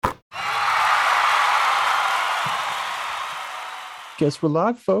Guess we're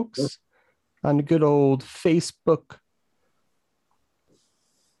live, folks, on the good old Facebook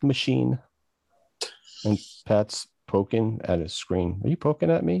machine. And Pat's poking at his screen. Are you poking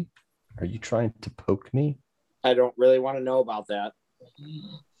at me? Are you trying to poke me? I don't really want to know about that.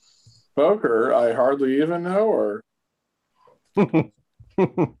 Poker, I hardly even know her.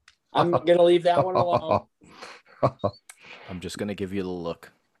 I'm going to leave that one alone. I'm just going to give you the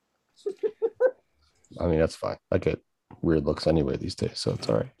look. I mean, that's fine. I get weird looks anyway these days, so it's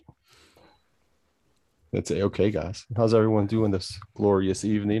all right. It's okay, guys. How's everyone doing this glorious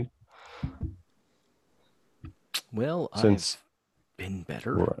evening? Well, Since I've been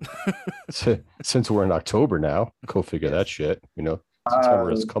better. Since we're in October now, go figure that shit. You know, September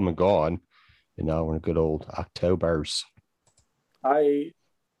has come and gone, and now we're in good old Octobers. I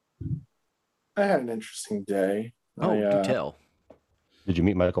had an interesting day. Do tell. Did you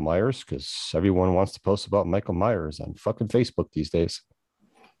meet Michael Myers? Because everyone wants to post about Michael Myers on fucking Facebook these days.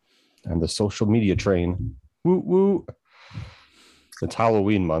 And the social media train. Woo woo. It's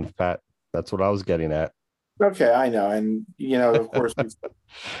Halloween month, Pat. That's what I was getting at. Okay, I know. And, you know, of course, we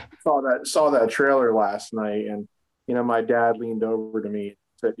saw that trailer last night. And, you know, my dad leaned over to me and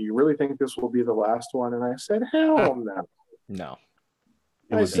said, "Do you really think this will be the last one?" And I said, "Hell no." No.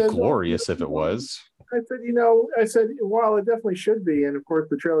 It would be glorious if it was. I said, well, it definitely should be. And, of course,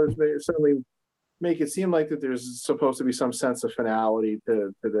 the trailers certainly make it seem like that there's supposed to be some sense of finality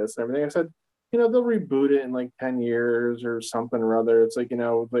to this and everything. I said, you know, they'll reboot it in like 10 years or something or other. It's like, you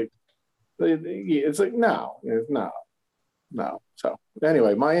know, like, it's like, no. So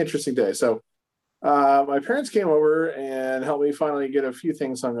anyway, my interesting day. So my parents came over and helped me finally get a few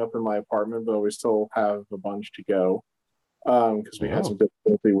things hung up in my apartment, but we still have a bunch to go because we had some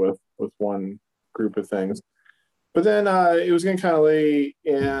difficulty with one group of things. But then it was getting kind of late,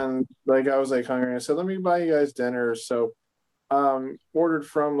 and like I was like hungry. I said, "Let me buy you guys dinner." So ordered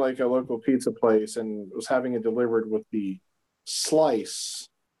from like a local pizza place and was having it delivered with the Slice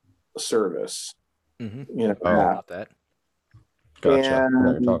service. Mm-hmm. You know, about that. Gotcha. I know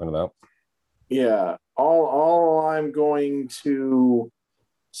what you're talking about. Yeah. All I'm going to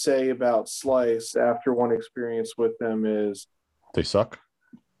say about Slice after one experience with them is they suck.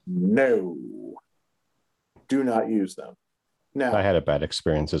 No. Do not use them. Now, I had a bad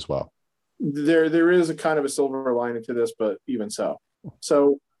experience as well. There is a kind of a silver lining to this, but even so.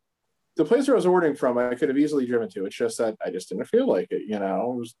 So the place where I was ordering from, I could have easily driven to. It's just that I just didn't feel like it. You know, I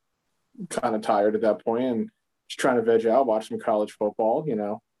was kind of tired at that point and just trying to veg out, watch some college football, you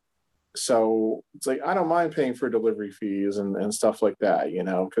know. So it's like, I don't mind paying for delivery fees and stuff like that, you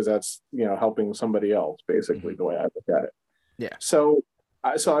know, because that's, you know, helping somebody else, basically, the way I look at it. Yeah. So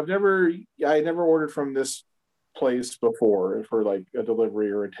I never ordered from this place before for like a delivery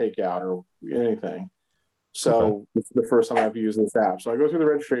or a takeout or anything. So It's the first time I've used this app. So I go through the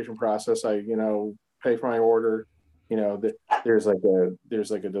registration process. I, you know, pay for my order. You know, there's like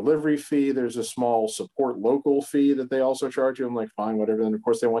a delivery fee. There's a small support local fee that they also charge you. I'm like, fine, whatever. Then of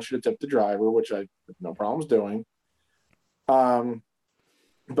course they want you to tip the driver, which I have no problems doing. But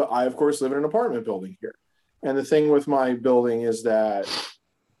I of course live in an apartment building here. And the thing with my building is that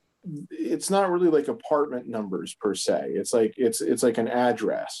it's not really like apartment numbers per se. It's like an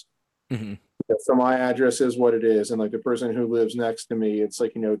address. Mm-hmm. So my address is what it is, and like the person who lives next to me, it's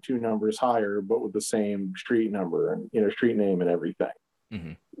like, you know, 2 numbers higher, but with the same street number and, you know, street name and everything.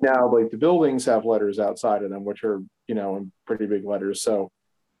 Mm-hmm. Now, like the buildings have letters outside of them, which are, you know, in pretty big letters. So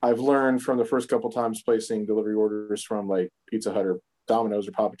I've learned from the first couple times placing delivery orders from like Pizza Hut or Domino's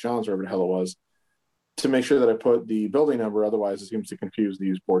or Papa John's, wherever the hell it was, to make sure that I put the building number. Otherwise, it seems to confuse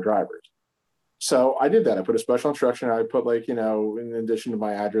these poor drivers. So I did that. I put a special instruction. I put like, you know, in addition to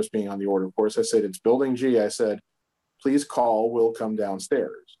my address being on the order, of course, I said, it's building G. I said, please call, we'll come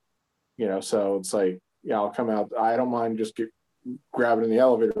downstairs. You know, so it's like, yeah, I'll come out. I don't mind just grabbing in the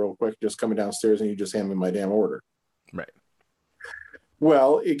elevator real quick, just coming downstairs and you just hand me my damn order. Right.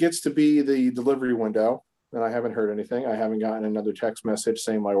 Well, it gets to be the delivery window and I haven't heard anything. I haven't gotten another text message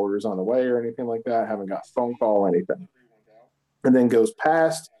saying my order's on the way or anything like that. I haven't got a phone call, anything. And then goes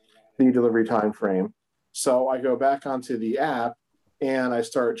past the delivery time frame. So I go back onto the app and I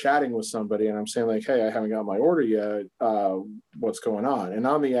start chatting with somebody and I'm saying like, hey, I haven't got my order yet. What's going on? And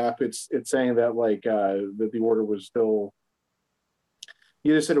on the app, it's saying that like that the order was still,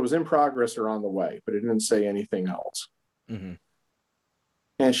 either said it was in progress or on the way, but it didn't say anything else. Mm-hmm.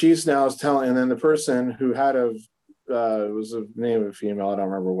 And she's now telling, and then the person who had it was a name of a female, I don't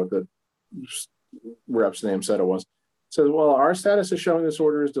remember what the rep's name said it was. Says, well, our status is showing this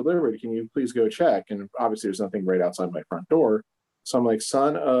order is delivered. Can you please go check? And obviously there's nothing right outside my front door. So I'm like,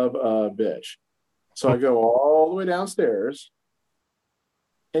 son of a bitch. So I go all the way downstairs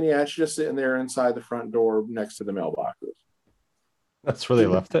And yeah, it's just sitting there inside the front door next to the mailboxes. That's where they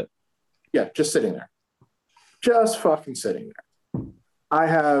left it. Yeah, just sitting there. Just fucking sitting there. I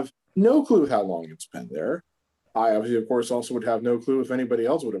have no clue how long it's been there. I obviously, of course, also would have no clue if anybody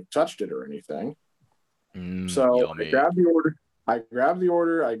else would have touched it or anything. So yummy. I grab the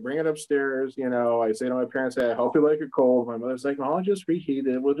order. I bring it upstairs. I say to my parents, "Hey, I hope you like it cold." My mother's like, "Oh, I'll just reheat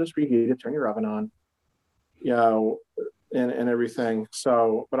it. We'll just reheat it. Turn your oven on." And everything.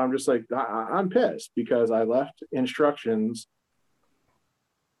 So, but I'm just like, I'm pissed because I left instructions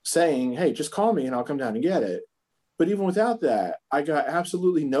saying, "Hey, just call me and I'll come down and get it." But even without that, I got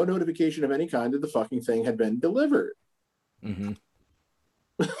absolutely no notification of any kind that the fucking thing had been delivered. Mm-hmm.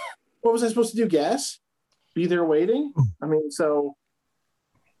 What was I supposed to do? Guess? Be there waiting? I mean, so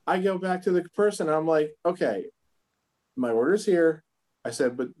I go back to the person. I'm like, okay, my order's here. I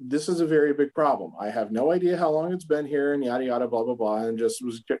said, but this is a very big problem. I have no idea how long it's been here and yada, yada, blah, blah, blah. And just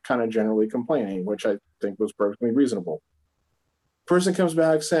was kind of generally complaining, which I think was perfectly reasonable. Person comes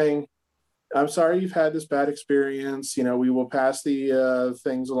back saying, "I'm sorry you've had this bad experience. We will pass the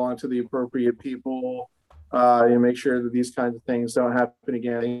things along to the appropriate people. Make sure that these kinds of things don't happen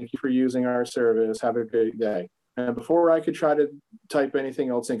again. Thank you for using our service. Have a great day." And before I could try to type anything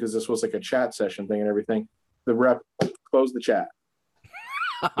else in, because this was like a chat session thing and everything, the rep closed the chat.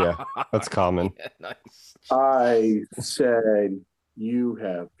 Yeah, that's common. Yeah, nice. I said, "You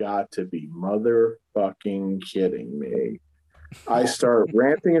have got to be motherfucking kidding me." I start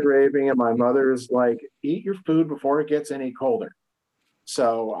ranting and raving, and my mother's like, "Eat your food before it gets any colder."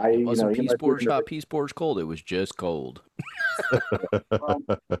 So It wasn't Peace Boar's hot, Peace Boar's cold. It was just cold. I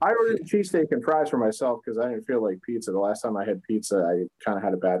ordered a cheesesteak and fries for myself because I didn't feel like pizza. The last time I had pizza, I kind of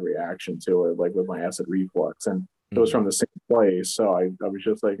had a bad reaction to it, like with my acid reflux, and it was from the same place. So I was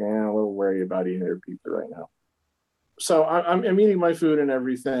just like, a little worried about eating their pizza right now. So I'm eating my food and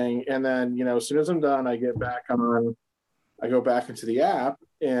everything, and then as soon as I'm done, I go back into the app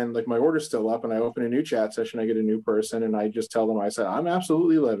and like my order's still up, and I open a new chat session. I get a new person and I just tell them, I said, "I'm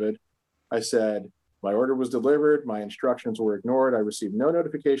absolutely livid." I said, "My order was delivered. My instructions were ignored. I received no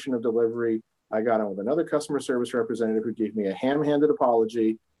notification of delivery. I got on with another customer service representative who gave me a ham-handed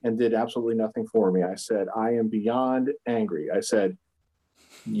apology and did absolutely nothing for me." I said, "I am beyond angry." I said,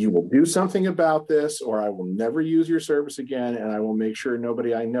 "You will do something about this or I will never use your service again, and I will make sure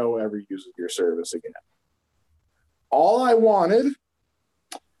nobody I know ever uses your service again." All I wanted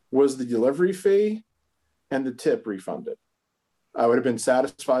was the delivery fee and the tip refunded. I would have been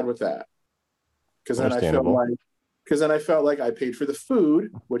satisfied with that. Because then I felt like I paid for the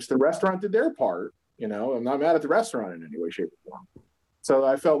food, which the restaurant did their part. I'm not mad at the restaurant in any way, shape, or form. So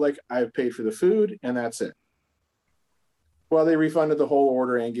I felt like I paid for the food and that's it. Well, they refunded the whole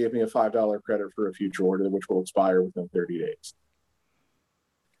order and gave me a $5 credit for a future order, which will expire within 30 days.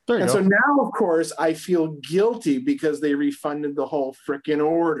 And so now, of course, I feel guilty because they refunded the whole freaking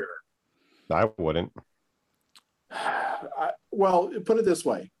order. I wouldn't. Well, put it this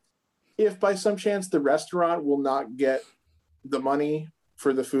way. If by some chance the restaurant will not get the money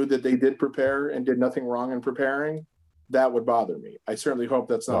for the food that they did prepare and did nothing wrong in preparing, that would bother me. I certainly hope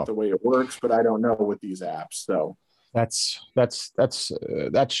that's not the way it works, but I don't know with these apps. So that's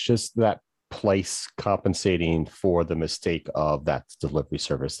just that place compensating for the mistake of that delivery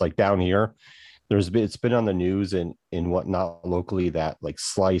service. Like down here, it's been on the news and whatnot locally that like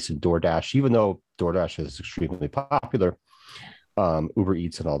Slice and DoorDash, even though DoorDash is extremely popular, Uber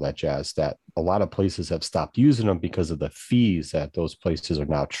Eats and all that jazz, that a lot of places have stopped using them because of the fees that those places are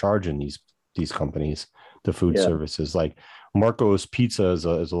now charging these companies, the food services. Like Marco's Pizza is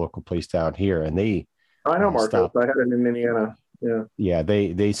a local place down here, and I know Marco's. I had it in Indiana. Yeah,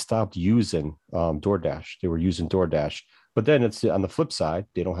 they stopped using DoorDash. They were using DoorDash, but then it's on the flip side,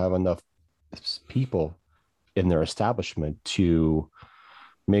 they don't have enough people in their establishment to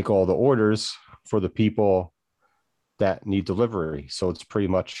make all the orders for the people that need delivery. So it's pretty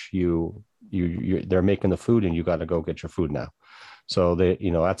much they're making the food and you got to go get your food now. So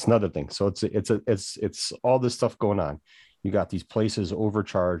that's another thing. So it's all this stuff going on. You got these places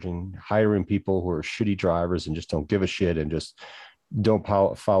overcharging, hiring people who are shitty drivers and just don't give a shit and just don't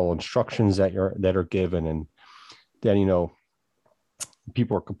follow instructions that are given. And then,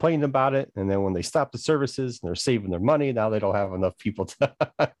 people are complaining about it. And then when they stop the services and they're saving their money, now they don't have enough people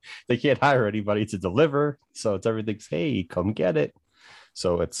they can't hire anybody to deliver. So everything's, hey, come get it.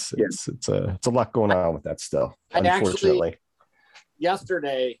 So it's a lot going on with that still, unfortunately.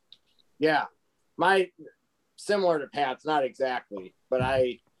 Yesterday, similar to Pat's, not exactly, but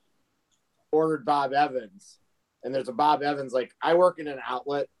I ordered Bob Evans, and there's a Bob Evans, like I work in an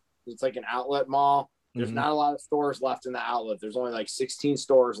outlet. It's like an outlet mall, There's not a lot of stores left in the outlet. There's only like 16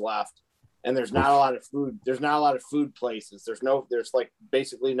 stores left, and there's not a lot of food. There's not a lot of food places. There's like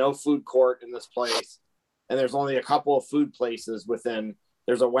basically no food court in this place, and there's only a couple of food places within.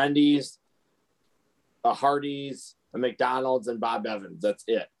 There's a Wendy's, a Hardee's, a McDonald's, and Bob Evans. That's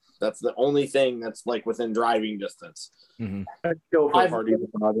it. That's the only thing that's like within driving distance. I'd kill for Hardee's and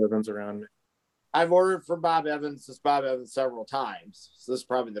Bob Evans around me. I've ordered from Bob Evans several times. So this is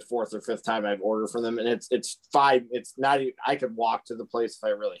probably the fourth or fifth time I've ordered from them. And it's fine. It's not even, I could walk to the place if I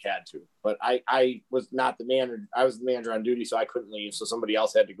really had to, but I was not the manager. I was the manager on duty, so I couldn't leave. So somebody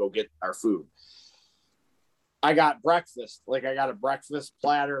else had to go get our food. I got breakfast, like I got a breakfast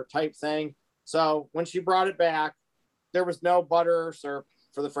platter type thing. So when she brought it back, there was no butter or syrup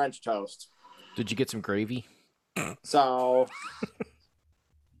for the French toast. Did you get some gravy? So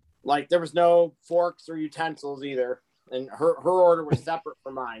like there was no forks or utensils either. And her order was separate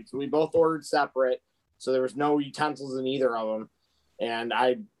from mine. So we both ordered separate. So there was no utensils in either of them. And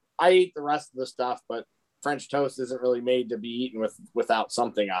I ate the rest of the stuff, but French toast isn't really made to be eaten without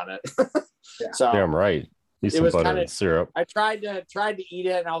something on it. Yeah. So Damn right. Need some butter and syrup. I tried to eat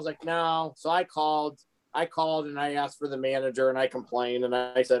it and I was like, no. So I called and I asked for the manager and I complained and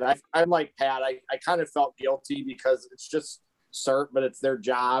I said, I'm like Pat, I kind of felt guilty because it's just syrup, but it's their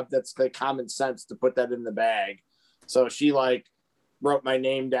job. That's the common sense to put that in the bag. So she like wrote my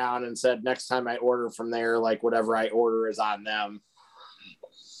name down and said, next time I order from there, like whatever I order is on them.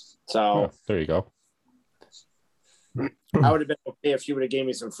 So there you go. I would have been okay if she would have gave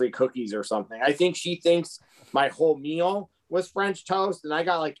me some free cookies or something. I think she thinks my whole meal was French toast and I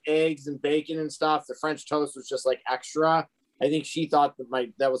got like eggs and bacon and stuff. The French toast was just like extra. I think she thought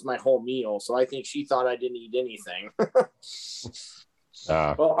that was my whole meal. So I think she thought I didn't eat anything.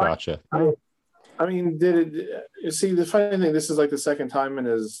 Well, gotcha. I mean, you see, the funny thing, this is like the second time in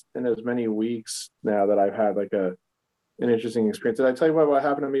as many weeks now that I've had like an interesting experience. Did I tell you about what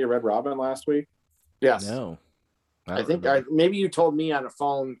happened to me at Red Robin last week? Yes. No. I think maybe you told me on a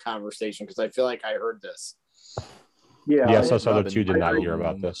phone conversation because I feel like I heard this. Yeah. Yes, us other two did not hear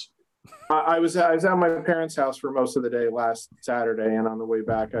about this. I was at my parents' house for most of the day last Saturday, and on the way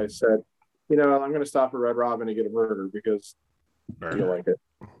back, I said, I'm going to stop at Red Robin and get a burger because I feel like it,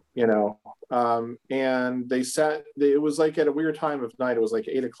 And it was like at a weird time of night. It was like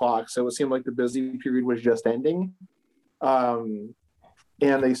 8:00, so it seemed like the busy period was just ending.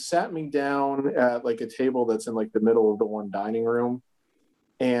 And they sat me down at like a table that's in like the middle of the one dining room.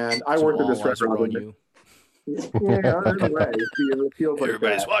 And I worked at this Red Robin. Yeah, in a way, it feels like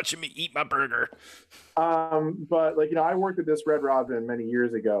everybody's that. watching me eat my burger. But like I worked at this Red Robin many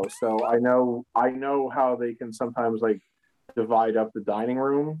years ago, so I know how they can sometimes like divide up the dining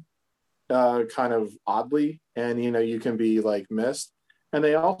room, kind of oddly, and you can be like missed. And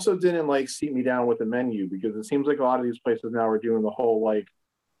they also didn't like seat me down with a menu because it seems like a lot of these places now are doing the whole like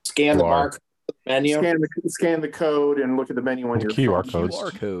scan the barcode menu, scan the code and look at the menu on your QR phone. codes.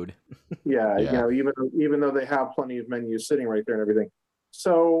 QR code. Yeah, even though they have plenty of menus sitting right there and everything.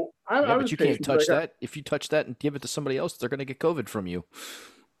 So but you can't touch that. If you touch that and give it to somebody else, they're going to get COVID from you.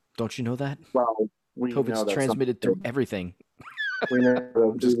 Don't you know that? Well, COVID's transmitted through everything. We know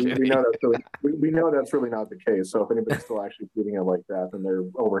that's really not the case. So if anybody's still actually treating it like that, then they're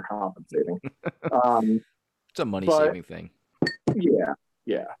overcompensating. It's a money-saving thing. Yeah.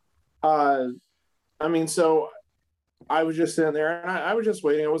 I mean, so I was just sitting there and I was just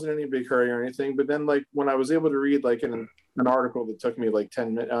waiting. I wasn't in any big hurry or anything. But then, like, when I was able to read, like, an article that took me like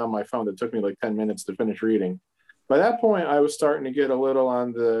 10 minutes on my phone, that took me like 10 minutes to finish reading. By that point, I was starting to get a little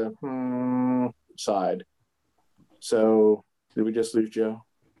on the side. So, did we just lose Joe?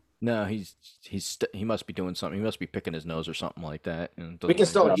 No, he must be doing something. He must be picking his nose or something like that. And he can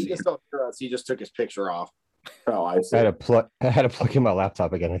still hear us. He just took his picture off. Oh, I see. I had to plug in my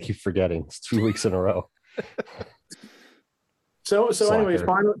laptop again. I keep forgetting. It's 2 weeks in a row. So anyways,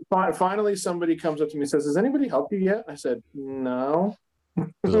 finally somebody comes up to me and says, "Has anybody helped you yet?" I said, "No."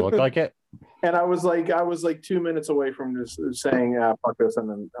 Does it look like it? And I was like 2 minutes away from just saying, "Fuck this," and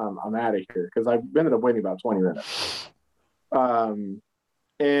then I'm out of here because I ended up waiting about 20 minutes.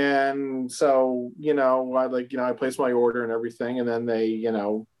 And so I placed my order and everything, and then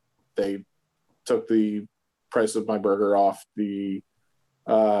they took the price of my burger off the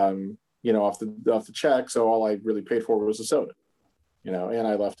off the check, so all I really paid for was a soda, and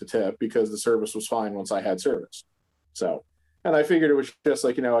I left a tip because the service was fine once I had service. So, and I figured it was just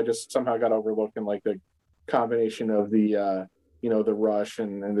like I just somehow got overlooked in like the combination of the the rush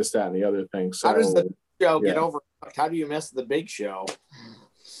and this, that, and the other thing. So how does the show get overlooked? How do you miss the big show?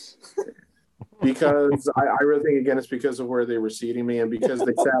 because I really think again it's because of where they were seating me and because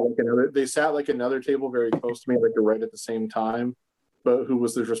they sat like another table very close to me, like right at the same time, but who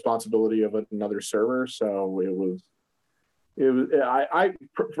was the responsibility of another server. So it was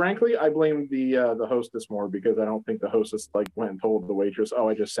frankly I blame the hostess more because I don't think the hostess like went and told the waitress, oh,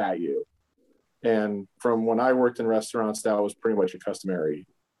 I just sat you. And from when I worked in restaurants, that was pretty much a customary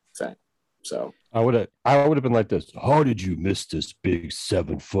thing. So I would have been like this. How did you miss this big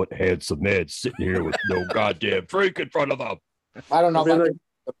 7-foot handsome man sitting here with no goddamn freak in front of him? I don't know about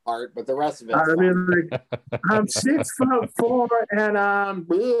the part, but the rest of it. I'm 6'4" and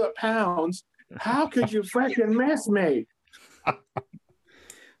pounds. How could you freaking miss me?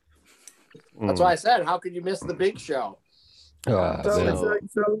 That's why I said, how could you miss the big show? So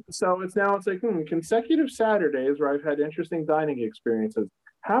it's like consecutive Saturdays where I've had interesting dining experiences.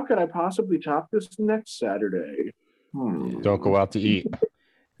 How could I possibly top this next Saturday? Don't go out to eat.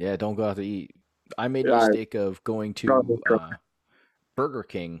 Yeah, don't go out to eat. I made the mistake of going to Burger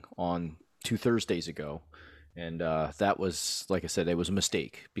King on 2 Thursdays ago, and that was, like I said, it was a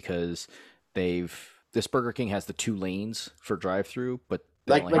mistake because this Burger King has the 2 lanes for drive-through, but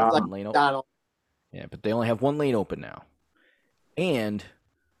they only have 1 lane open. Yeah, but they only have 1 lane open now, and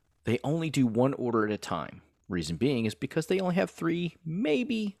they only do 1 order at a time. Reason being is because they only have 3,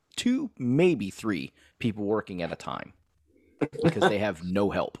 maybe 2, maybe 3 people working at a time because they have no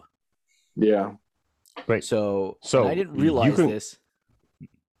help. Yeah. Right. So I didn't realize this.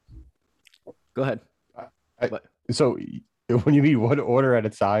 Go ahead. So when you mean 1 order at a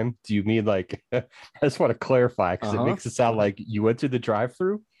time, do you mean like, I just want to clarify because it makes it sound like you went to the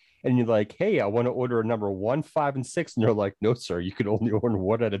drive-through and you're like, hey, I want to order a number 1, 5, and 6. And they're like, no, sir, you can only order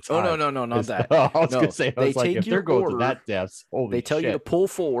 1 at a time. Oh, no, not that. I was going to say, if they're going to that depth, holy they tell shit. you to pull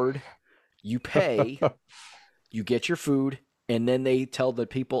forward, you pay, you get your food, and then they tell the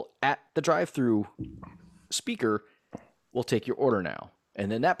people at the drive-through speaker, we'll take your order now.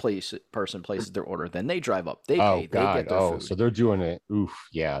 And then that person places their order. Then they drive up. They pay. God. They get their food. So they're doing it. Oof.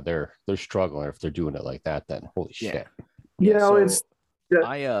 Yeah, they're struggling if they're doing it like that. Then holy shit.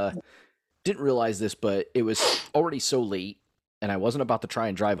 I didn't realize this, but it was already so late, and I wasn't about to try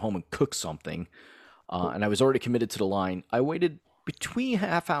and drive home and cook something, and I was already committed to the line. I waited between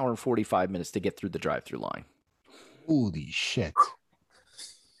half hour and 45 minutes to get through the drive-through line. Holy shit.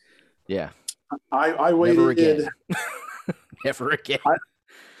 Yeah. I waited. Never again. Never again.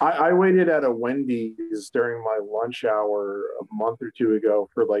 I waited at a Wendy's during my lunch hour a month or 2 ago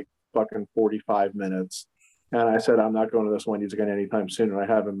for like fucking 45 minutes. And I said, I'm not going to this Wendy's again anytime soon. And I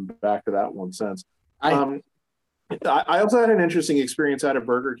haven't been back to that one since. I also had an interesting experience at a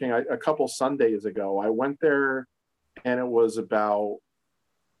Burger King a couple Sundays ago. I went there and it was about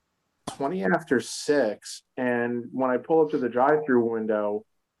 20 after 6. And when I pull up to the drive-through window,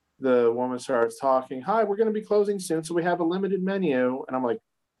 the woman starts talking, hi, we're going to be closing soon, so we have a limited menu. And I'm like,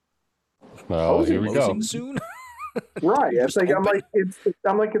 oh, here we go. Soon? Right. It's like, I'm like,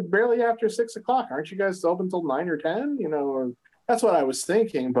 it's barely after 6 o'clock. Aren't you guys open until 9 or 10? You know, or, that's what I was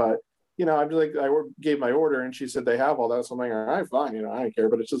thinking. But, you know, I'd be like, I gave my order and she said they have all that. So I'm like, all right, fine. You know, I don't care.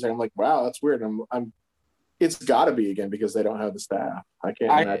 But it's just like, I'm like, wow, that's weird. It's got to be again because they don't have the staff. I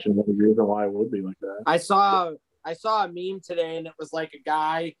can't imagine any reason why it would be like that. I saw a meme today and it was like a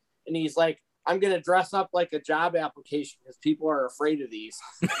guy and he's like, I'm going to dress up like a job application because people are afraid of these.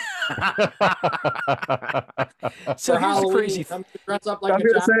 So here's the crazy thing. Dress up like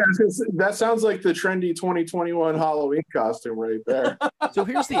that sounds like the trendy 2021 Halloween costume right there. So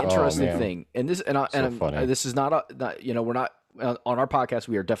here's the interesting thing. And this, this is not you know, we're not on our podcast.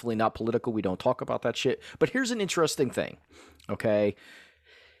 We are definitely not political. We don't talk about that shit. But here's an interesting thing. Okay.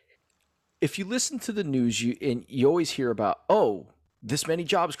 If you listen to the news, you always hear about, this many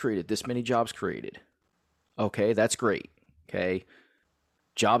jobs created. Okay, that's great. Okay,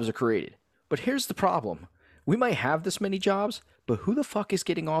 jobs are created. But here's the problem. We might have this many jobs, but who the fuck is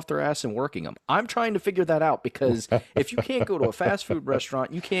getting off their ass and working them? I'm trying to figure that out because if you can't go to a fast food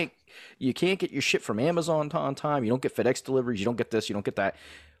restaurant, you can't get your shit from Amazon on time. You don't get FedEx deliveries. You don't get this. You don't get that.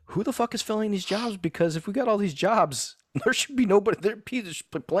 Who the fuck is filling these jobs? Because if we got all these jobs, there should be nobody. There's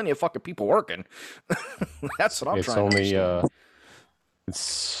plenty of fucking people working. That's what I'm trying to understand.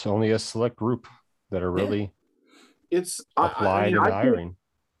 It's only a select group that are really applied and hiring.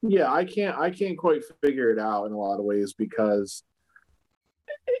 I can't quite figure it out in a lot of ways because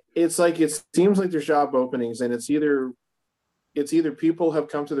it's like it seems like there's job openings and it's either people have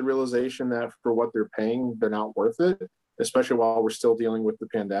come to the realization that for what they're paying they're not worth it, especially while we're still dealing with the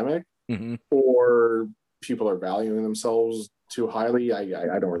pandemic, or people are valuing themselves too highly. I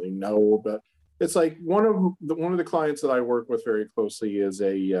don't really know, but it's like one of the clients that I work with very closely is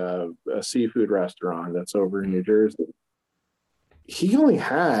a seafood restaurant that's over in New Jersey. He only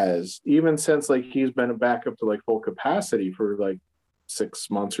has, even since like he's been back up to like full capacity for like 6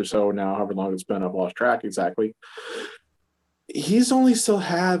 months or so now, however long it's been, I've lost track exactly. He's only still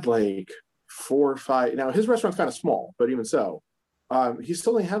had like 4 or 5. Now his restaurant's kind of small, but even so, he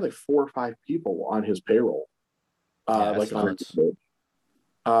still only had like 4 or 5 people on his payroll. And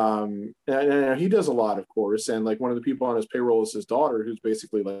he does a lot, of course, and like one of the people on his payroll is his daughter, who's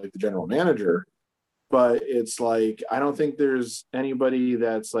basically like the general manager. But it's like, I don't think there's anybody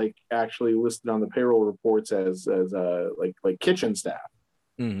that's like actually listed on the payroll reports as like kitchen staff.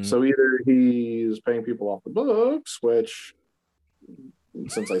 Mm-hmm. So either he's paying people off the books, which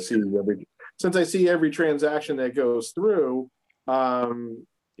since I see every transaction that goes through, again,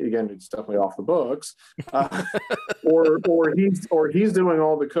 it's definitely off the books, or he's doing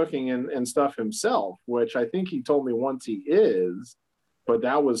all the cooking and stuff himself, which I think he told me once he is. But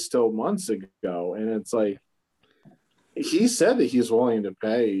that was still months ago. And it's like, he said that he's willing to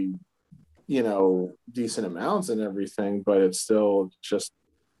pay, decent amounts and everything, but it's still just,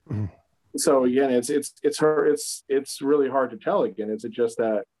 so again, it's really hard to tell again. Is it just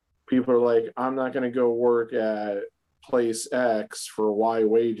that people are like, I'm not going to go work at place X for Y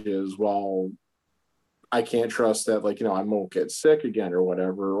wages while I can't trust that, like, I won't get sick again or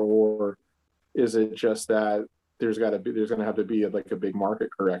whatever? Or is it just that there's going to have to be like a big market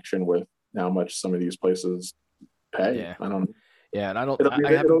correction with how much some of these places pay? Yeah. I don't know. Yeah, and I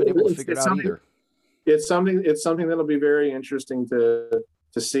haven't been able to figure it out either. It's something that'll be very interesting to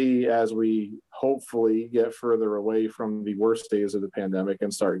see as we hopefully get further away from the worst days of the pandemic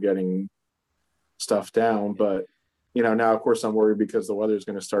and start getting stuff down. But now of course I'm worried because the weather's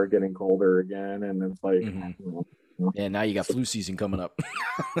going to start getting colder again, and it's like, yeah, now you got flu season coming up.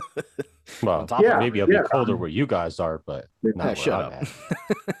 Well, maybe it'll be colder where you guys are, but not shut up.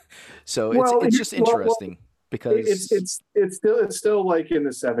 So it's just interesting because it's still like in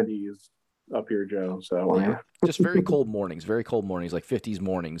the 70s up here, Joe. So just very cold mornings, like 50s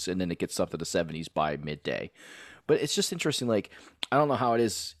mornings, and then it gets up to the 70s by midday. But it's just interesting. Like, I don't know how it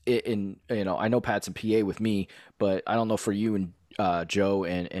is in I know Pat's in PA with me, but I don't know for you and Joe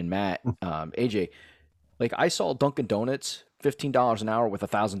and Matt, AJ. Like, I saw Dunkin' Donuts $15 an hour with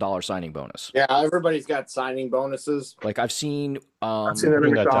 $1,000 signing bonus. Yeah, everybody's got signing bonuses. Like, I've seen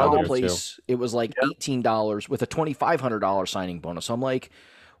that other place. It was like $18 with a $2,500 signing bonus. So I'm like,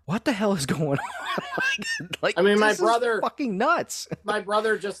 what the hell is going on? like, I mean, my brother fucking nuts. My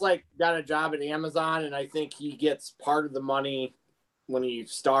brother just like got a job at Amazon, and I think he gets part of the money when he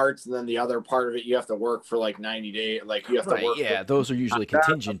starts, and then the other part of it you have to work for like 90 days. Like, you have to work. Yeah, those are usually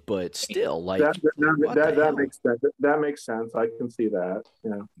contingent, but still, like, that makes sense. I can see that.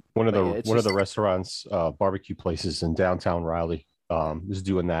 Yeah. One of the restaurants, barbecue places in downtown Raleigh, is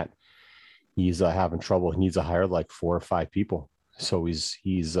doing that. He's having trouble. He needs to hire like 4 or 5 people. So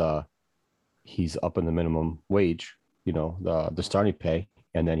he's up in the minimum wage, the starting pay,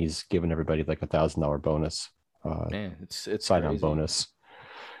 and then he's giving everybody like $1,000 bonus. Man, it's sign on bonus.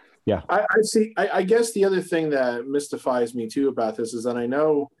 Yeah, I see. I guess the other thing that mystifies me too about this is that I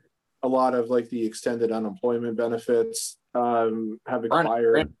know a lot of like the extended unemployment benefits have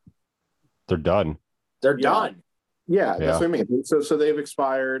expired. They're done. They're done. Yeah, that's what I mean. So they've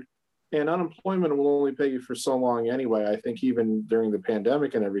expired. And unemployment will only pay you for so long anyway, I think, even during the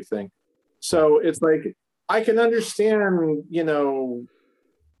pandemic and everything. So it's like, I can understand, in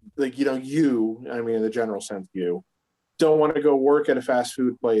the general sense, you don't want to go work at a fast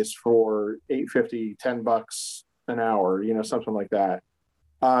food place for $8.50, $10 an hour, something like that.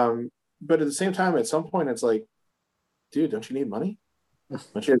 But at the same time, at some point, it's like, dude, don't you need money?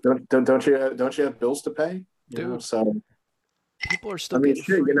 Don't you have bills to pay? Dude. So people are still getting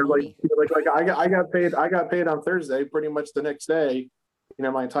free money. I got paid on Thursday. Pretty much the next day,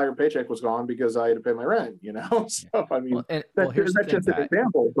 my entire paycheck was gone because I had to pay my rent. So I mean, here's that's just an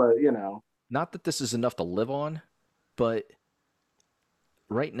example. But not that this is enough to live on, but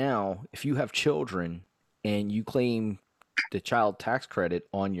right now, if you have children and you claim the child tax credit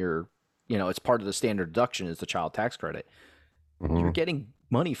on your, it's part of the standard deduction is the child tax credit. Mm-hmm. You're getting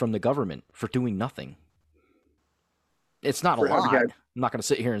money from the government for doing nothing. It's not a lot. I'm not going to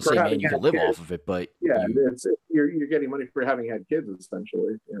sit here and say, man, you can live off of it, but you're getting money for having had kids,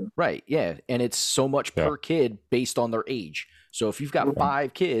 essentially. Right. Yeah, and it's so much per kid based on their age. So if you've got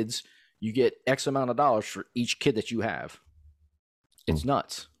 5 kids, you get X amount of dollars for each kid that you have. It's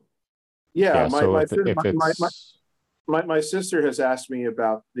nuts. Yeah. My sister has asked me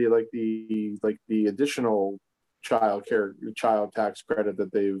about the additional child tax credit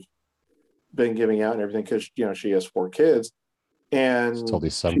that been giving out and everything, because she has 4 kids, and until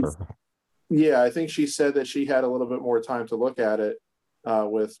December. I think she said that she had a little bit more time to look at it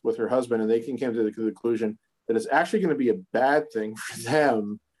with her husband, and they came to the conclusion that it's actually going to be a bad thing for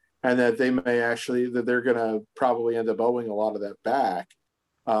them, and that they're going to probably end up owing a lot of that back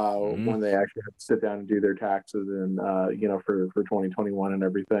when they actually have to sit down and do their taxes and for 2021 and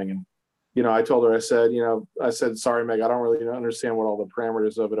everything. And I told her, I said, sorry, Meg, I don't really understand what all the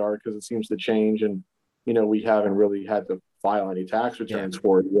parameters of it are, because it seems to change, and we haven't really had to file any tax returns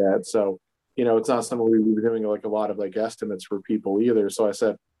for it yet. So it's not something we were doing like a lot of like estimates for people either. So I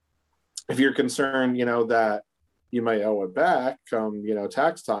said, if you're concerned, that you may owe it back come,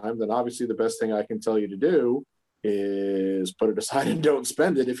 tax time, then obviously the best thing I can tell you to do is put it aside and don't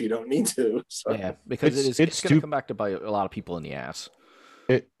spend it if you don't need to. So. Yeah, because it's going to come back to bite a lot of people in the ass.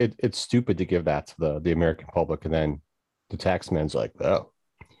 It's stupid to give that to the American public, and then the taxman's like, oh,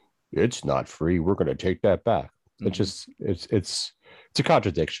 it's not free, we're going to take that back. It's just it's a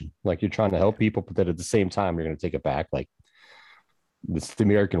contradiction. Like, you're trying to help people, but then at the same time you're going to take it back. Like, it's the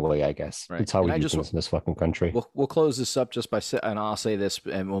American way, I guess. Right. It's how we do things in this fucking country. We'll close this up just by and I'll say this,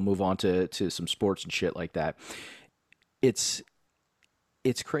 and we'll move on to some sports and shit like that. It's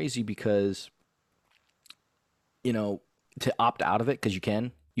crazy because to opt out of it, because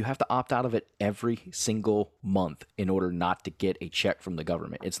you have to opt out of it every single month in order not to get a check from the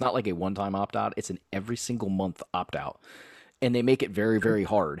government. It's not like a one-time opt-out. It's an every single month opt-out. And they make it very, very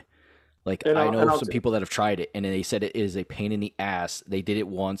hard. Like, I know some people that have tried it, and they said it is a pain in the ass. They did it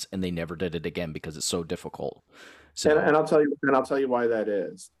once, and they never did it again because it's so difficult. So, and I'll tell you why that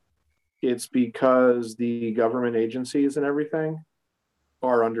is. It's because the government agencies and everything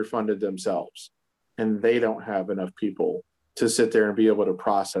are underfunded themselves, and they don't have enough people to sit there and be able to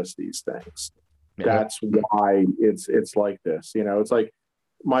process these things. Yeah. That's why it's like this. It's like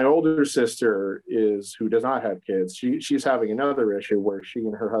my older sister who does not have kids. She's having another issue where she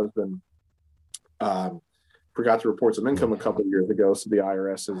and her husband forgot to report some income a couple of years ago. So the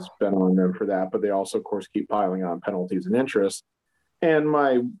IRS has been on them for that, but they also, of course, keep piling on penalties and interest. And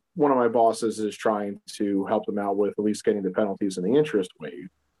one of my bosses is trying to help them out with at least getting the penalties and the interest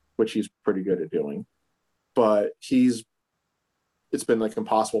waived, which he's pretty good at doing. But it's been like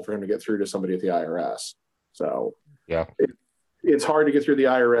impossible for him to get through to somebody at the IRS. So yeah, it's hard to get through the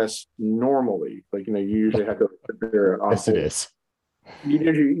IRS normally. Like, you usually have to sit there on yes, hold. It is. You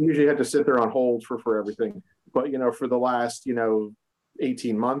usually have to sit there on hold for everything. But, for the last,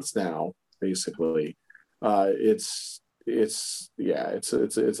 18 months now, basically, it's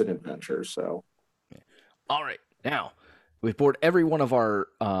an adventure. So. All right. Now, we've bored every one of our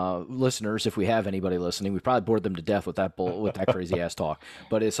listeners. If we have anybody listening, we probably bored them to death with that crazy ass talk.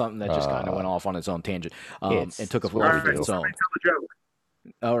 But it's something that just kind of went off on its own tangent and took a life of its own.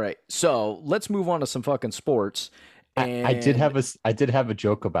 All right, so let's move on to some fucking sports. And... I did have a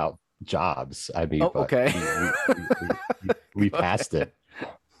joke about jobs. I mean, okay, we passed it.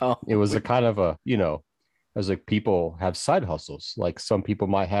 Oh, it was a kind of a as like people have side hustles. Like, some people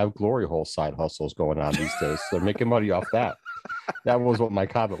might have glory hole side hustles going on these days. So they're making money off that. That was what my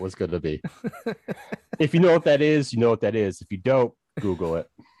comment was going to be. If you know what that is, you know what that is. If you don't, Google it.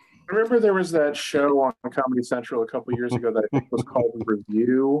 I remember there was that show on Comedy Central a couple of years ago that I think was called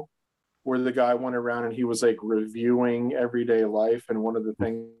Review, where the guy went around and he was like reviewing everyday life, and one of the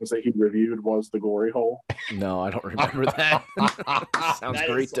things that he reviewed was the glory hole. No, I don't remember that. Sounds that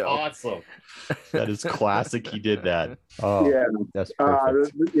great, though. Awesome. That is classic. He did that. Oh, yeah, that's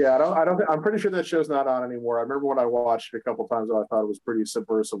perfect. I'm pretty sure that show's not on anymore. I remember when I watched it a couple times, and I thought it was pretty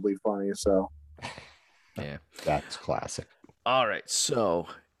subversively funny. So, yeah, that's classic. All right, so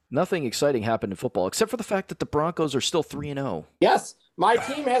nothing exciting happened in football except for the fact that the Broncos are still 3-0. Yes. My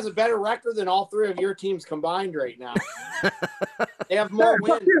team has a better record than all 3 of your teams combined right now. They have more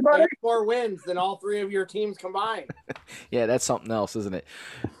wins. They have more wins than all 3 of your teams combined. Yeah, that's something else, isn't it?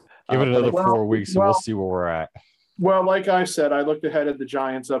 Give it another 4 weeks, and we'll see where we're at. Well, like I said, I looked ahead at the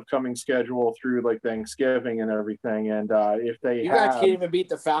Giants' upcoming schedule through like Thanksgiving and everything, and if you guys can't even beat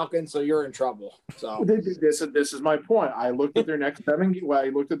the Falcons, so you're in trouble. So this is my point. I looked at their next 7. I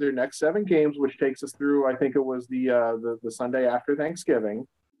looked at their next 7 games, which takes us through. I think it was the Sunday after Thanksgiving,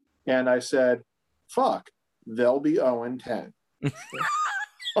 and I said, "Fuck, they'll be 0-10." The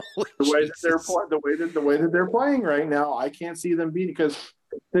way that they're playing right now, I can't see them beating, because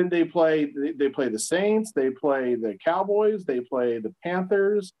then they play the Saints, they play the Cowboys, they play the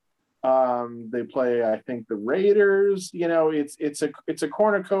Panthers, they play, I think, the Raiders. It's a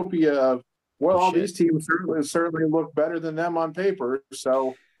cornucopia of, all these teams certainly look better than them on paper.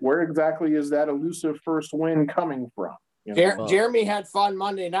 So where exactly is that elusive first win coming from? Jeremy had fun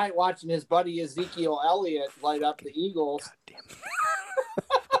Monday night watching his buddy Ezekiel Elliott light up the Eagles.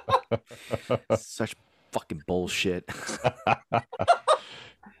 God damn. Such fucking bullshit.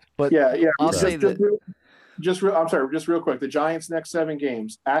 But I'll say that. Just real quick. The Giants' next 7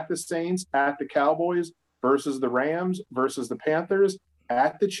 games: at the Saints, at the Cowboys, versus the Rams, versus the Panthers,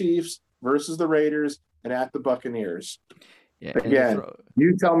 at the Chiefs, versus the Raiders, and at the Buccaneers. Yeah, again,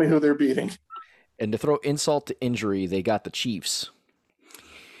 you tell me who they're beating. And to throw insult to injury, they got the Chiefs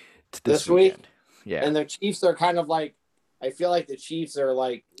this week. Yeah, and the Chiefs are kind of like, I feel like the Chiefs are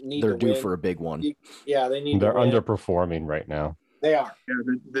like they're due for a big one. Yeah, they need. They're underperforming right now. They are. Yeah,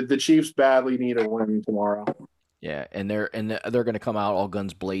 the Chiefs badly need a win tomorrow. Yeah, and they're going to come out all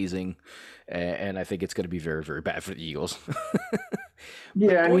guns blazing, and I think it's going to be very, very bad for the Eagles.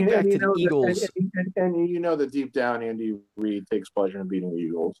 Yeah, and the Eagles, and you know that deep down, Andy Reid takes pleasure in beating the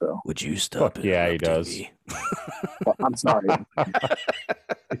Eagles. So would you stop? Yeah, he does. Well, I'm sorry.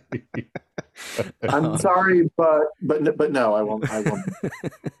 I'm sorry, but no, I won't.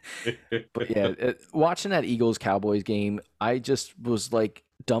 But yeah, watching that Eagles Cowboys game, I just was like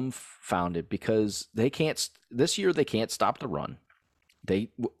dumbfounded because this year they can't stop the run.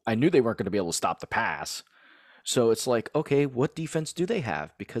 I knew they weren't going to be able to stop the pass. So it's like, okay, what defense do they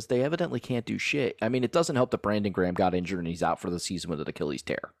have? Because they evidently can't do shit. I mean, it doesn't help that Brandon Graham got injured and he's out for the season with an Achilles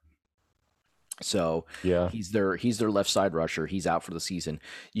tear. So yeah, he's their left side rusher. He's out for the season.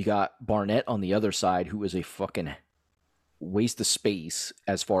 You got Barnett on the other side, who is a fucking waste of space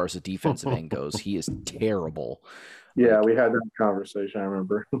as far as the defensive end goes. He is terrible. Yeah, we had that conversation. I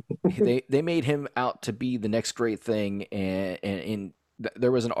remember. they made him out to be the next great thing, and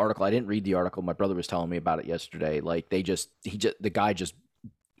there was an article. I didn't read the article. My brother was telling me about it yesterday. Like the guy just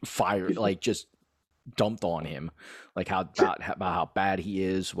fired, like just dumped on him, like about how bad he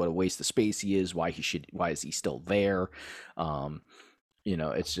is, what a waste of space he is, why is he still there?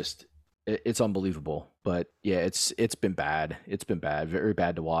 It's just it's unbelievable. But yeah, it's been bad. It's been bad, very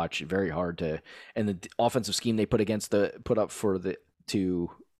bad to watch, very hard to. And the offensive scheme they put up to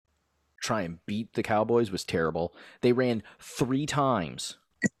try and beat the Cowboys was terrible. They ran 3 times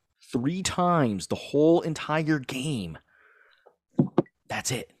the whole entire game.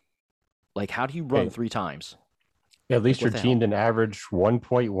 That's it. Like, how do you run 3 times? At least your team didn't average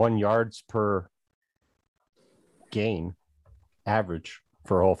 1.1 yards per average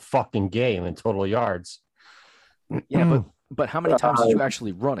for a whole fucking game in total yards. Yeah, but how many times did you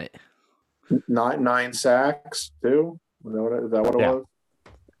actually run it? 9 sacks too. Is that what it was?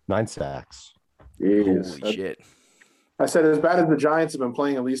 9 sacks. Jeez. Holy shit. I said, as bad as the Giants have been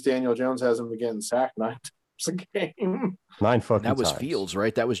playing, at least Daniel Jones hasn't been getting sacked 9 times a game. 9 fucking That was times. Fields,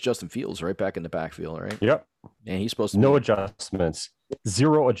 right? That was Justin Fields, right? Back in the backfield, right? Yep. And he's supposed to no adjustments.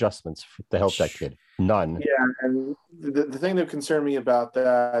 0 adjustments to help that kid. None. Yeah, and the thing that concerned me about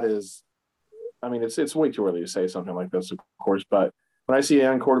that is, I mean, it's way too early to say something like this, of course, but when I see a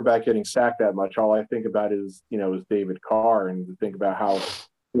young quarterback getting sacked that much, all I think about is David Carr, and to think about how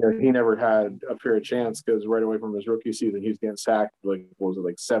he never had a fair chance because right away from his rookie season, he's getting sacked like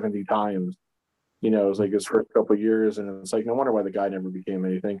 70 times. It was like his first couple of years, and it's like no wonder why the guy never became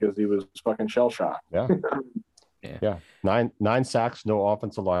anything, because he was fucking shell shocked. Yeah. Yeah. 9 sacks, no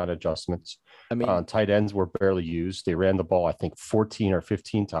offensive line adjustments. I mean, tight ends were barely used. They ran the ball, I think, 14 or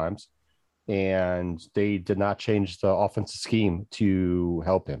 15 times, and they did not change the offensive scheme to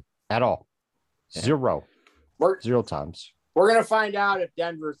help him at all. Yeah. 0 times. We're gonna find out if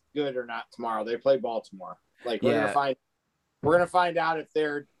Denver's good or not tomorrow. They play Baltimore. Like we're gonna find out if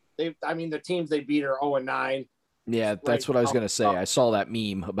the teams they beat are 0-9. Yeah, that's what I was gonna say. I saw that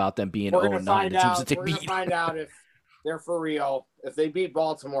meme about them being 0-9. The teams that they beat. We're gonna find out if they're for real. If they beat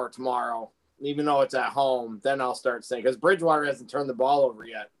Baltimore tomorrow, even though it's at home, then I'll start saying, because Bridgewater hasn't turned the ball over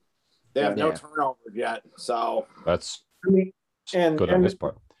yet. They have no turnovers yet. So that's good on his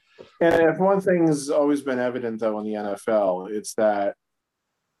part. And if one thing's always been evident, though, in the NFL, it's that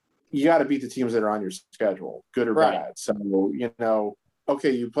you got to beat the teams that are on your schedule, good or bad. So,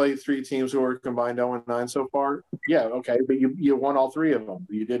 okay, you played 3 teams who are combined 0-9 so far. Yeah, okay, but you won all 3 of them.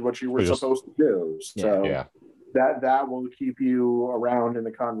 You did what you were supposed to do. So yeah. That will keep you around in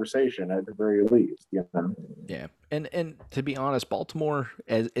the conversation at the very least. Yeah, and to be honest, Baltimore,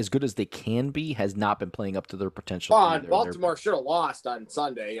 as good as they can be, has not been playing up to their potential. Baltimore should have lost on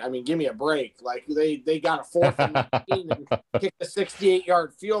Sunday. I mean, give me a break. Like they got a 4th and 19 and kicked a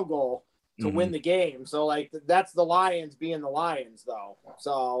 68-yard field goal to win the game. So like that's the Lions being the Lions, though.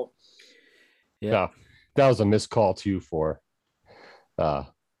 So yeah, that was a missed call too for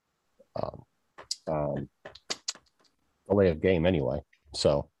delay of game anyway.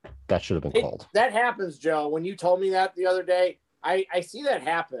 So That should have been called. That happens, Joe. When you told me that the other day, I see that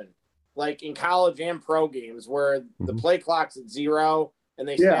happen, like in college and pro games where the play clock's at 0 and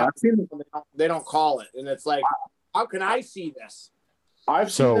they they don't call it, and it's like, how can I see this?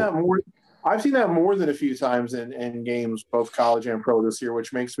 I've seen that more than a few times in games, both college and pro this year,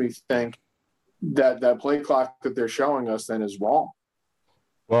 which makes me think that play clock that they're showing us then is wrong.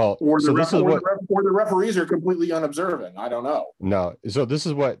 Well, or the referees are completely unobservant. I don't know. No, so this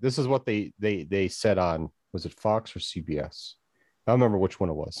is what they said on, was it Fox or CBS? I don't remember which one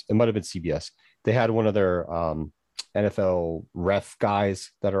it was. It might have been CBS. They had one of their NFL ref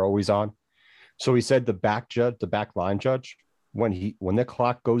guys that are always on. So he said the back line judge, when the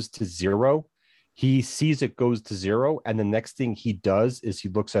clock goes to 0, he sees it goes to 0, and the next thing he does is he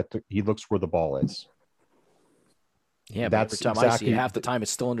looks where the ball is. Yeah, but every time I see it, half the time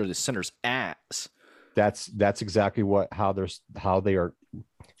it's still under the center's ass. That's exactly how they are.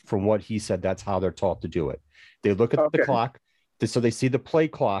 From what he said, that's how they're taught to do it. They look at the clock, so they see the play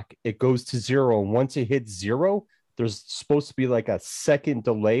clock. It goes to 0, and once it hits 0, there's supposed to be like a second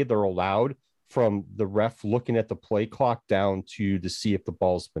delay they're allowed from the ref looking at the play clock down to see if the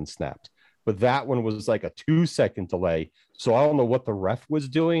ball's been snapped. But that one was like a 2-second delay. So I don't know what the ref was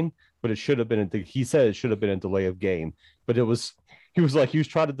doing, but it should have been. He said it should have been a delay of game, but he was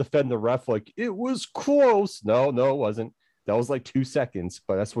trying to defend the ref like it was close. No, it wasn't. That was like 2 seconds,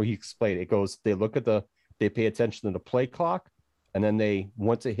 but that's what he explained. It goes, they pay attention to the play clock, and then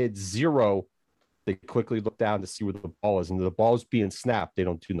once it hits 0, they quickly look down to see where the ball is, and the ball's being snapped. They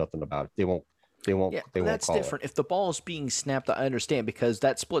don't do nothing about it. They won't. Yeah, that's different. If the ball is being snapped, I understand, because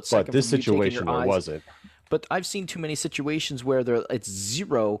that split second. But this situation, it wasn't. But I've seen too many situations where it's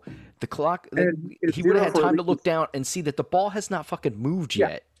 0. The clock. He would have had time to look down and see that the ball has not fucking moved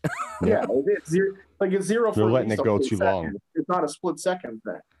yet. Yeah, it's 0. Like it's 0. They're letting it go too long. It's not a split second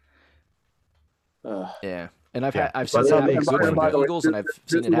thing. Yeah. And I've seen it happen good for the Eagles, and I've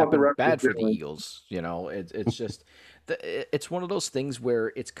seen it happen bad for the Eagles. You know, it's just. It's one of those things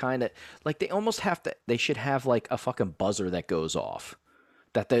where it's kind of like they should have like a fucking buzzer that goes off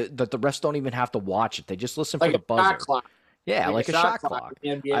that the refs don't even have to watch it. They just listen for the buzzer. Yeah, like a shot clock.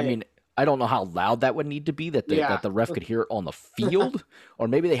 I mean, I don't know how loud that would need to be that the ref could hear it on the field, or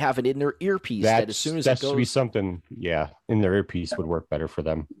maybe they have it in their earpiece that as soon as it goes. That should be something. Yeah, in their earpiece would work better for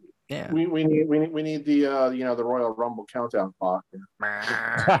them. Yeah, we need the the Royal Rumble countdown clock.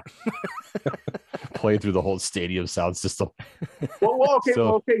 Play through the whole stadium sound system.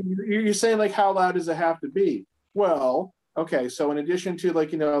 Okay. You're saying like how loud does it have to be? Well, okay. So in addition to like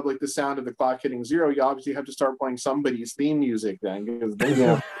the sound of the clock hitting 0, you obviously have to start playing somebody's theme music then, because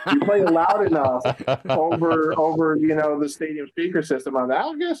you play it loud enough over the stadium speaker system.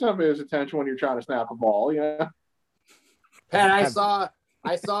 I'll get somebody's attention when you're trying to snap a ball. Yeah. And I saw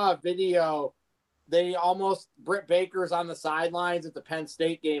a video. Britt Baker's on the sidelines at the Penn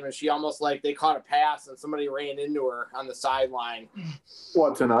State game, and she almost they caught a pass and somebody ran into her on the sideline.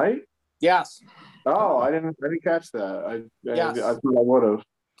 What, tonight? Yes. Oh, I didn't catch that. Yes. I thought I would have.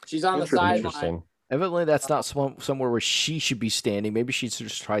 She's on the sideline. Evidently, that's not somewhere where she should be standing. Maybe she should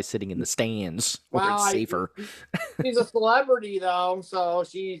just try sitting in the stands where it's safer. She's a celebrity, though, so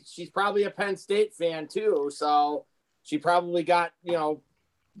she's probably a Penn State fan too. So she probably got to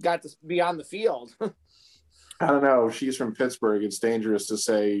be on the field. I don't know. She's from Pittsburgh. It's dangerous to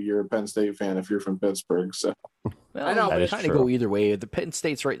say you're a Penn State fan if you're from Pittsburgh. So well, I know, but it kind of go either way. The Penn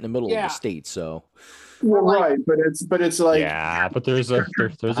State's right in the middle of the state, so. Well, right, but it's like but there's a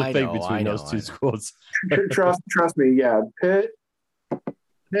thing between those two schools. trust me, yeah. Pitt,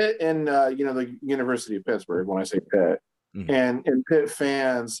 and the University of Pittsburgh. When I say Pitt, and Pitt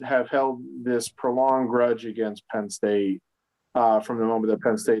fans have held this prolonged grudge against Penn State. From the moment that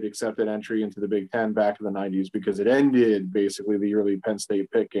Penn State accepted entry into the Big Ten back in the 90s, because it ended basically the early Penn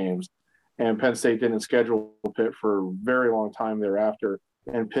State Pitt games. And Penn State didn't schedule Pitt for a very long time thereafter.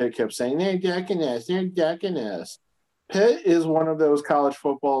 And Pitt kept saying, they're decking us. Pitt is one of those college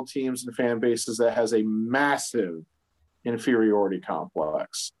football teams and fan bases that has a massive inferiority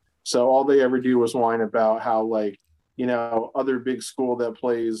complex. So all they ever do is whine about how other big school that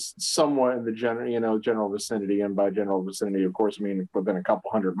plays somewhat in the general vicinity, and by general vicinity, of course, I mean within a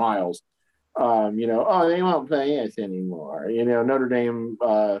couple 100 miles. They won't play us anymore. Notre Dame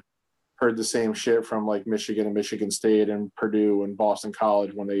heard the same shit from Michigan and Michigan State and Purdue and Boston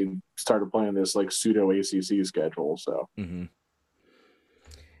College when they started playing this pseudo ACC schedule. So,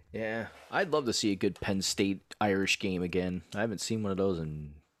 yeah, I'd love to see a good Penn State Irish game again. I haven't seen one of those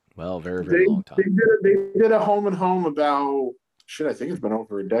in. Well, very, very long time. They did a home and home about I think it's been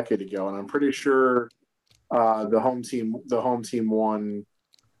over a decade ago, and I'm pretty sure the home team won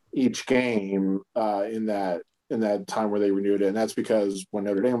each game in that time where they renewed it. And that's because when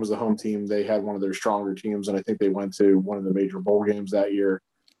Notre Dame was the home team, they had one of their stronger teams, and I think they went to one of the major bowl games that year.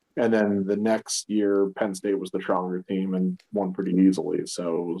 And then the next year, Penn State was the stronger team and won pretty easily.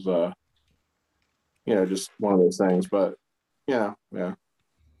 So it was, just one of those things. But yeah.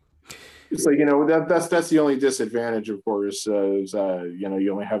 It's like, that's the only disadvantage, of course, is you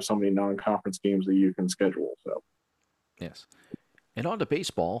only have so many non-conference games that you can schedule. So yes. And on to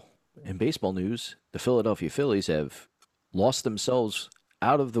baseball. In baseball news, the Philadelphia Phillies have lost themselves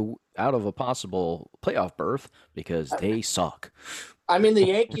out of a possible playoff berth because they suck. I mean, the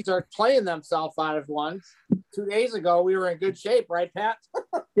Yankees are playing themselves out of one. 2 days ago, we were in good shape, right, Pat?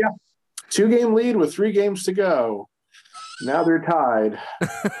 Yeah. 2-game lead with 3 games to go. Now they're tied.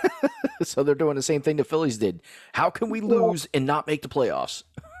 So they're doing the same thing the Phillies did. How can we lose and not make the playoffs?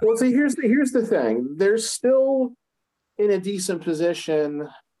 Well, see, here's the thing. They're still in a decent position.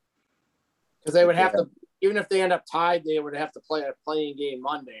 Because they would have to, even if they end up tied, they would have to play a playing game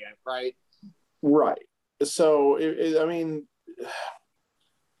Monday, right? Right. So, I mean,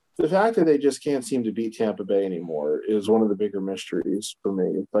 the fact that they just can't seem to beat Tampa Bay anymore is one of the bigger mysteries for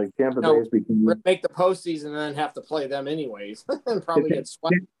me. It's like Tampa Bay is make the postseason and then have to play them anyways and probably get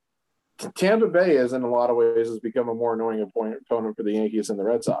swept. Tampa Bay is, in a lot of ways, has become a more annoying opponent for the Yankees and the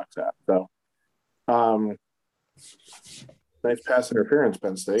Red Sox have. So, nice pass interference,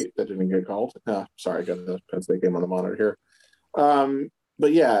 Penn State. That didn't get called. Sorry, I got the Penn State game on the monitor here.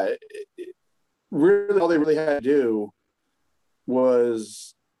 But yeah, really all they really had to do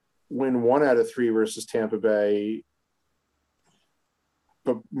was win 1 out of 3 versus Tampa Bay,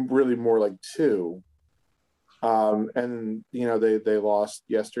 but really more like 2. And they lost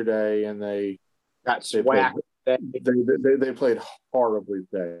yesterday, and they got swacked. They played horribly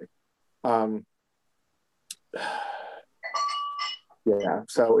today. Yeah,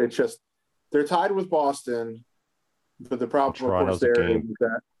 so it's just they're tied with Boston, but the problem, of course, there is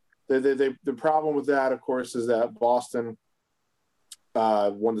that the problem with that, of course, is that Boston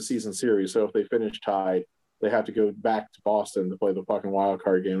won the season series. So if they finish tied, they have to go back to Boston to play the fucking wild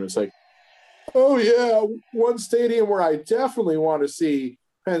card game. It's like, oh yeah, one stadium where I definitely want to see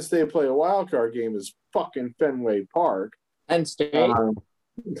Penn State play a wild card game is fucking Fenway Park. Penn State.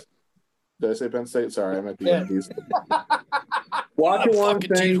 Did I say Penn State? Sorry, I meant the Yankees. Watch one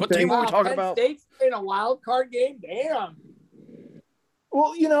thing. What team are we talking about? Penn State's playing a wild card game. Damn.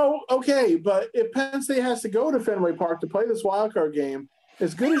 Well, okay, but if Penn State has to go to Fenway Park to play this wild card game,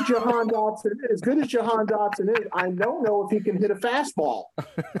 as good as Jahan Dotson is, I don't know if he can hit a fastball.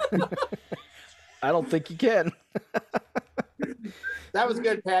 I don't think he can. That was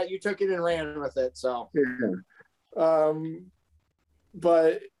good, Pat. You took it and ran with it. So, yeah.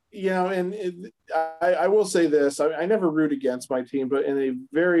 But I will say this: I never root against my team, but in a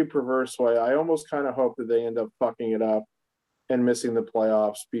very perverse way, I almost kind of hope that they end up fucking it up and missing the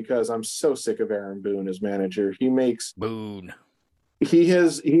playoffs, because I'm so sick of Aaron Boone as manager. Boone. He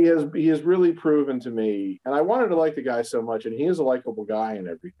has really proven to me, and I wanted to like the guy so much, and he is a likable guy and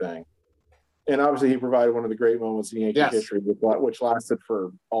everything. And obviously, he provided one of the great moments in Yankee history, which lasted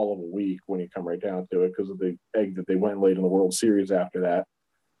for all of a week when you come right down to it, because of the egg that they went late in the World Series after that.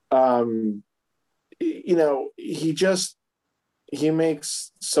 He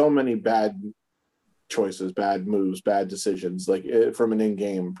makes so many bad choices, bad moves, bad decisions, like from an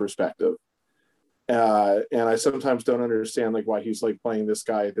in-game perspective. And I sometimes don't understand why he's playing this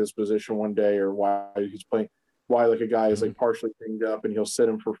guy at this position one day, or why a guy is partially banged up and he'll sit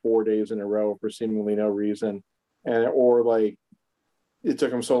him for 4 days in a row for seemingly no reason. Or it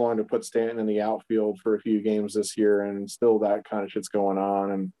took him so long to put Stanton in the outfield for a few games this year, and still that kind of shit's going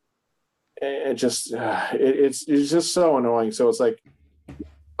on. And it's just so annoying. So it's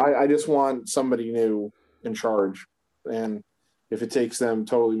I just want somebody new in charge. And if it takes them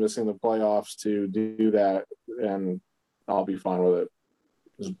totally missing the playoffs to do that, then I'll be fine with it.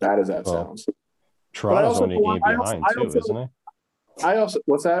 As bad as that sounds. Toronto's only a game behind too, isn't it?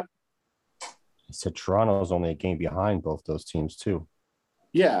 What's that? I said Toronto's only a game behind both those teams too.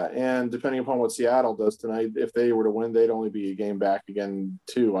 Yeah, and depending upon what Seattle does tonight, if they were to win, they'd only be a game back again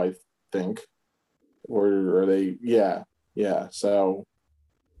too, I think. Or are they? Yeah. So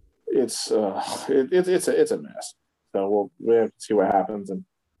it's a mess. So we'll have to see what happens. And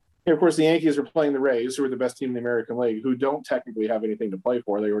of course, the Yankees are playing the Rays, who are the best team in the American League, who don't technically have anything to play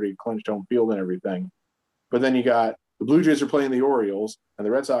for. They already clinched home field and everything. But then you got the Blue Jays are playing the Orioles, and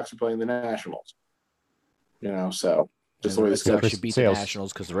the Red Sox are playing the Nationals. So just the way the Sox should beat the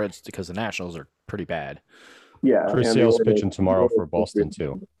Nationals because the Nationals are pretty bad. Yeah, Chris Sale's pitching tomorrow for Boston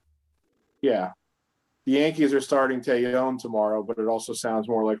too. Yeah. the Yankees are starting Tejon tomorrow, but it also sounds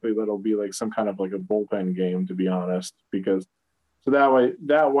more likely that it'll be like some kind of like a bullpen game, to be honest, because so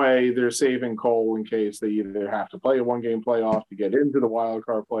that way they're saving Cole in case they either have to play a 1-game playoff to get into the wild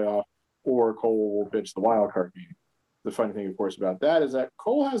card playoff, or Cole will pitch the wild card game. The funny thing, of course, about that is that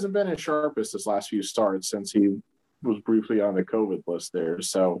Cole hasn't been his sharpest this last few starts since he was briefly on the COVID list there.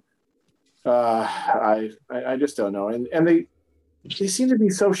 So I just don't know. And they seem to be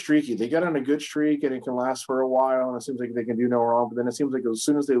so streaky. They get on a good streak and it can last for a while, and it seems like they can do no wrong. But then it seems like as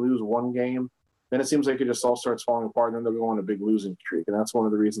soon as they lose one game, then it seems like it just all starts falling apart, and then they'll go on a big losing streak. And that's one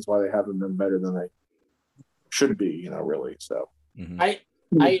of the reasons why they haven't been better than they should be, really. So they've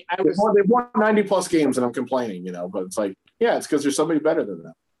won 90 plus games and I'm complaining, but it's like, yeah, it's because there's somebody better than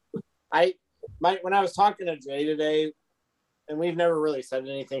them. When I was talking to Jay today, and we've never really said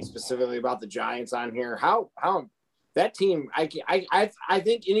anything specifically about the Giants on here, how that team, I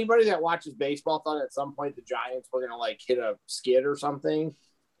think anybody that watches baseball thought at some point the Giants were going to like hit a skid or something.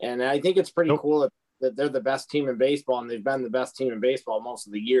 And I think it's pretty cool that they're the best team in baseball, and they've been the best team in baseball most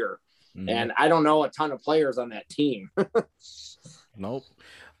of the year. Mm-hmm. And I don't know a ton of players on that team. Nope.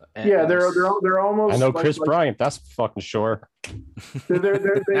 Yeah, they're almost. I know Chris Bryant. That's fucking sure. They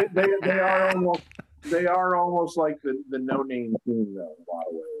are almost like the no-name team though. In a lot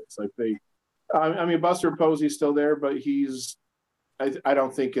of ways, like I mean, Buster Posey's still there, but I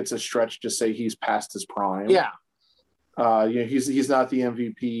don't think it's a stretch to say he's past his prime. Yeah. He's not the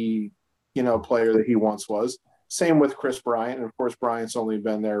MVP, player that he once was. Same with Chris Bryant, and of course Bryant's only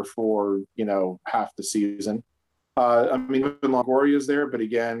been there for half the season. I mean, Longoria is there, but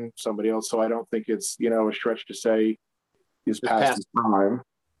again, somebody else. So I don't think it's a stretch to say he's past his prime.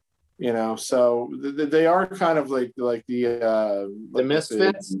 So they are kind of like the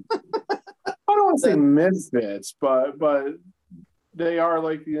misfits. I don't want to say misfits, but they are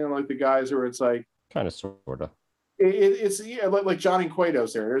like like the guys where it's like kind of sort of. It's like Johnny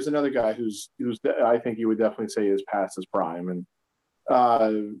Cueto's there. There's another guy who's I think you would definitely say is past his prime, and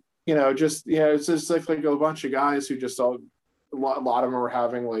it's just like a bunch of guys who just a lot of them are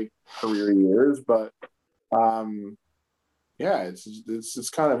having like career years, but it's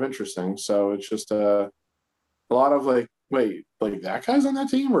kind of interesting. So it's just a lot of like, wait, like that guy's on that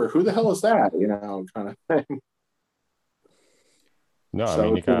team, or who the hell is that? Kind of thing. No, so I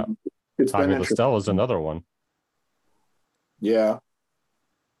mean, you got Tommy Listell is another one. Yeah,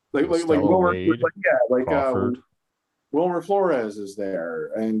 like Wilmer Flores is there,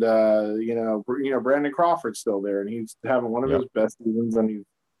 and Brandon Crawford's still there, and he's having one of his best seasons, and he's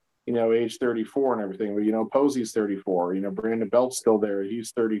age 34 and everything. But Posey's 34. Brandon Belt's still there.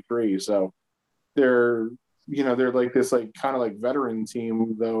 He's 33. So they're like this like kind of like veteran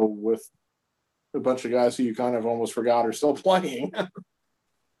team though, with a bunch of guys who you kind of almost forgot are still playing.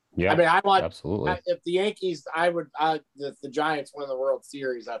 Yeah, I mean, I want absolutely. If the Yankees, if the Giants win the World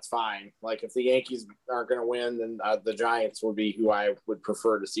Series, that's fine. Like if the Yankees aren't going to win, then the Giants would be who I would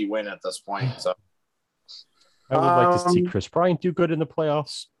prefer to see win at this point. So I would like to see Chris Bryant do good in the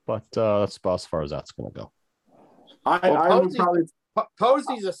playoffs, but that's about as far as that's going to go.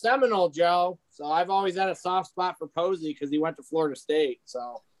 Posey's a Seminole, Joe. So I've always had a soft spot for Posey because he went to Florida State.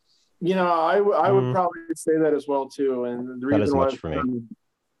 So I would probably say that as well too. And the reason why for me.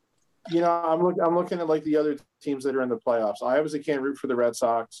 I'm looking at like the other teams that are in the playoffs. I obviously can't root for the Red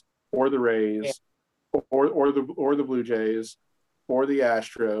Sox or the Rays or the Blue Jays or the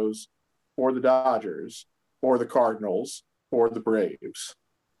Astros or the Dodgers or the Cardinals or the Braves.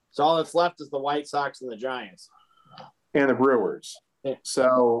 So all that's left is the White Sox and the Giants and the Brewers. Yeah.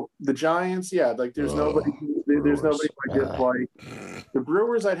 So the Giants, like there's nobody I dislike. The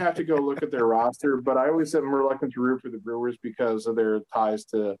Brewers, I'd have to go look at their roster, but I always am reluctant to root for the Brewers because of their ties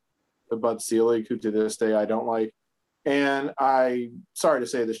to the Bud Selig, who to this day I don't like. And sorry to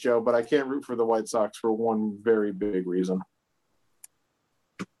say this, Joe, but I can't root for the White Sox for one very big reason.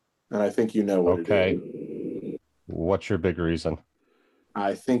 And I think you know what it is. What's your big reason?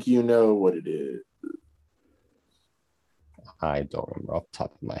 I think you know what it is. I don't remember off the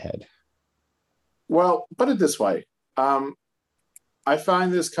top of my head. Well, put it this way. I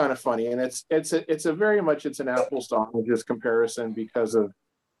find this kind of funny, and it's a very much an apples to oranges comparison because of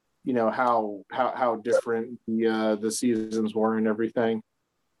how different the seasons were and everything.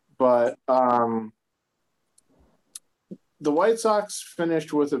 But the White Sox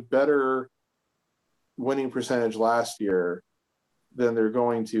finished with a better winning percentage last year than they're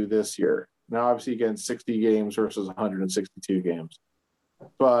going to this year. Now, obviously, again, 60 games versus 162 games.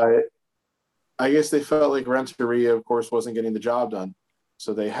 But I guess they felt like Renteria, of course, wasn't getting the job done.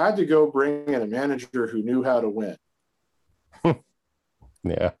 So they had to go bring in a manager who knew how to win.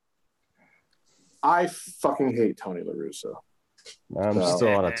 Yeah. I fucking hate Tony La Russa. I'm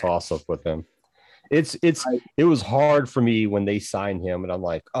still on a toss-up with him. It was hard for me when they signed him, and I'm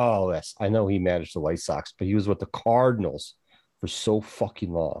like, oh, yes, I know he managed the White Sox, but he was with the Cardinals for so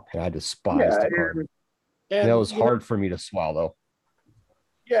fucking long, and I despise the Cardinals. And that was hard for me to swallow.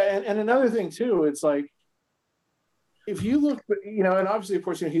 Yeah, and another thing too, it's like if you look, and obviously, of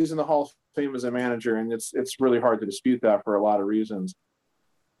course, he's in the Hall of Fame as a manager, and it's really hard to dispute that for a lot of reasons.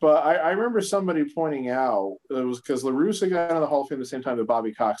 But I remember somebody pointing out it was because La Russa got into the Hall of Fame at the same time that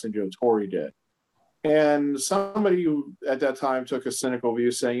Bobby Cox and Joe Torre did. And somebody who at that time took a cynical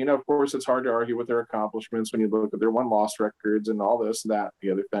view saying, of course, it's hard to argue with their accomplishments when you look at their win-loss records and all this, that, the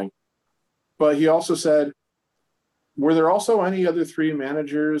other thing. But he also said, were there also any other three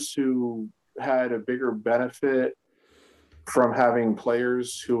managers who had a bigger benefit from having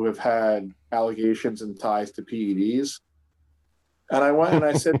players who have had allegations and ties to PEDs? And I went and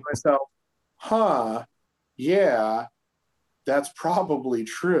I said to myself, yeah, that's probably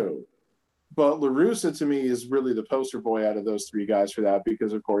true. But La Russa, to me, is really the poster boy out of those three guys for that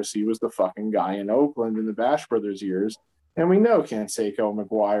because, of course, he was the fucking guy in Oakland in the Bash Brothers years. And we know Canseco,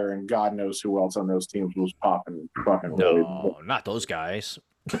 McGuire, and God knows who else on those teams was popping fucking. No, not those guys.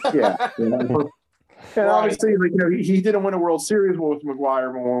 Yeah. And obviously, he didn't win a World Series with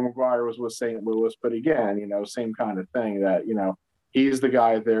McGuire when McGuire was with St. Louis. But again, same kind of thing that, he's the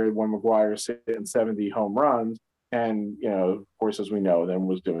guy there when McGuire's hitting 70 home runs. And, of course, as we know, then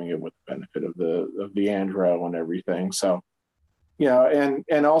was doing it with the benefit of the Andro and everything. So,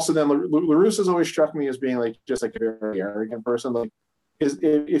 and also then La Russa's always struck me as being just a very arrogant person.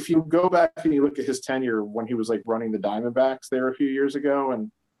 If you go back and you look at his tenure when he was running the Diamondbacks there a few years ago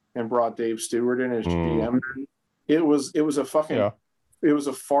and brought Dave Stewart in as GM, it was a fucking, it was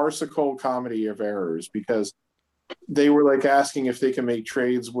a farcical comedy of errors because they were asking if they can make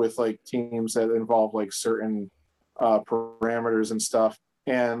trades with teams that involve certain parameters and stuff,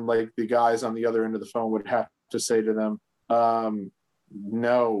 and the guys on the other end of the phone would have to say to them,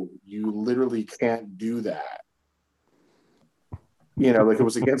 no, you literally can't do that. It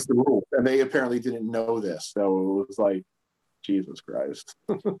was against the rules, and they apparently didn't know this. So it was Jesus Christ.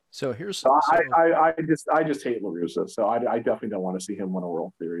 So I just hate La Russa. So I definitely don't want to see him win a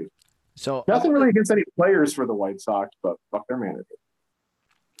World Series. So nothing really against any players for the White Sox, but fuck their manager.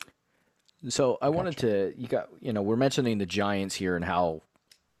 So I wanted to, we're mentioning the Giants here and how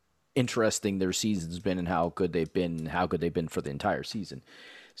interesting their season's been and how good they've been for the entire season.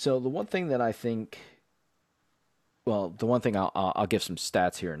 So the one thing that I think, I'll give some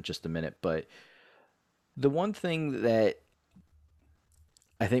stats here in just a minute, but the one thing that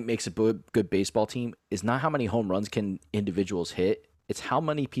I think makes a good baseball team is not how many home runs can individuals hit, it's how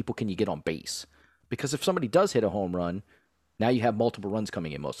many people can you get on base. Because if somebody does hit a home run, now you have multiple runs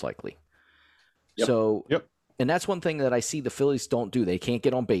coming in most likely. Yep. And that's one thing that I see the Phillies don't do. They can't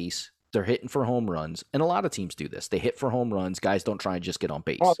get on base. They're hitting for home runs. And a lot of teams do this. They hit for home runs. Guys don't try and just get on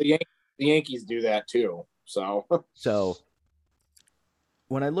base. Oh, the Yankees do that too. So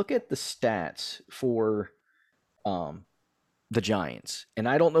when I look at the stats for the Giants, and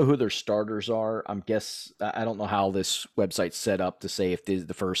I don't know who their starters are. I don't know how this website's set up to say if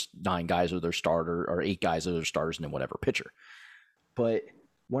the first 9 guys are their starter or 8 guys are their starters and then whatever pitcher. But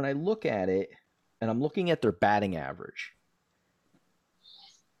when I look at it, and I'm looking at their batting average,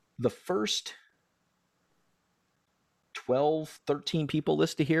 the first 12, 13 people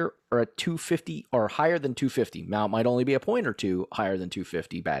listed here are at 250 or higher than 250. Now, it might only be a point or two higher than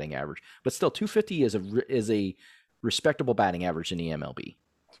 250 batting average, but still 250 is a respectable batting average in the MLB.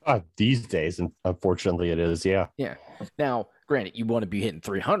 These days, and unfortunately it is, yeah. Yeah. Now, granted, you want to be hitting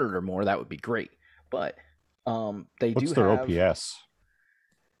 300 or more, that would be great. But What's their OPS?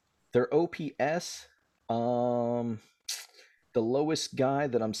 Their OPS, the lowest guy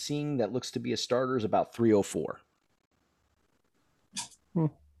that I'm seeing that looks to be a starter is about 304.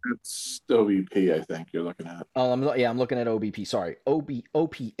 It's OBP, I think you're looking at. I'm looking at OBP. Sorry,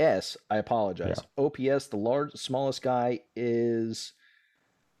 OPS. I apologize. Yeah. OPS, the smallest guy is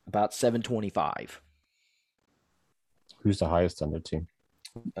about 725. Who's the highest on their team?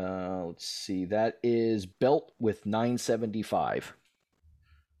 Let's see. That is Belt with 975.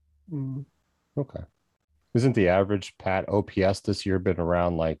 Okay. Isn't the average Pat OPS this year been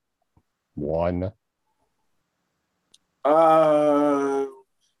around 1?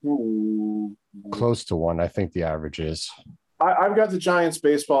 Close to 1, I think the average is. I've got the Giants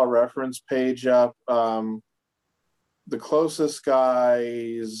baseball reference page up. The closest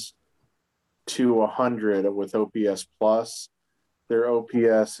guys to 100 with OPS plus, their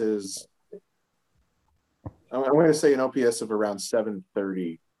OPS is, I'm going to say an OPS of around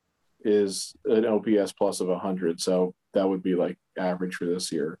 730. is an OPS plus of 100. So that would be like average for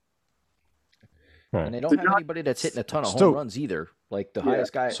this year. And they don't have anybody that's hitting a ton of home runs either. Like the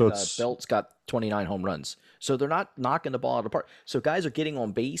highest guy, Belt's got 29 home runs. So they're not knocking the ball out of the park. So guys are getting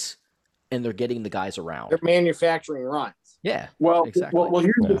on base and they're getting the guys around. They're manufacturing runs. Yeah. Well, exactly. Well,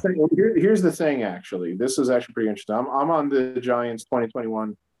 here's the thing. Here's the thing. Actually, this is actually pretty interesting. I'm on the Giants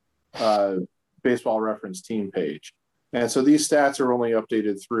 2021 Baseball Reference team page, and so these stats are only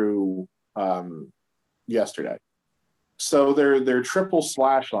updated through yesterday. So their triple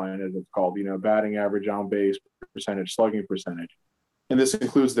slash line, as it's called, batting average, on base percentage, slugging percentage, and this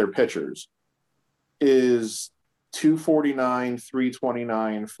includes their pitchers, is 249,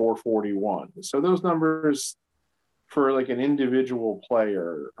 329, 441. So those numbers for like an individual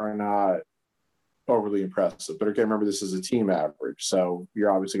player are not overly impressive. But again, remember, this is a team average. So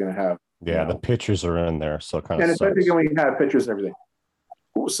you're obviously going to have. Yeah, the pitchers are in there. So it kind of and especially when you have pitchers and everything.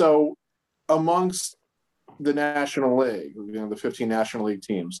 So amongst the National League, the 15 National League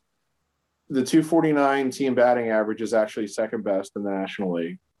teams, the 249 team batting average is actually second best in the National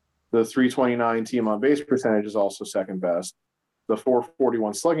League. The 329 team on base percentage is also second best. The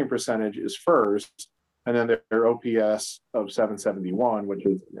 441 slugging percentage is first. And then their OPS of 771, which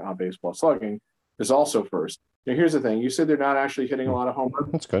is on base plus slugging, is also first. Now, here's the thing. You said they're not actually hitting a lot of home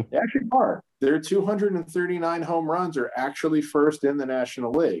runs. That's good. They actually are. Their 239 home runs are actually first in the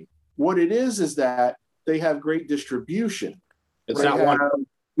National League. What it is that they have great distribution. It's not one or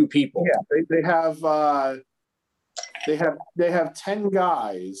two people. Yeah, they have 10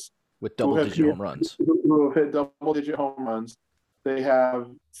 guys with double-digit home runs who have hit double-digit home runs. They have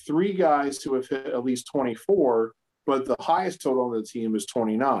 3 guys who have hit at least 24, but the highest total on the team is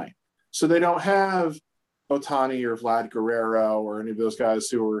 29. So they don't have Ohtani or Vlad Guerrero or any of those guys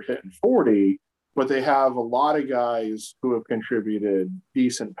who are hitting 40, but they have a lot of guys who have contributed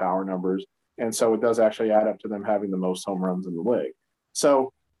decent power numbers. And so it does actually add up to them having the most home runs in the league.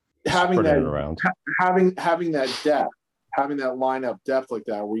 So having that depth, having that lineup depth like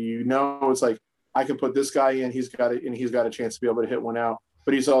that, where it's like, I can put this guy in, he's got a chance to be able to hit one out,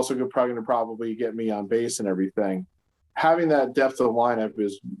 but he's also going to probably get me on base and everything. Having that depth of lineup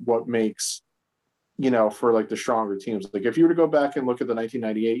is what makes, for like the stronger teams. Like if you were to go back and look at the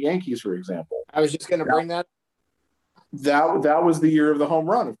 1998 Yankees, for example. I was just going to bring that. That was the year of the home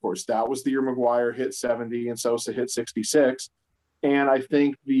run, of course. That was the year McGwire hit 70 and Sosa hit 66. And I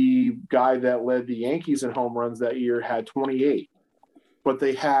think the guy that led the Yankees in home runs that year had 28. But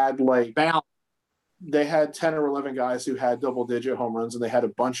they had they had 10 or 11 guys who had double-digit home runs, and they had a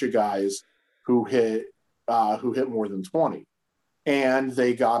bunch of guys who hit more than 20. And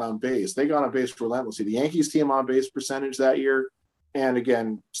they got on base. They got on base relentlessly. The Yankees team on base percentage that year, and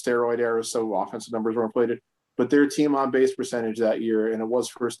again, steroid era, so offensive numbers were inflated, but their team on base percentage that year, and it was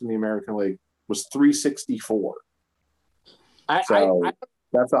first in the American League, was 364. That's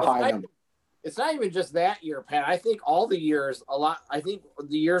a high number. It's not even just that year, Pat. I think all the years, I think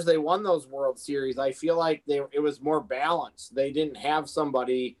the years they won those World Series, I feel like it was more balanced. They didn't have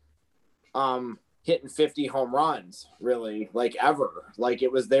somebody hitting 50 home runs, really, like ever. Like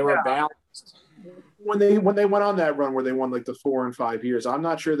they were balanced. When they went on that run where they won like the 4 and 5 years, I'm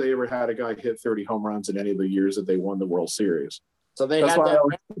not sure they ever had a guy hit 30 home runs in any of the years that they won the World Series. So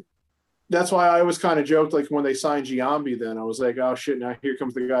That's why I always kind of joked, like when they signed Giambi, then I was like, oh shit, now here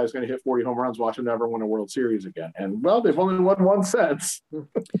comes the guy who's going to hit 40 home runs, watch him never win a World Series again. And well, they've only won one since.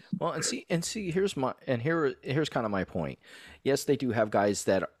 Well, and see, here's kind of my point. Yes, they do have guys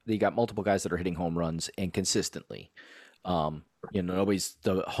they got multiple guys that are hitting home runs and consistently. Nobody's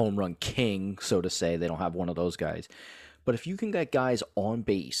the home run king, so to say. They don't have one of those guys. But if you can get guys on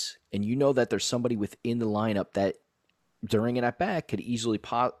base and that there's somebody within the lineup that during an at-bat could easily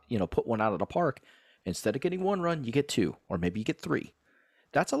put one out of the park, instead of getting 1 run, you get 2, or maybe you get 3.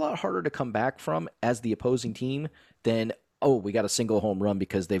 That's a lot harder to come back from as the opposing team than, oh, we got a single home run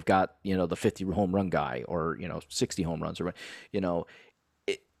because they've got, the 50 home run guy or, 60 home runs or,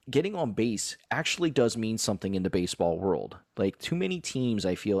 getting on base actually does mean something in the baseball world. Like too many teams,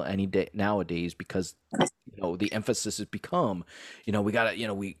 I feel any day nowadays, because the emphasis has become, we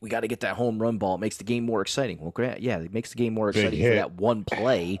gotta get that home run ball. It makes the game more exciting. Well, yeah, it makes the game more exciting for that one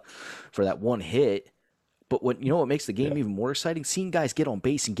play, for that one hit. But what makes the game even more exciting? Seeing guys get on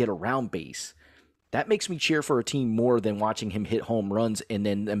base and get around base. That makes me cheer for a team more than watching him hit home runs and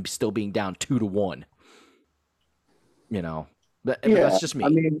then them still being down 2-1. That's just me. I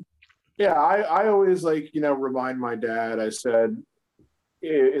mean, I always remind my dad. I said,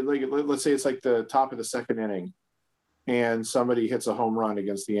 let's say it's like the top of the second inning, and somebody hits a home run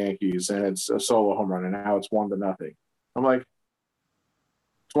against the Yankees, and it's a solo home run, and now it's 1-0. I'm like,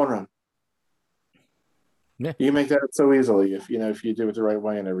 it's 1 run. Yeah. You can make that so easily if you do it the right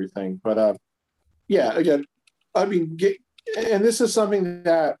way and everything. But yeah, again, I mean, and this is something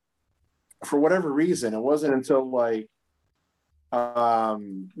that, for whatever reason, it wasn't until like the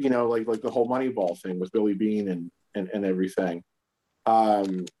whole Moneyball thing with Billy Beane and everything,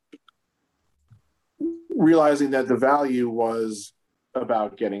 realizing that the value was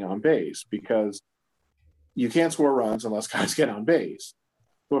about getting on base, because you can't score runs unless guys get on base.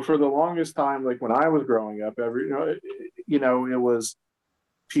 But for the longest time, like when I was growing up, it was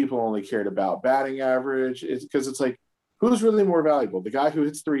people only cared about batting average. It's because it's like, who's really more valuable? The guy who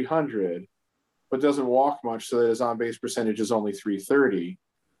hits 300 but doesn't walk much so that his on-base percentage is only 330,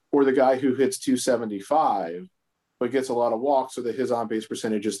 or the guy who hits 275 but gets a lot of walks so that his on-base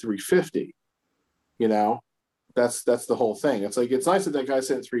percentage is 350. That's the whole thing. It's like, it's nice that guy's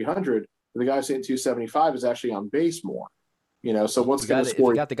hitting 300, but the guy who's hitting 275 is actually on base more. So what's going to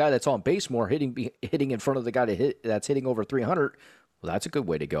score? If you got the guy that's on base more hitting in front of the guy that's hitting over 300, well, that's a good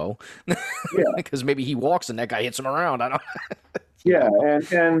way to go. Yeah, because maybe he walks and that guy hits him around. I don't. Yeah,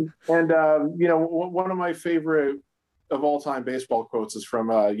 and one of my favorite of all time baseball quotes is from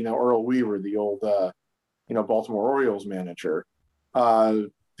Earl Weaver, the old Baltimore Orioles manager.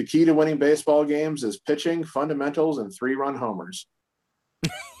 The key to winning baseball games is pitching, fundamentals, and 3-run homers.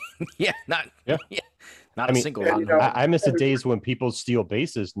 Not a single. I miss the days when people steal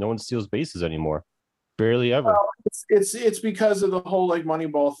bases. No one steals bases anymore. Barely ever. Well, it's because of the whole like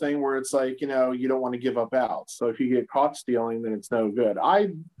Moneyball thing, where it's like, you don't want to give up outs. So if you get caught stealing, then it's no good. I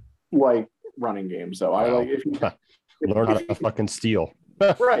like running games though. Wow. I like if you learn how to fucking steal.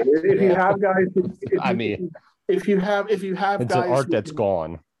 Right. If you have guys, if you have it's guys, an art that's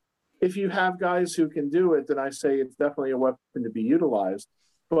gone. If you have guys who can do it, then I say it's definitely a weapon to be utilized.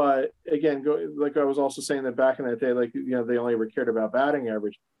 But again, like I was also saying that back in that day, like they only ever cared about batting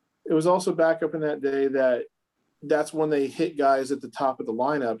average. It was also back up in that day that's when they hit guys at the top of the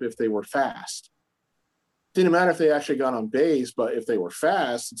lineup if they were fast. Didn't matter if they actually got on base, but if they were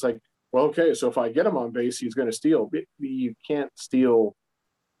fast, it's like, well, okay, so if I get him on base, he's going to steal. You can't steal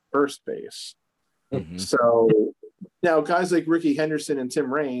first base. Mm-hmm. So now guys like Ricky Henderson and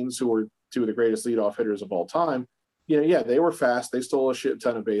Tim Raines, who were two of the greatest leadoff hitters of all time, they were fast. They stole a shit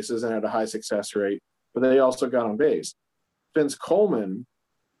ton of bases and had a high success rate, but they also got on base. Vince Coleman,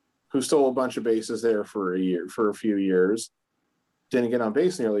 who stole a bunch of bases there for a few years, didn't get on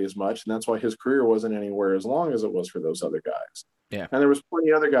base nearly as much, and that's why his career wasn't anywhere as long as it was for those other guys. Yeah, and there was plenty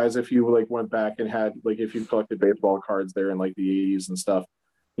of other guys. If you went back and had if you collected baseball cards there in the 80s and stuff,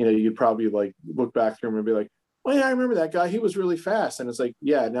 you'd probably look back through them and be like, oh yeah, I remember that guy. He was really fast. And it's like,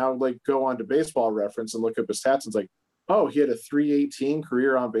 yeah, now go on to Baseball Reference and look up his stats. And it's like, oh, he had a 318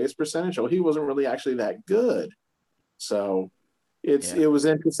 career on base percentage. Oh, he wasn't really actually that good. So it was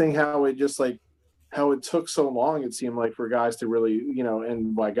interesting how it just how it took so long, it seemed like, for guys to really,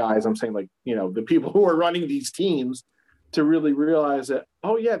 and by guys, I'm saying the people who are running these teams to really realize that,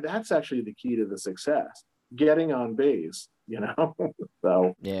 oh yeah, that's actually the key to the success, getting on base,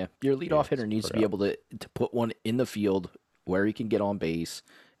 So yeah, your leadoff hitter needs to be able to put one in the field where he can get on base.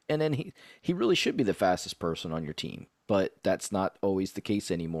 And then he really should be the fastest person on your team, but that's not always the case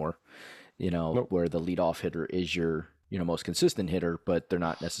anymore, nope. Where the leadoff hitter is your most consistent hitter, but they're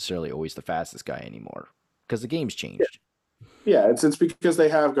not necessarily always the fastest guy anymore because the game's changed. Yeah, it's because they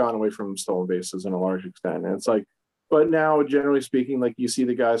have gone away from stolen bases in a large extent. And it's but now, generally speaking, you see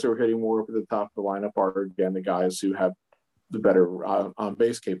the guys who are hitting more up at the top of the lineup are, again, the guys who have the better on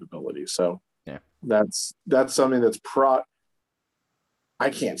base capabilities. So yeah, that's something that's I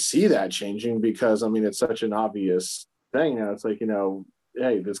can't see that changing because, it's such an obvious thing. It's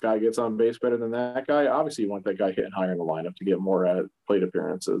hey, this guy gets on base better than that guy. Obviously, you want that guy hitting higher in the lineup to get more plate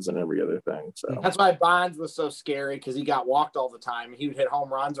appearances and every other thing. So that's why Bonds was so scary, because he got walked all the time. He would hit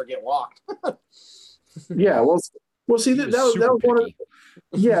home runs or get walked. Yeah, well, see that was one of.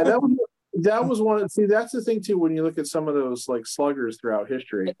 Yeah, that was one. See, that's the thing too. When you look at some of those sluggers throughout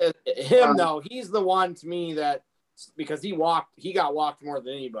history, though, he's the one to me that, because he got walked more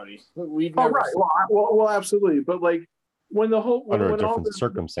than anybody. We've never. Right. Well, absolutely, but when the whole under a different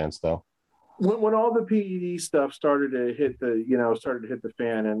circumstance though, when all the PED stuff started to hit the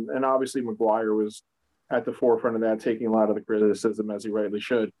fan, and obviously McGwire was at the forefront of that, taking a lot of the criticism, as he rightly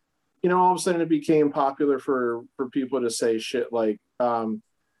should. All of a sudden it became popular for people to say shit like, oh,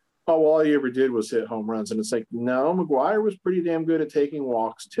 well, all he ever did was hit home runs. And it's like, no, McGwire was pretty damn good at taking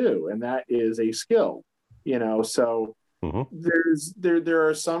walks too, and that is a skill. So mm-hmm. there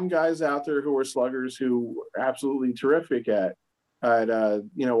are some guys out there who are sluggers who are absolutely terrific at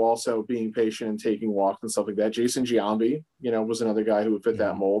also being patient and taking walks and stuff like that. Jason Giambi, was another guy who would fit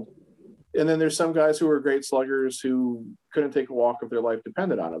that mold. And then there's some guys who are great sluggers who couldn't take a walk if their life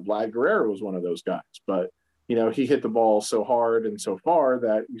depended on it. Vlad Guerrero was one of those guys, but he hit the ball so hard and so far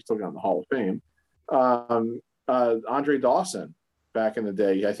that he still got in the Hall of Fame. Andre Dawson back in the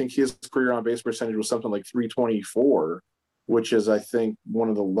day, I think his career on base percentage was something like 324, which is, I think, one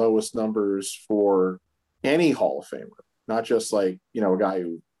of the lowest numbers for any Hall of Famer, not just like, a guy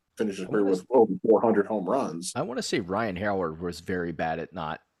who finished his career with over 400 home runs. I want to say Ryan Howard was very bad at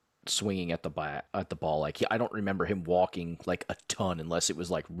not swinging at the ball. Like I don't remember him walking like a ton unless it was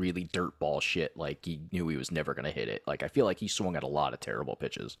like really dirt ball shit. Like he knew he was never going to hit it. Like I feel like he swung at a lot of terrible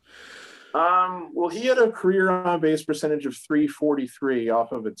pitches. Well, he had a career on base percentage of 343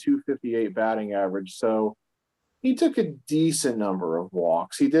 off of a 258 batting average. So he took a decent number of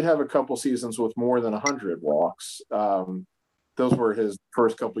walks. He did have a couple seasons with more than 100 walks. Those were his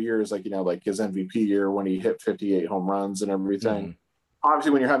first couple years, like his MVP year when he hit 58 home runs and everything. Mm-hmm.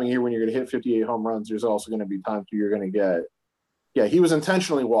 Obviously, when you're having a year when you're going to hit 58 home runs, there's also going to be times where you're going to get. Yeah, he was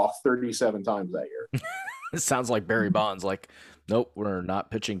intentionally walked 37 times that year. It sounds like Barry Bonds. Like, nope, we're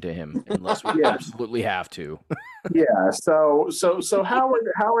not pitching to him unless we absolutely have to. Yeah. So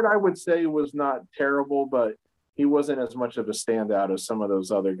Howard, I would say was not terrible, but he wasn't as much of a standout as some of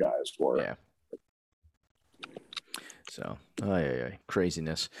those other guys were. Yeah. So,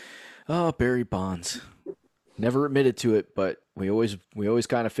 craziness. Oh, Barry Bonds. Never admitted to it, but we always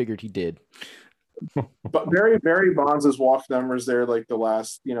kind of figured he did. But Barry Bonds' walk numbers there, like the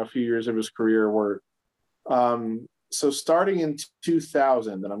last few years of his career, were so starting in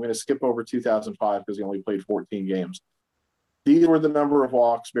 2000, and I'm going to skip over 2005 because he only played 14 games. These were the number of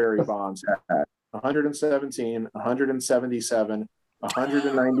walks Barry Bonds had: 117, 177,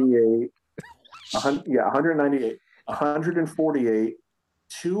 198, 198, 148,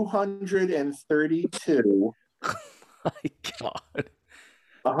 232. My God.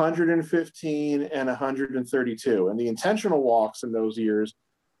 115 and 132. And the intentional walks in those years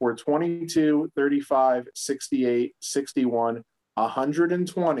were 22, 35, 68, 61,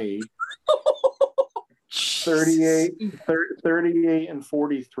 120, 38, and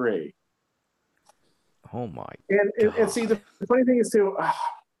 43. Oh my God. And see, the funny thing is too,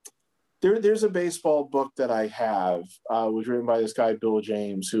 there's a baseball book that I have, was written by this guy, Bill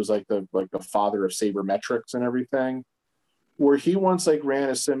James, who's like the father of sabermetrics and everything, where he once ran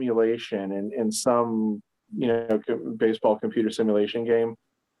a simulation in some, baseball computer simulation game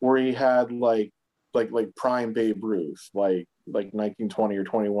where he had like prime Babe Ruth, like 1920 or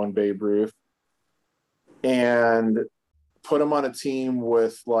 21 Babe Ruth, and put him on a team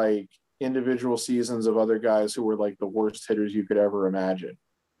with like individual seasons of other guys who were like the worst hitters you could ever imagine,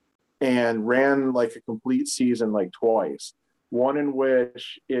 and ran like a complete season like twice. One in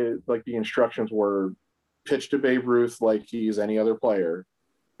which the instructions were pitch to Babe Ruth like he's any other player,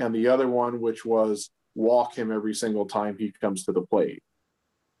 and the other one which was walk him every single time he comes to the plate.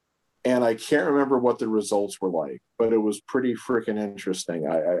 And I can't remember what the results were like, but it was pretty freaking interesting.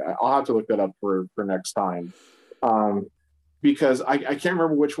 I'll have to look that up for next time, because I can't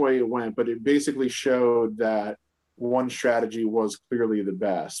remember which way it went, but it basically showed that one strategy was clearly the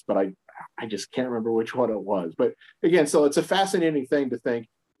best, but I just can't remember which one it was. But again, so it's a fascinating thing to think,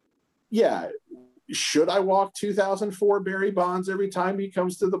 yeah, should I walk 2004 Barry Bonds every time he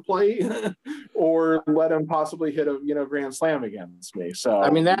comes to the plate, or let him possibly hit a grand slam against me? So I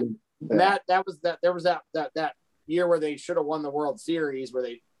mean that was that year where they should have won the World Series, where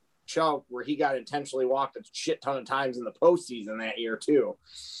they choked, where he got intentionally walked a shit ton of times in the postseason that year too.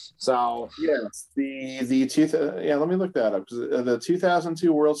 So yes, let me look that up. The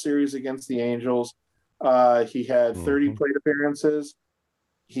 2002 World Series against the Angels, he had 30 plate appearances.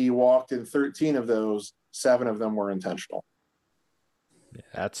 He walked in 13 of those. 7 of them were intentional. Yeah,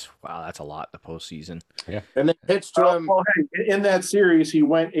 that's a lot in the postseason. Yeah, and they pitched to him. Well, hey, in that series, he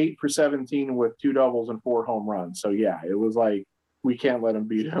went 8 for 17 with 2 doubles and 4 home runs. So yeah, it was like we can't let him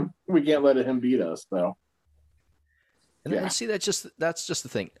beat him. We can't let him beat us, though. And see, that's just the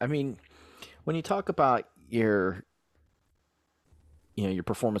thing. I mean, when you talk about your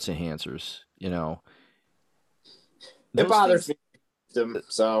performance enhancers, it bothers me.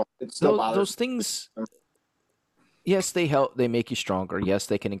 So it's still bothers those things. Yes, they help. They make you stronger. Yes,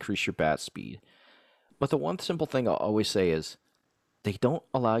 they can increase your bat speed. But the one simple thing I'll always say is they don't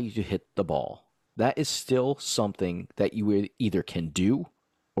allow you to hit the ball. That is still something that you either can do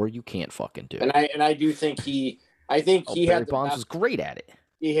or you can't fucking do. And I do think Barry Bonds was great at it.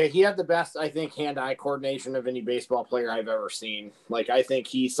 Yeah, he had the best, I think, hand-eye coordination of any baseball player I've ever seen. Like, I think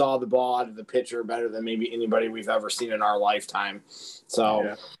he saw the ball out of the pitcher better than maybe anybody we've ever seen in our lifetime. So,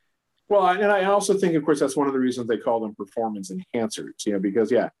 yeah. Well, and I also think, of course, that's one of the reasons they call them performance enhancers.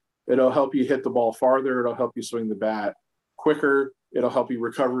 Because It'll help you hit the ball farther. It'll help you swing the bat quicker. It'll help you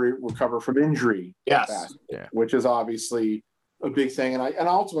recover from injury. Yes. Faster, which is obviously a big thing. And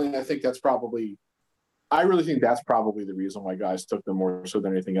ultimately, I think I really think that's probably the reason why guys took them more so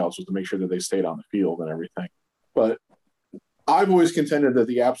than anything else, was to make sure that they stayed on the field and everything. But I've always contended that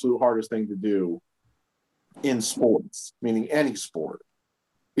the absolute hardest thing to do in sports, meaning any sport,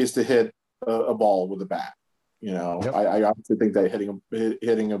 is to hit a ball with a bat. Yep. I obviously think that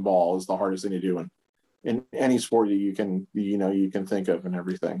hitting a ball is the hardest thing to do in any sport that you can think of and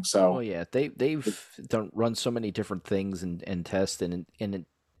everything. So, they've run so many different things and tests, and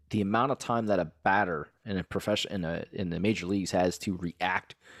the amount of time that a batter in the major leagues has to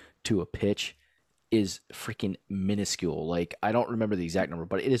react to a pitch is freaking minuscule. Like, I don't remember the exact number,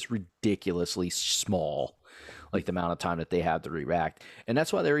 but it is ridiculously small, like the amount of time that they have to react. And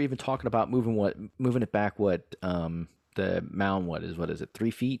that's why they're even talking about moving it back. The mound, what is it,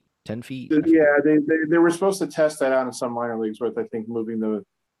 3 feet, 10 feet? Yeah, they were supposed to test that out in some minor leagues with, I think, moving the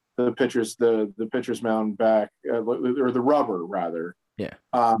pitcher's mound back, or the rubber rather. Yeah.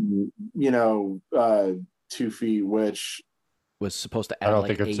 2 feet, which was supposed to add, I don't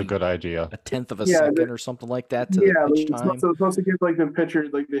think it's a good idea. A tenth of a second or something like that to the pitch time. It's supposed to give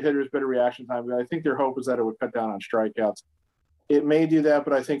the hitters better reaction time. I think their hope is that it would cut down on strikeouts. It may do that,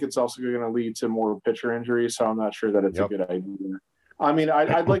 but I think it's also going to lead to more pitcher injuries. So I'm not sure that it's a good idea. I mean,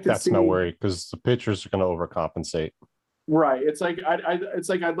 I'd like to That's see. no worry, because the pitchers are going to overcompensate. Right. It's like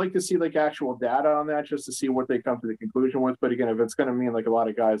I'd like to see actual data on that, just to see what they come to the conclusion with. But again, if it's going to mean a lot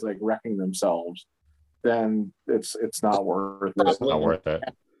of guys wrecking themselves, then it's not worth it. It's not worth it.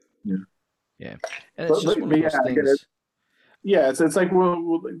 Yeah. Yeah. And it's just one of those things. It's like,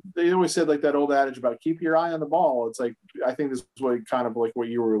 well, they always said that old adage about keep your eye on the ball. It's like, I think this is what kind of what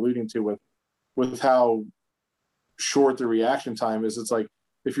you were alluding to with how short the reaction time is. It's like,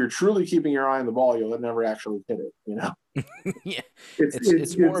 if you're truly keeping your eye on the ball, you'll never actually hit it, Yeah.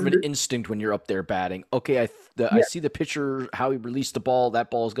 It's more of an instinct when you're up there batting. Okay, I see the pitcher, how he released the ball.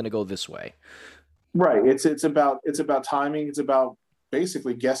 That ball is going to go this way. Right. It's about timing. It's about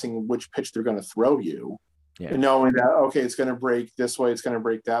basically guessing which pitch they're going to throw you. Yeah. And knowing that, okay, it's going to break this way, it's going to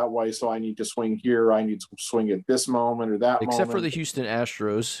break that way, so I need to swing here, I need to swing at this moment or that Except moment. for the Houston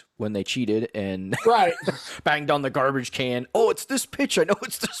Astros, when they cheated and right. banged on the garbage can. Oh, it's this pitch. I know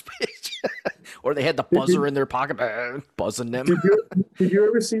it's this pitch. Or they had the buzzer in their pocket, buzzing them. Did you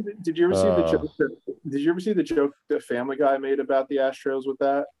ever see the joke that Family Guy made about the Astros with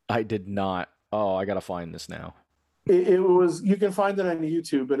that? I did not. Oh, I got to find this now. It was, you can find it on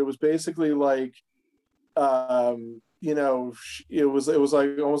YouTube, but it was basically like, it was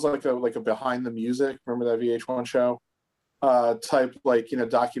almost like a behind the music. Remember that VH1 show? Type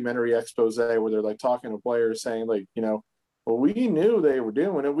documentary expose where they're talking to players saying well, we knew they were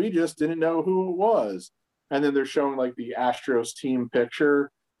doing it, we just didn't know who it was. And then they're showing the Astros team picture.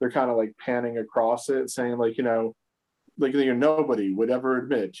 They're kind of panning across it, saying nobody would ever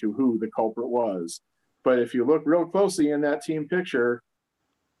admit to who the culprit was. But if you look real closely in that team picture,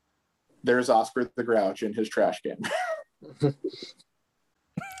 there's Oscar the Grouch in his trash can.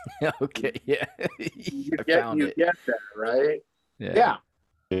 Okay, yeah. You get that, right? Yeah.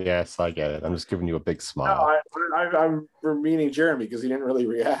 Yes, I get it. I'm just giving you a big smile. No, I'm meaning Jeremy because he didn't really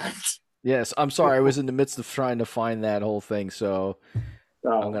react. Yes, I'm sorry. I was in the midst of trying to find that whole thing, so.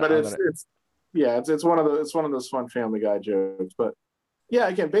 It's one of those fun Family Guy jokes. But yeah,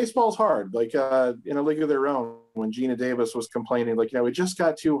 again, baseball's hard. In A League of Their Own, when Gina Davis was complaining, it just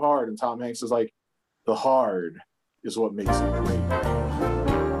got too hard, and Tom Hanks is like, the hard is what makes it great.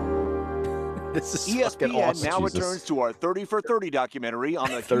 This is ESPN awesome. now returns to our 30 for 30 documentary on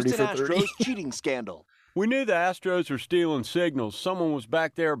the Houston Astros cheating scandal. We knew the Astros were stealing signals. Someone was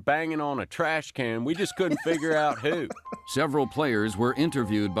back there banging on a trash can. We just couldn't figure out who. Several players were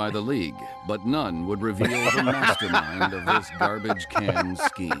interviewed by the league, but none would reveal the mastermind of this garbage can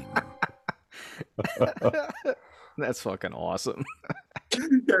scheme. That's fucking awesome.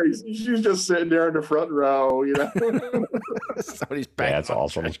 Yeah, she's just sitting there in the front row, Somebody's banging that's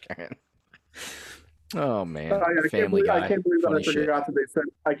awesome. Trash can. Oh man, Family Guy. I can't believe that I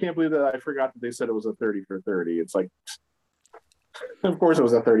forgot that they said it was a 30 for 30. It's like, of course it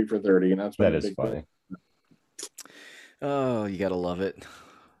was a 30 for 30, and that is funny. Thing. Oh, you gotta love it.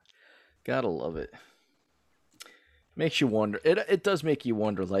 Gotta love it. Makes you wonder. It does make you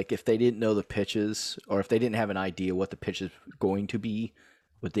wonder, if they didn't know the pitches, or if they didn't have an idea what the pitch is going to be,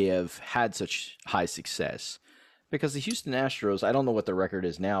 would they have had such high success? Because the Houston Astros, I don't know what their record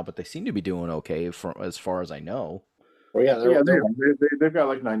is now, but they seem to be doing okay as far as I know. Well, they've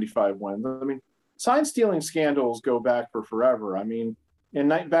got 95 wins. I mean, sign stealing scandals go back for forever. I mean,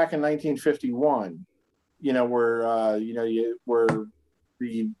 back in 1951, where where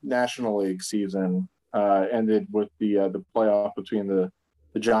the National League season ended with the playoff between the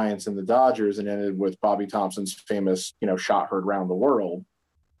Giants and the Dodgers, and ended with Bobby Thompson's famous shot heard around the world.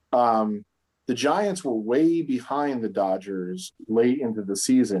 The Giants were way behind the Dodgers late into the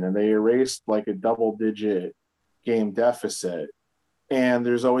season, and they erased like a double-digit game deficit. And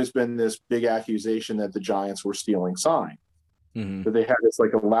there's always been this big accusation that the Giants were stealing signs. Mm-hmm. That they had this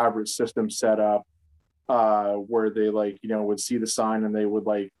like elaborate system set up where they would see the sign and they would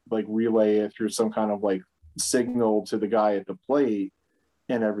like relay it through some kind of like signal to the guy at the plate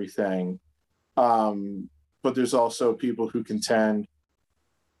and everything. But there's also people who contend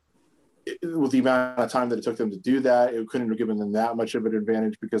with the amount of time that it took them to do that, it couldn't have given them that much of an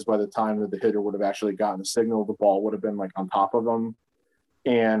advantage, because by the time that the hitter would have actually gotten the signal, the ball would have been like on top of them.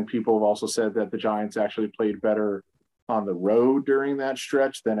 And people have also said that the Giants actually played better on the road during that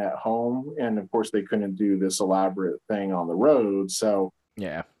stretch than at home. And of course they couldn't do this elaborate thing on the road. So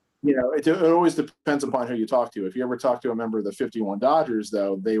yeah, it always depends upon who you talk to. If you ever talk to a member of the 51 Dodgers,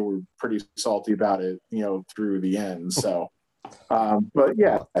 though, they were pretty salty about it, through the end. So, but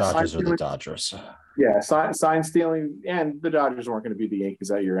yeah, Dodgers are the Dodgers. Yeah, sign stealing, and the Dodgers weren't going to be the Yankees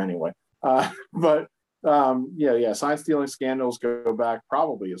that year anyway. But sign stealing scandals go back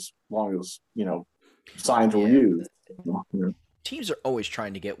probably as long as signs were used. Teams are always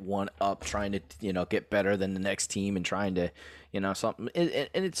trying to get one up, trying to get better than the next team, and trying to something. And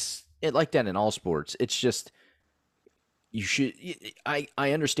it's like that in all sports. It's just you should. I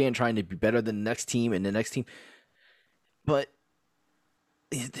understand trying to be better than the next team and the next team, but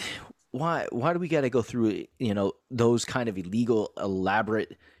why do we got to go through those kind of illegal,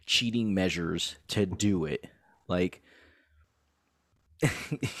 elaborate cheating measures to do it? Like,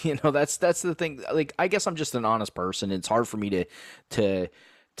 that's the thing. Like, I guess I'm just an honest person. It's hard for me to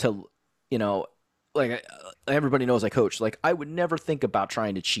like, everybody knows I coach. Like, I would never think about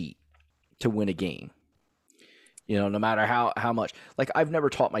trying to cheat to win a game. No matter how much. Like, I've never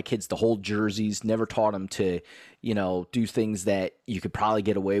taught my kids to hold jerseys, never taught them to, do things that you could probably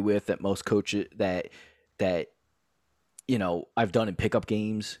get away with that most coaches that I've done in pickup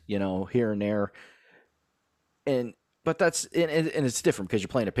games, here and there. But that's, and it's different because you're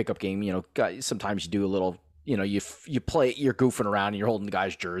playing a pickup game, sometimes you do a little, you play, you're goofing around and you're holding the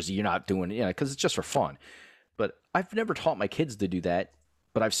guy's jersey. You're not doing it, because it's just for fun. But I've never taught my kids to do that,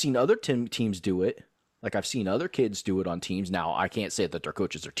 but I've seen other teams do it. Like, I've seen other kids do it on teams. Now, I can't say that their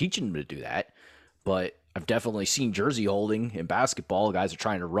coaches are teaching them to do that, but I've definitely seen jersey holding in basketball. Guys are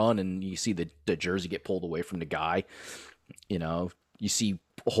trying to run, and you see the jersey get pulled away from the guy. You see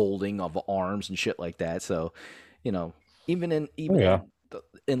holding of arms and shit like that. So, even in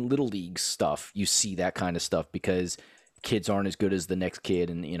little league stuff, you see that kind of stuff because kids aren't as good as the next kid,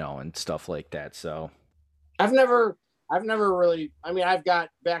 and and stuff like that. So, I've never really. I mean,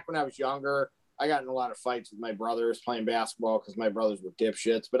 back when I was younger, I got in a lot of fights with my brothers playing basketball because my brothers were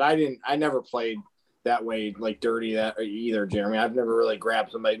dipshits, but I never played that way, like dirty that either, Jeremy. I've never really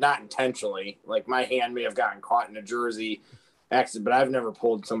grabbed somebody, not intentionally. Like, my hand may have gotten caught in a jersey accident, but I've never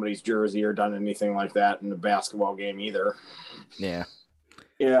pulled somebody's jersey or done anything like that in a basketball game either. Yeah.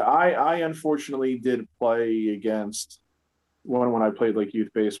 Yeah. I unfortunately did play against when I played like youth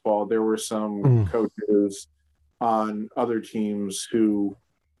baseball. There were some coaches on other teams who,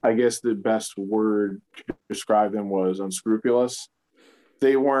 I guess the best word to describe them was unscrupulous.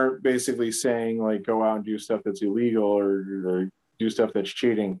 They weren't basically saying like go out and do stuff that's illegal or do stuff that's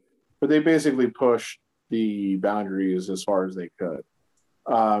cheating, but they basically pushed the boundaries as far as they could.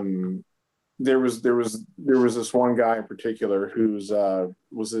 There was this one guy in particular who's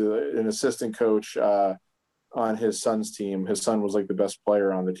was an assistant coach on his son's team. His son was like the best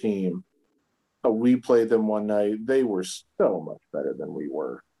player on the team. We played them one night. They were so much better than we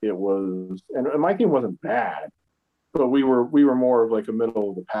were. It was, and my team wasn't bad, but we were more of like a middle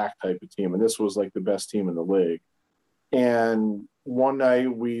of the pack type of team, and this was like the best team in the league. And one night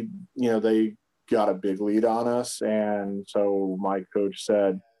they got a big lead on us, and so my coach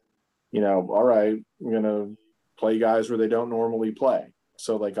said, all right, I'm gonna play guys where they don't normally play.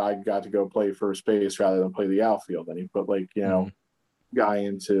 So like I got to go play first base rather than play the outfield, and he put guy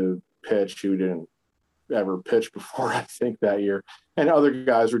into pitch who didn't ever pitch before, I think, that year. And other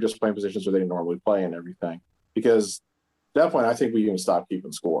guys were just playing positions where they normally play and everything. Because at that point, I think we even stopped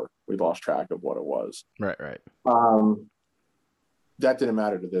keeping score. We lost track of what it was. Right. That didn't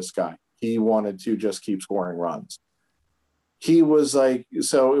matter to this guy. He wanted to just keep scoring runs. He was like,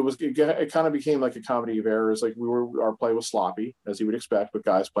 so it kind of became like a comedy of errors. Like our play was sloppy, as you would expect, with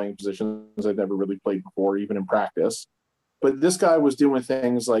guys playing positions they'd never really played before, even in practice. But this guy was doing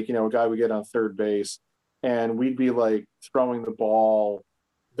things like, a guy would get on third base and we'd be like throwing the ball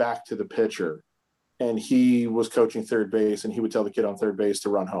back to the pitcher. And he was coaching third base and he would tell the kid on third base to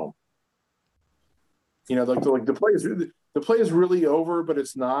run home. Like the play is really over, but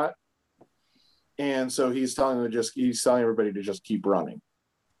it's not. And so he's telling everybody to just keep running.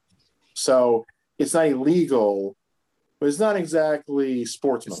 So it's not illegal, but it's not exactly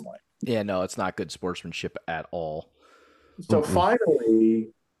sportsmanlike. Yeah, no, it's not good sportsmanship at all. So finally,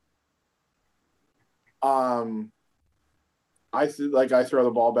 I throw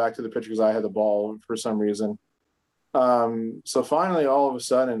the ball back to the pitcher because I had the ball for some reason. So finally, all of a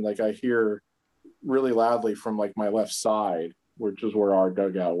sudden, I hear really loudly from my left side, which is where our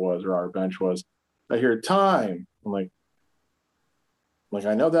dugout was or our bench was. I hear time. I'm like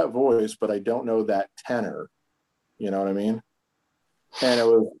I know that voice, but I don't know that tenor. You know what I mean? And it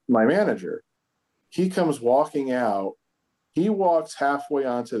was my manager. He comes walking out. He walks halfway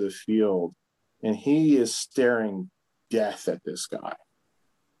onto the field, and he is staring death at this guy.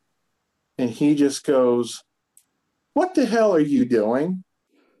 And he just goes, "What the hell are you doing?"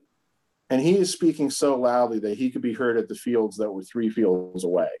 And he is speaking so loudly that he could be heard at the fields that were 3 fields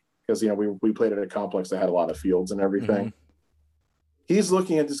away. Because, we played at a complex that had a lot of fields and everything. Mm-hmm. He's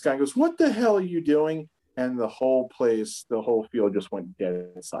looking at this guy and goes, "What the hell are you doing?" And the whole field just went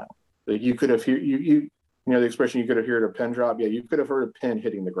dead silent. You could have the expression, you could have heard a pin drop. Yeah, you could have heard a pin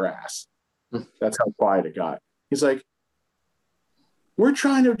hitting the grass. That's how quiet it got. He's like, "We're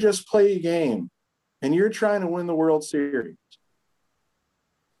trying to just play a game, and you're trying to win the World Series."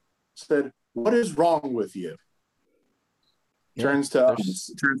 Said, "What is wrong with you?" Yeah, turns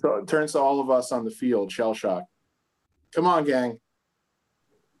to all of us on the field, shell shock. "Come on, gang."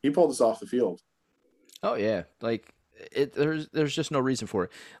 He pulled us off the field. Oh yeah, there's just no reason for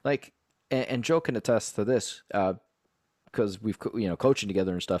it. And Joe can attest to this because we've coaching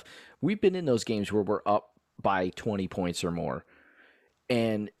together and stuff. We've been in those games where we're up by 20 points or more,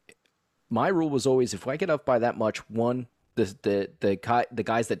 and my rule was always if I get up by that much, one, the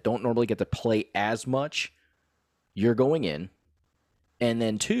guys that don't normally get to play as much, you're going in. And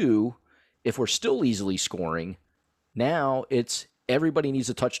then 2, if we're still easily scoring, now it's everybody needs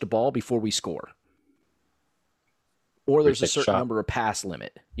to touch the ball before we score. Or there's a certain number of pass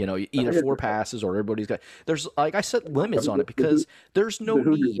limit. Either 4 passes or everybody's got. There's I set limits on it because there's no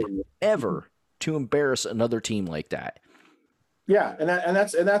need ever to embarrass another team like that. Yeah, and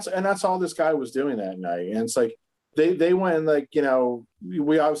that's all this guy was doing that night. And it's like they went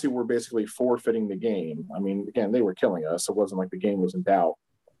we obviously were basically forfeiting the game. I mean, again, they were killing us. It wasn't like the game was in doubt.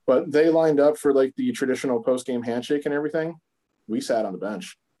 But they lined up for the traditional post-game handshake and everything. We sat on the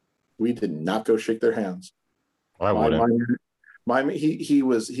bench. We did not go shake their hands. I wouldn't. He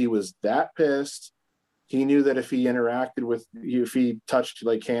was that pissed. He knew that if he touched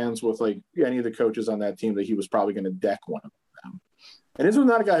hands with any of the coaches on that team, that he was probably going to deck one of them. And this was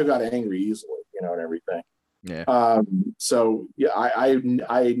not a guy who got angry easily, and everything. Yeah. So yeah,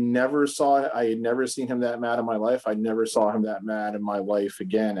 I never saw it. I had never seen him that mad in my life. I never saw him that mad in my life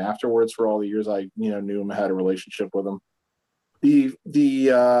again. Afterwards, for all the years I knew him, had a relationship with him.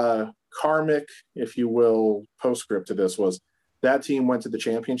 The karmic, if you will, postscript to this was that team went to the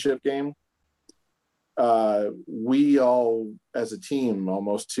championship game. We all, as a team,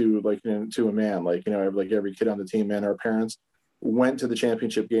 almost to a man, every kid on the team and our parents went to the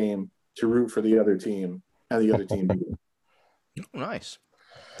championship game to root for the other team, and the other team beat them. Nice.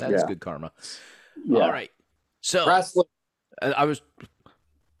 That is good karma. Yeah. All right. So I was.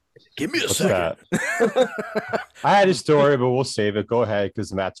 Give me a second. I had a story, but we'll save it. Go ahead,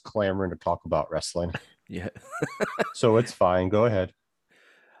 because Matt's clamoring to talk about wrestling. Yeah. So it's fine. Go ahead.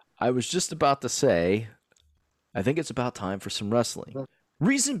 I was just about to say, I think it's about time for some wrestling.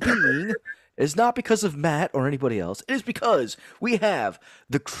 Reason being is not because of Matt or anybody else. It is because we have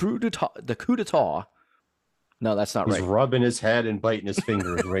the coup d'etat. No, that's not right. He's rubbing his head and biting his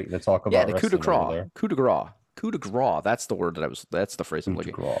fingers, waiting to talk about the coup de grace. Coup de grace. That's the word that's the phrase I'm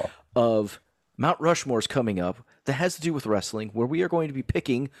looking for. Of Mount Rushmore's coming up that has to do with wrestling, where we are going to be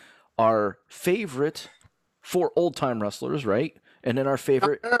picking our favorite 4 old-time wrestlers, right? And then our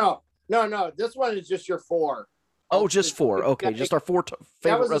favorite. No. This one is just your 4. Oh, just 4. Okay, just our 4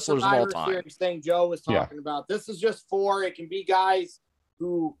 favorite wrestlers of all time. Series thing Joe was talking about. This is just 4. It can be guys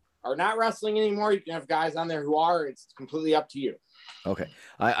who are not wrestling anymore. You can have guys on there who are. It's completely up to you. Okay,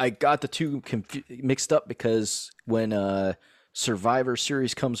 I got the 2 mixed up because when Survivor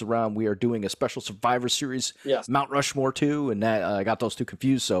Series comes around, we are doing a special Survivor Series Mount Rushmore 2, and that I got those 2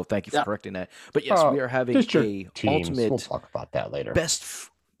 confused. So thank you for correcting that. But yes, we are having a ultimate. We'll talk about that later. Best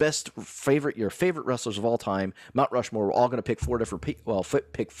your favorite wrestlers of all time, Mount Rushmore. We're all going to pick four different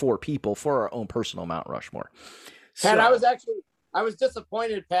pick four people for our own personal Mount Rushmore. Pat, I was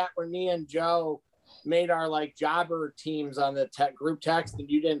disappointed, Pat, when me and Joe made our like jobber teams on the group text, and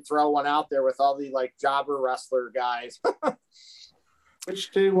you didn't throw one out there with all the like jobber wrestler guys.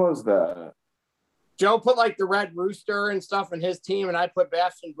 Which day was that? Joe put like the Red Rooster and stuff in his team, and I put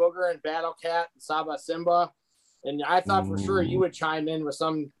Bastion Booger and Battle Cat and Saba Simba. And I thought for sure you would chime in with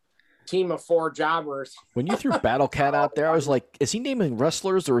some team of 4 jobbers. When you threw Battle Cat out there, I was like, is he naming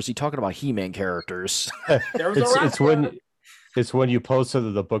wrestlers or is he talking about He-Man characters? There was a wrestler. It's when you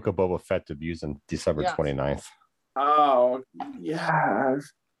posted the Book of Boba Fett debuts on December 29th. Oh, yeah.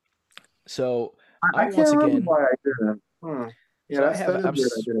 So I can't remember why I didn't. Yeah, so I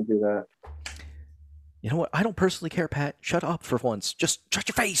didn't do that. You know what? I don't personally care, Pat. Shut up for once. Just shut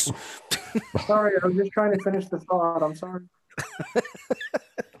your face. Sorry, I was just trying to finish the thought. I'm sorry.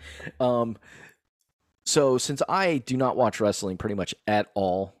 So since I do not watch wrestling pretty much at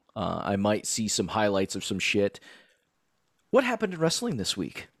all, I might see some highlights of some shit. What happened in wrestling this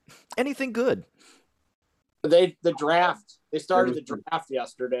week? Anything good? The draft. They started the draft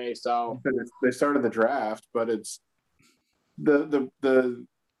yesterday, so they started the draft, but it's the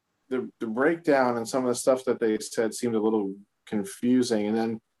breakdown and some of the stuff that they said seemed a little confusing. And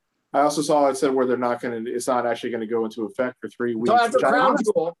then I also saw it said where it's not actually going to go into effect for 3 weeks. So after Crown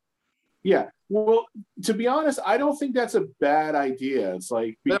Jewel. Yeah. Well, to be honest, I don't think that's a bad idea. It's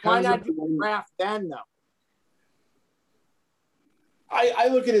like, but why not do the draft then, though? I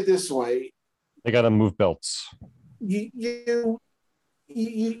look at it this way. They got to move belts. You do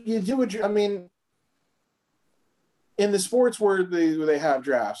it. I mean, in the sports where they have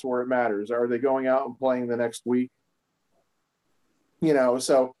drafts, where it matters, are they going out and playing the next week?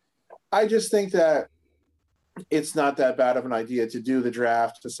 So I just think that it's not that bad of an idea to do the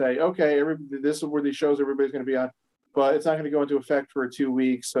draft, to say, okay, this is where these shows everybody's going to be on, but it's not going to go into effect for 2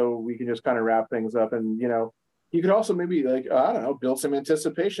 weeks, so we can just kind of wrap things up. And, you could also maybe, like, I don't know, build some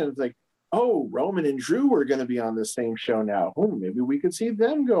anticipation. It's like, oh, Roman and Drew are going to be on the same show now. Maybe we could see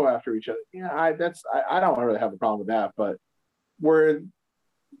them go after each other. Yeah, I don't really have a problem with that, but where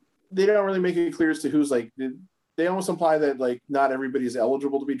they don't really make it clear as to who's like, they almost imply that like not everybody's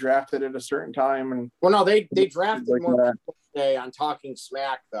eligible to be drafted at a certain time. And well, no, they drafted like more people today on Talking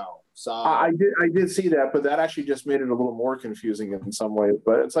Smack though. So I did see that, but that actually just made it a little more confusing in some ways.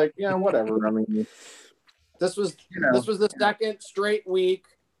 But it's like, yeah, whatever. I mean, this was the second straight week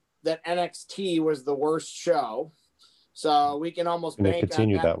that NXT was the worst show, so we can almost make it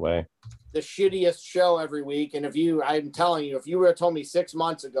continue that way. The shittiest show every week. And I'm telling you, if you would have told me 6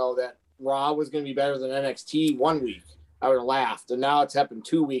 months ago that Raw was going to be better than NXT 1 week, I would have laughed. And now it's happened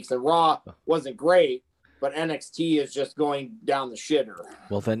 2 weeks, and Raw wasn't great, but NXT is just going down the shitter.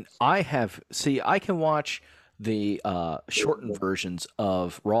 Well, then I can watch the shortened versions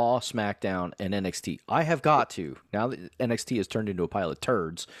of Raw, SmackDown, and NXT. I have got to. Now that NXT has turned into a pile of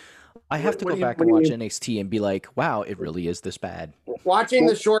turds, I have to go back and watch NXT and be like, wow, it really is this bad. Watching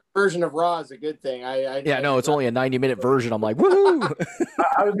the short version of Raw is a good thing. It's only a 90-minute version. I'm like, woohoo!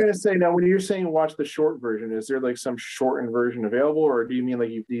 I was going to say, now when you're saying watch the short version, is there like some shortened version available, or do you mean like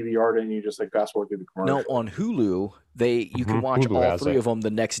you DVR'd it and you just like fast forward through the commercial? No, on Hulu, you can watch all 3 of them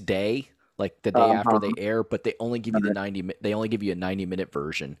the next day, like the day after they air, but they only give you they only give you a 90-minute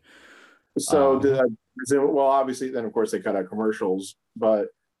version. So, well, obviously, then of course they cut out commercials, but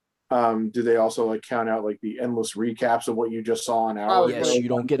do they also like count out like the endless recaps of what you just saw on our? Yes, you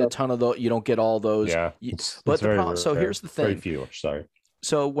don't get a ton of those. You don't get all those. Yeah, here's the thing. Very few. Sorry.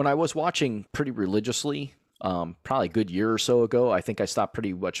 So when I was watching pretty religiously, probably a good year or so ago, I think I stopped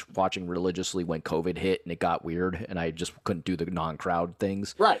pretty much watching religiously when COVID hit and it got weird, and I just couldn't do the non-crowd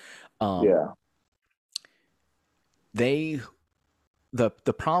things. Right. The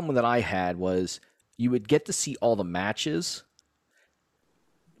problem that I had was you would get to see all the matches.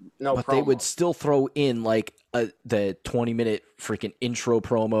 But they would still throw in like the 20-minute freaking intro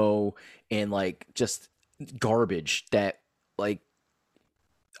promo and like just garbage that like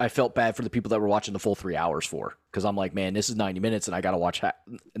I felt bad for the people that were watching the full 3 hours for, because I'm like, man, this is 90 minutes and I got to watch half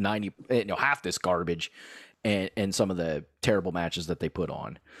this garbage and some of the terrible matches that they put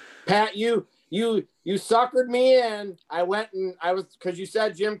on. Pat, you suckered me in. I went and because you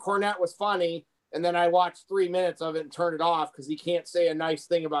said Jim Cornette was funny. And then I watched 3 minutes of it and turned it off because he can't say a nice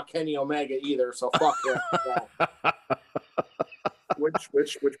thing about Kenny Omega either. So fuck him. Which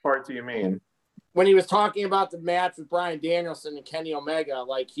part do you mean? When he was talking about the match with Bryan Danielson and Kenny Omega,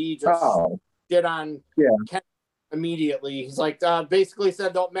 like he just did on Kenny immediately. He's like, basically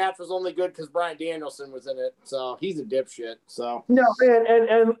said the match was only good because Bryan Danielson was in it. So he's a dipshit. So no,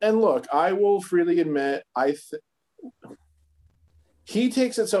 and look, I will freely admit, he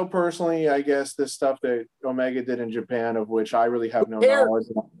takes it so personally. I guess this stuff that Omega did in Japan, of which I really have no knowledge.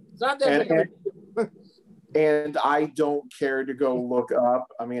 It's not that big of a and I don't care to go look up.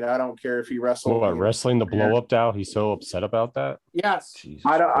 I mean, I don't care if he wrestled. Wrestling the blow up doll? He's so upset about that? Yes. Jesus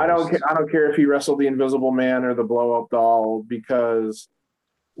I don't care if he wrestled the Invisible Man or the blow up doll, because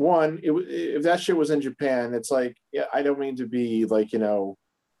one, if that shit was in Japan, it's like, yeah, I don't mean to be like,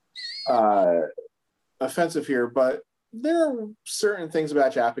 offensive here, but there are certain things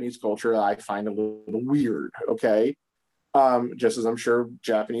about Japanese culture that I find a little weird. Okay. Just as I'm sure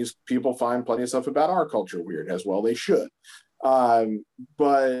Japanese people find plenty of stuff about our culture weird, as well they should.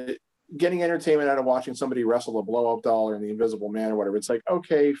 But getting entertainment out of watching somebody wrestle a blow-up doll or the Invisible Man or whatever, it's like,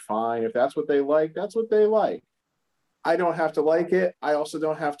 okay, fine. If that's what they like, that's what they like. I don't have to like it. I also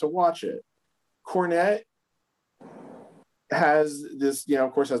don't have to watch it. Cornette has this,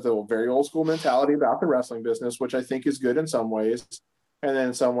 of course, has the very old school mentality about the wrestling business, which I think is good in some ways. And then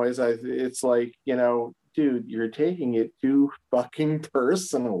in some ways, it's like, dude, you're taking it too fucking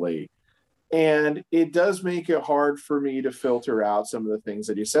personally. And it does make it hard for me to filter out some of the things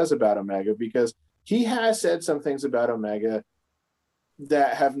that he says about Omega, because he has said some things about Omega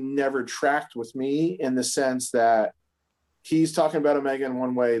that have never tracked with me, in the sense that he's talking about Omega in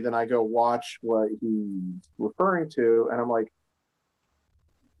one way, then I go watch what he's referring to, and I'm like,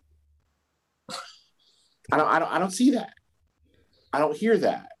 I don't see that. I don't hear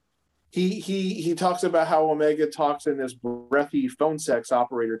that. He talks about how Omega talks in this breathy phone sex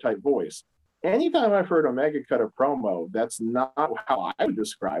operator type voice. Anytime I've heard Omega cut a promo, that's not how I would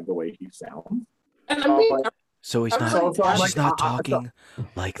describe the way he sounds. So he's not talking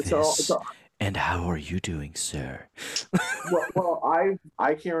like this. And how are you doing, sir? well,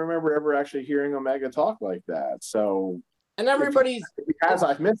 I can't remember ever actually hearing Omega talk like that. So, and everybody's, because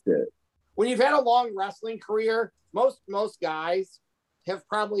I've missed it. When you've had a long wrestling career, most guys have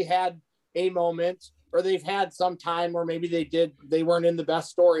probably had a moment, or they've had some time where maybe they weren't in the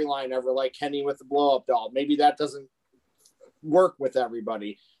best storyline ever, like Kenny with the blow-up doll. Maybe that doesn't work with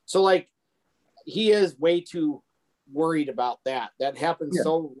everybody. So like, he is way too worried about that. That happened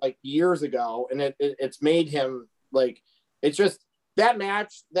so like years ago, and it's made him like, it's just that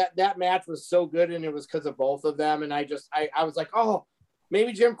match was so good, and it was because of both of them. And I was like, oh,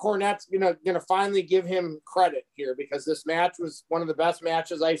 maybe Jim Cornette's gonna finally give him credit here, because this match was one of the best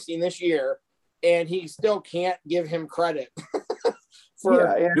matches I've seen this year, and he still can't give him credit.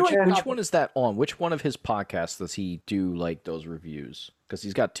 Which one is that on? Which one of his podcasts does he do like those reviews? Because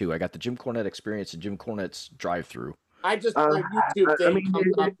he's got two. I got the Jim Cornette Experience and Jim Cornette's Drive Through. I just YouTube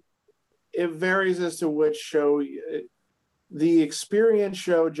thing. It varies as to which show. The Experience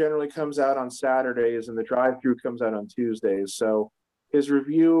show generally comes out on Saturdays, and the Drive Through comes out on Tuesdays. So his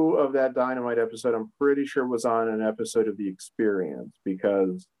review of that Dynamite episode, I'm pretty sure, was on an episode of The Experience,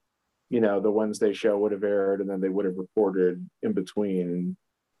 because the Wednesday show would have aired, and then they would have recorded in between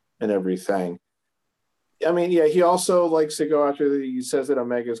and everything. I mean, yeah, he also likes to go after he says that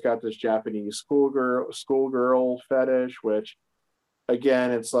Omega's got this Japanese schoolgirl fetish, which,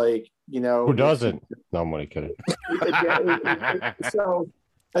 again, it's like, who doesn't? No, I'm only kidding. So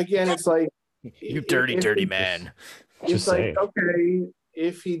again, it's like, you dirty man. It's like, okay,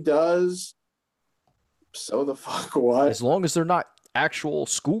 if he does, so the fuck what? As long as they're not actual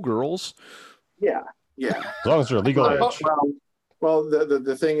schoolgirls. Yeah. As long as they're legal age. Well,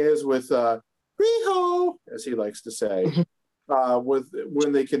 the thing is with Riho, as he likes to say,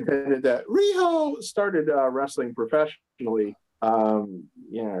 when they contended that Riho started wrestling professionally,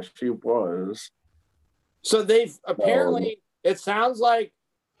 she was. So they've apparently, it sounds like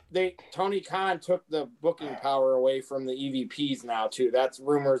Tony Khan took the booking power away from the EVPs now too. That's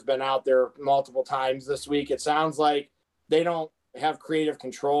rumor's been out there multiple times this week. It sounds like they don't have creative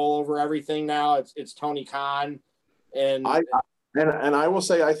control over everything now. It's Tony Khan, and I will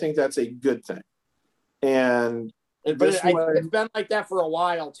say I think that's a good thing. But it's been like that for a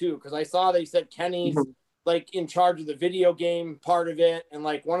while too, because I saw they said Kenny's like in charge of the video game part of it, and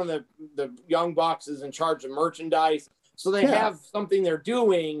like one of the Young Bucks is in charge of merchandise. So they have something they're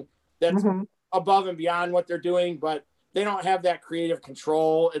doing that's above and beyond what they're doing, but they don't have that creative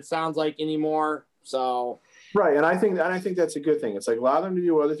control, it sounds like, anymore. So right, and I think that's a good thing. It's like, allow them to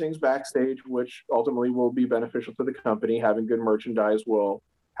do other things backstage, which ultimately will be beneficial to the company. Having good merchandise will,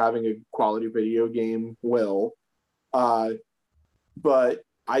 having a quality video game will. But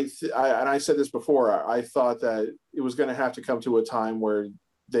I said this before, I thought that it was going to have to come to a time where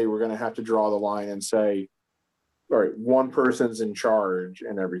they were going to have to draw the line and say, all right, one person's in charge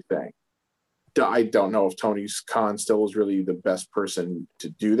and everything. I don't know if Tony Khan still is really the best person to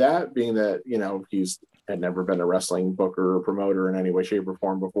do that, being that, you know, he's had never been a wrestling booker or promoter in any way, shape, or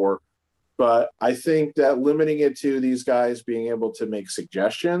form before. But I think that limiting it to these guys being able to make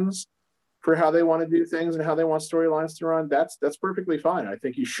suggestions for how they want to do things and how they want storylines to run, that's perfectly fine. I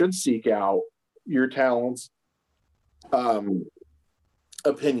think you should seek out your talents,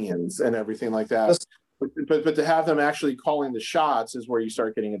 opinions and everything like that. But to have them actually calling the shots is where you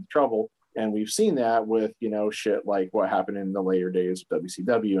start getting into trouble. And we've seen that with, you know, shit like what happened in the later days of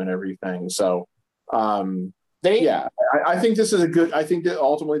WCW and everything. So, I think this is I think that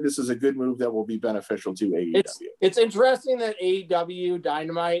ultimately this is a good move that will be beneficial to AEW. It's interesting that AEW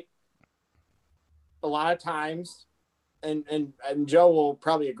Dynamite, a lot of times, and Joe will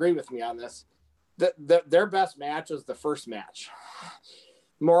probably agree with me on this, that their best match is the first match.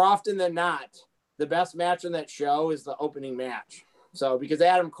 More often than not, the best match in that show is the opening match. So, because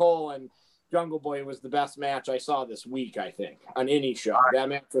Adam Cole and Jungle Boy was the best match I saw this week, I think, on any show. That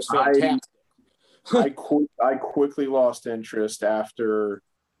match was fantastic. I quickly lost interest after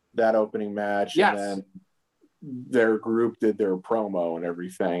that opening match, and then their group did their promo and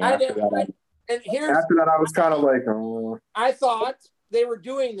everything. After that, I was kind of like, oh. I thought they were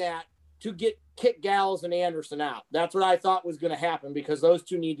doing that to kick Gallows and Anderson out. That's what I thought was going to happen, because those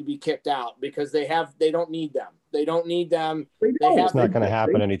two need to be kicked out because they don't need them. They don't need them. It's not going to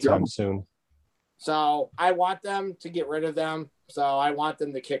happen anytime soon. So I want them to get rid of them. So I want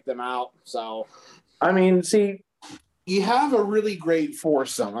them to kick them out. So, I mean, see, you have a really great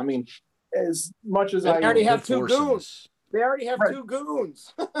foursome. I mean, as much as they already have two goons. They already have two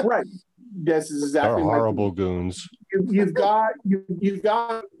goons. Right. This is exactly they're horrible goons. You've got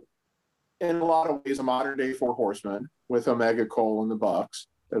in a lot of ways a modern day Four Horsemen with Omega, Cole, and the Bucks.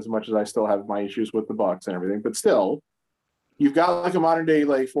 As much as I still have my issues with the Bucks and everything, but still, you've got like a modern day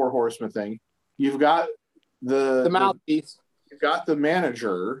like Four Horsemen thing. You've got the mouthpiece. You've got the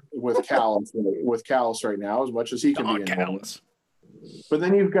manager with Callis right now, as much as he can be involved. But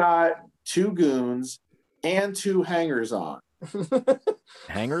then you've got two goons and two hangers-on.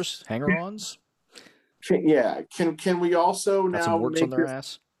 Hanger-ons? Can we also got now some warts make on their this,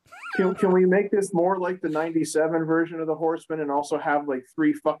 ass? Can we make this more like the 97 version of the Horsemen and also have like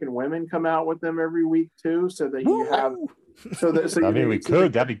 3 fucking women come out with them every week too, so that you have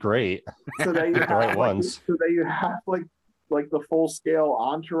that'd be great. So that you have the right ones. So that you have like the full scale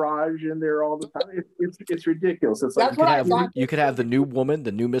entourage in there all the time. It's ridiculous. It's like you could have the new woman,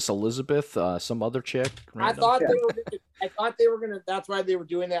 the new Miss Elizabeth, some other chick. I thought they were gonna. That's why they were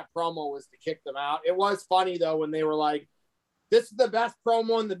doing that promo, was to kick them out. It was funny though when they were like, "This is the best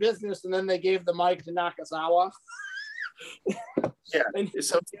promo in the business," and then they gave the mic to Nakazawa.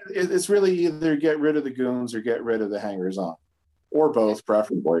 So it's really either get rid of the goons or get rid of the hangers-on, or both,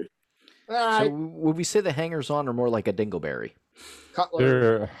 preferably. So would we say the hangers-on are more like a dingleberry?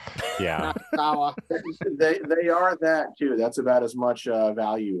 Cutler. Yeah. they are that too. That's about as much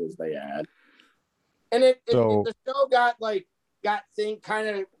value as they add. And the show got kind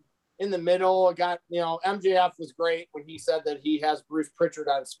of in the middle. It got, MJF was great when he said that he has Bruce Pritchard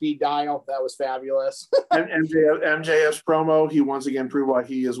on speed dial. That was fabulous. MJF's promo, he once again proved why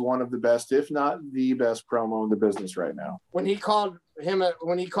he is one of the best, if not the best promo in the business right now. When he called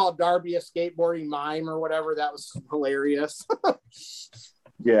Darby a skateboarding mime or whatever, that was hilarious.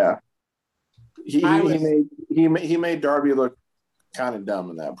 Yeah. He made Darby look kind of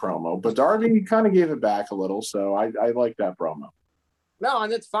dumb in that promo, but Darby kind of gave it back a little, so I like that promo. No,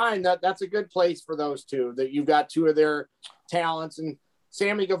 and it's fine. That's a good place for those two. That you've got two of their talents, and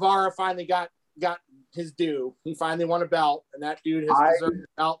Sammy Guevara finally got his due. He finally won a belt, and that dude has deserved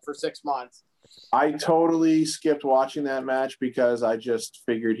a belt for 6 months. I totally skipped watching that match because I just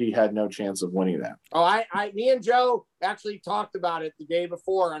figured he had no chance of winning that. Oh, me and Joe actually talked about it the day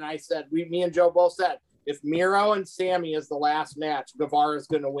before, and I said, me and Joe both said, if Miro and Sammy is the last match, Guevara's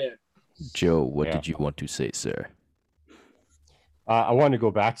going to win. Joe, what did you want to say, sir? I wanted to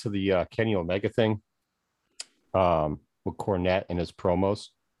go back to the Kenny Omega thing with Cornette and his promos.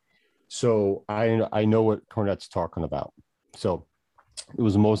 So I know what Cornette's talking about. So it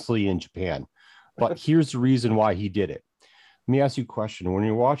was mostly in Japan. But here's the reason why he did it. Let me ask you a question. When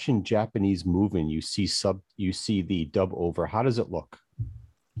you're watching Japanese movie and you see the dub over, how does it look?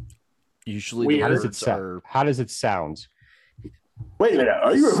 Usually, how does it sound? Wait a minute.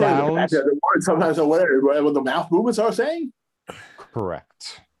 Are you referring to the word sometimes or whatever what the mouth movements are saying?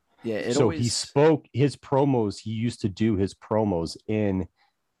 Correct. Yeah. He spoke his promos. He used to do his promos in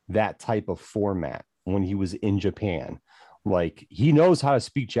that type of format when he was in Japan. Like, he knows how to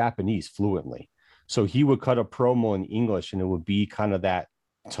speak Japanese fluently. So he would cut a promo in English and it would be kind of that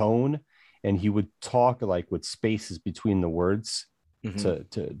tone. And he would talk like with spaces between the words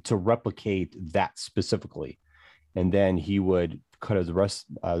to replicate that specifically. And then he would cut the rest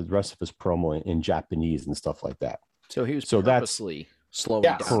of his promo in Japanese and stuff like that. So he was purposely slowing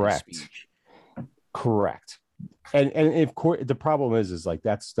down his speech. Correct. And of course, the problem is like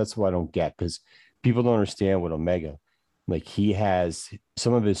that's what I don't get, because people don't understand with Omega. Like, he has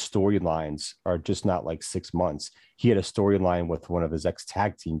some of his storylines are just not like 6 months. He had a storyline with one of his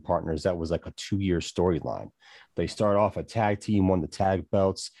ex-tag team partners that was like a 2-year storyline. They start off a tag team, won the tag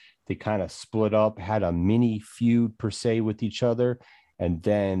belts. They kind of split up, had a mini feud per se with each other. And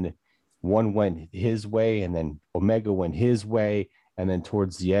then one went his way and then Omega went his way. And then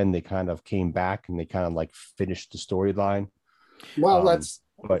towards the end, they kind of came back and they kind of like finished the storyline. Well, that's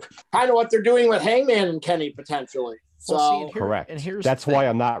kind of what they're doing with Hangman and Kenny potentially. So correct. And that's why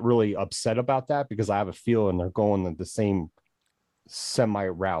I'm not really upset about that, because I have a feeling they're going the same semi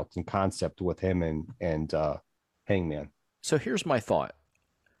route and concept with him and Hangman. So here's my thought.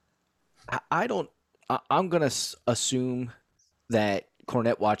 I'm going to assume that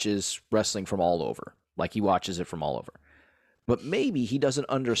Cornette watches wrestling from all over. Like, he watches it from all over. But maybe he doesn't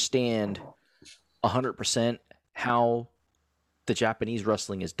understand 100% how the Japanese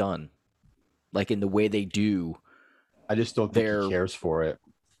wrestling is done. Like, in the way they do. I just don't think he cares for it.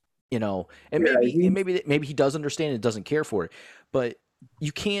 You know, and maybe he does understand and doesn't care for it. But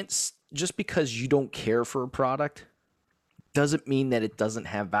you can't, just because you don't care for a product doesn't mean that it doesn't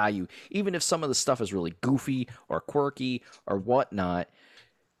have value. Even if some of the stuff is really goofy or quirky or whatnot,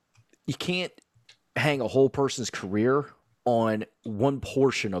 you can't hang a whole person's career on one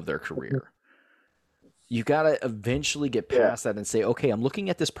portion of their career. You got to eventually get past that and say, okay, I'm looking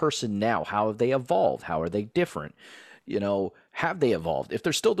at this person now. How have they evolved? How are they different? You know, have they evolved? If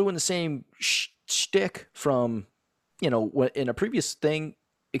they're still doing the same shtick from, you know, in a previous thing,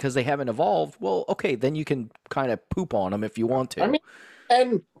 because they haven't evolved, well, okay, then you can kind of poop on them if you want to. I mean,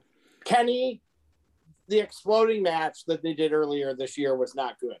 and Kenny, the exploding match that they did earlier this year was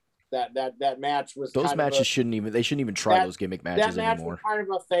not good. That match was those matches shouldn't even try those gimmick matches that match anymore. Was kind of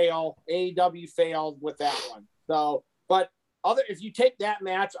a fail. AEW failed with that one. So, but if you take that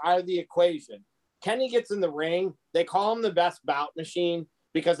match out of the equation, Kenny gets in the ring. They call him the best bout machine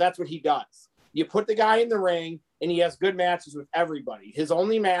because that's what he does. You put the guy in the ring and he has good matches with everybody. His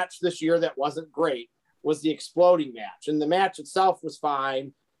only match this year that wasn't great was the exploding match, and the match itself was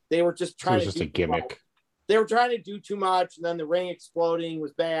fine. They were just trying to just a gimmick. They were trying to do too much, and then the ring exploding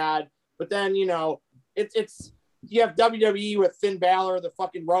was bad. But then, you know, it's you have WWE with Finn Balor, the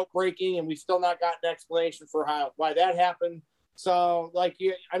fucking rope breaking, and we've still not got an explanation for why that happened. So, like,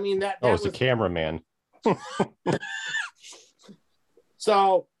 that was the cameraman.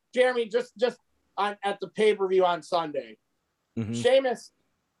 So, Jeremy, just at the pay-per-view on Sunday, Sheamus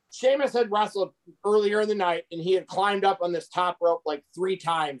had wrestled earlier in the night, and he had climbed up on this top rope like 3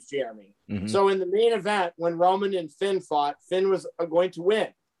 times, Jeremy. So in the main event, when Roman and Finn fought, Finn was going to win.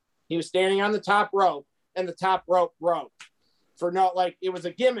 He was standing on the top rope, and the top rope broke. It was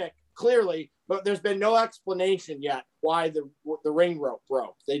a gimmick, clearly, but there's been no explanation yet why the ring rope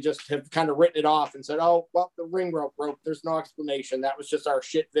broke. They just have kind of written it off and said, oh, well, the ring rope broke. There's no explanation. That was just our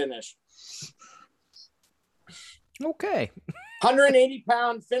shit finish. Okay.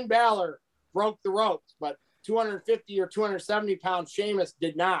 180-pound Finn Balor broke the ropes, but 250 or 270-pound Sheamus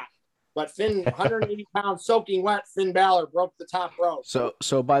did not. But 180-pound soaking wet Finn Balor broke the top rope.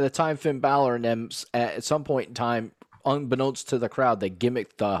 So by the time Finn Balor and them, at some point in time, unbeknownst to the crowd, they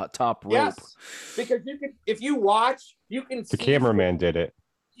gimmicked the top rope. Yes, because if you watch, you can see the cameraman did it.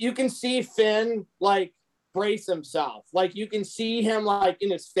 You can see Finn brace himself. Like, you can see him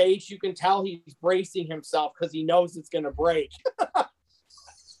in his face. You can tell he's bracing himself because he knows it's going to break.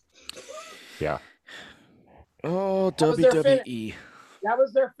 Yeah. Oh, WWE. That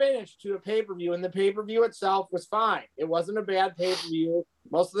was their finish to a pay-per-view, and the pay-per-view itself was fine. It wasn't a bad pay-per-view.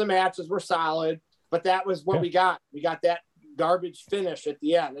 Most of the matches were solid, but that was what we got. We got that garbage finish at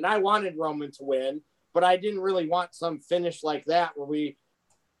the end, and I wanted Roman to win, but I didn't really want some finish like that where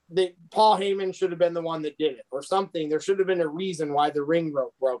Paul Heyman should have been the one that did it or something. There should have been a reason why the ring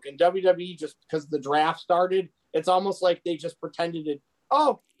rope broke. And WWE, just because the draft started, it's almost like they just pretended it.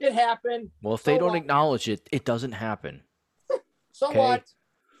 Oh, it happened. Well, if they don't acknowledge it, it doesn't happen. What?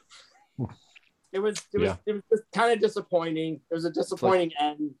 It was just kind of disappointing. It was a disappointing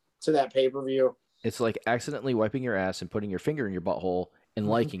end to that pay-per-view. It's like accidentally wiping your ass and putting your finger in your butthole and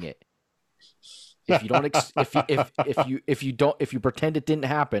liking it. If you don't, if you pretend it didn't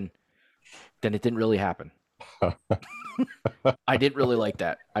happen, then it didn't really happen. I didn't really like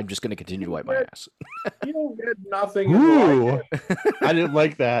that. I'm just going to continue to wipe my ass. You don't get nothing. Ooh, I didn't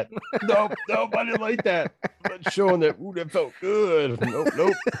like that. Nope, I didn't like that. But showing that, ooh, that felt good.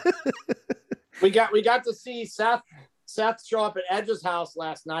 Nope. We got to see Seth show up at Edge's house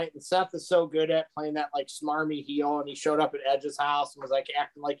last night, and Seth is so good at playing that like smarmy heel, and he showed up at Edge's house and was like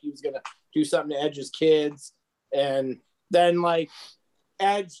acting like he was gonna do something to Edge's kids, and then like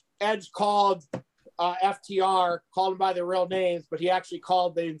Edge called FTR, called him by their real names, but he actually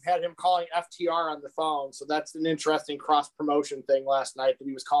they had him calling FTR on the phone. So that's an interesting cross promotion thing last night, that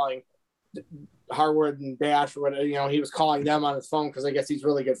he was calling Harwood and Dash or whatever, he was calling them on his phone because I guess he's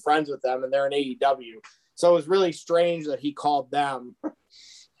really good friends with them and they're in AEW. So it was really strange that he called them.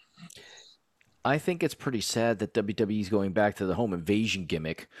 I think it's pretty sad that WWE's going back to the home invasion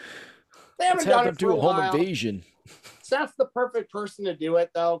gimmick. They haven't done it for a home while. Invasion. Seth's the perfect person to do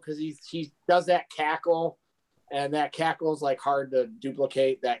it though, because he does that cackle, and that cackle is like hard to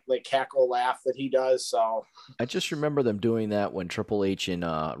duplicate, that like cackle laugh that he does. So I just remember them doing that when Triple H and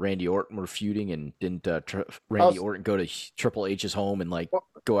Randy Orton were feuding, and didn't Randy Orton go to Triple H's home and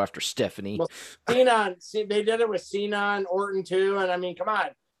go after Stephanie? Well, they did it with Cena and Orton too, and I mean, come on,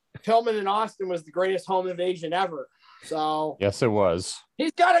 Pillman and Austin was the greatest home invasion ever. So yes, it was.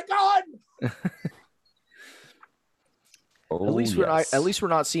 He's got a gun. At least we're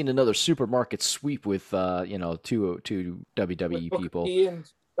not seeing another supermarket sweep with two WWE people. And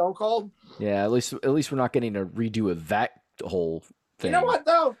Stone Cold. Yeah, at least we're not getting a redo of that whole thing. You know what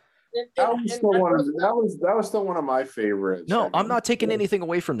though? That was still one of my favorites. No, I'm not taking anything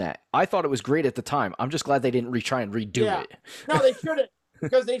away from that. I thought it was great at the time. I'm just glad they didn't try and redo it. No, they shouldn't,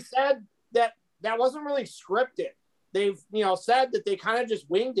 because they said that wasn't really scripted. They've said that they kind of just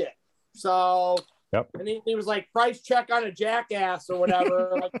winged it. So. Yep. And he was like, price check on a jackass or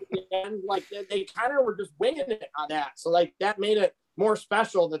whatever. Like they kind of were just winging it on that. So like that made it more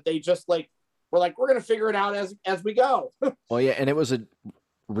special that they just were like, we're gonna figure it out as we go. Well, yeah, and it was a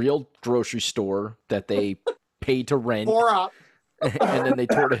real grocery store that they paid to rent. Tore up. And then they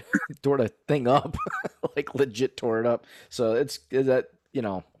tore the thing up, like legit tore it up. So I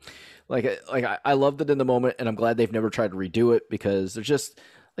loved it in the moment, and I'm glad they've never tried to redo it, because there's just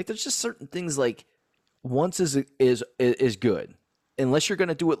certain things like. Once is good, unless you're going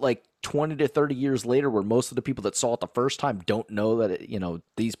to do it like 20 to 30 years later, where most of the people that saw it the first time don't know that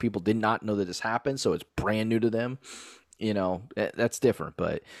these people did not know that this happened, so it's brand new to them. That's different.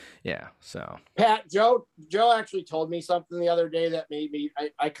 But yeah, so Pat, Joe actually told me something the other day that made me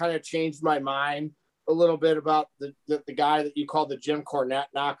I kind of changed my mind a little bit about the guy that you called the Jim Cornette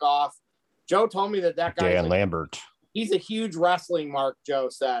knockoff. Joe told me that guy Dan Lambert. He's a huge wrestling mark, Joe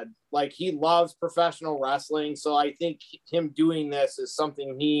said. Like, he loves professional wrestling. So I think him doing this is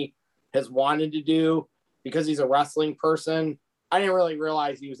something he has wanted to do because he's a wrestling person. I didn't really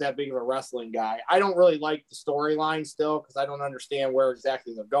realize he was that big of a wrestling guy. I don't really like the storyline still because I don't understand where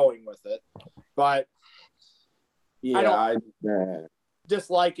exactly they're going with it. But I don't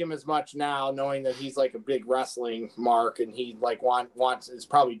dislike him as much now, knowing that he's like a big wrestling mark, and he like is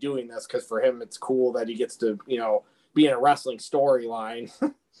probably doing this because for him it's cool that he gets to be in a wrestling storyline.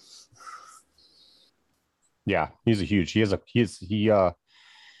 Yeah,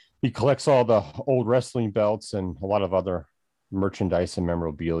 he collects all the old wrestling belts and a lot of other merchandise and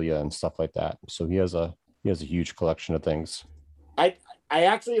memorabilia and stuff like that. So he has a huge collection of things. I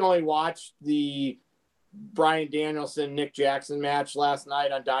actually only watched the Bryan Danielson Nick Jackson match last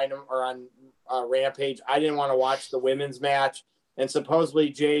night on Dynamite or on Rampage. I didn't want to watch the women's match. And supposedly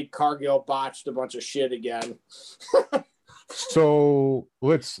Jade Cargill botched a bunch of shit again. So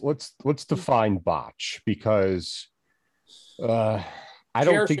let's define botch, because I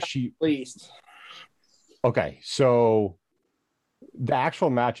don't think she. Least. Okay, so the actual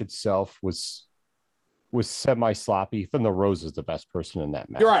match itself was semi sloppy. Thunder Rose is the best person in that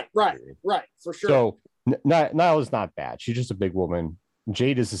match. Right, for sure. So Nyla's not bad. She's just a big woman.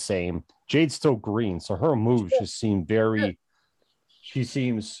 Jade is the same. Jade's still green, so her moves just seem very. She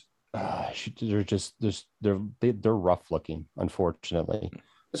seems they're rough looking, unfortunately.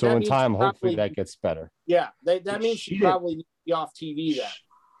 But so in time, hopefully that gets better. Yeah, that means she probably needs to be off TV then.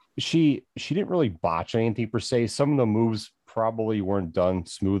 She didn't really botch anything per se. Some of the moves probably weren't done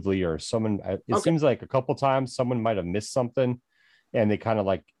smoothly, or seems like a couple times someone might have missed something and they kind of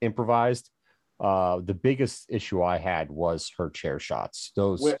like improvised. The biggest issue I had was her chair shots.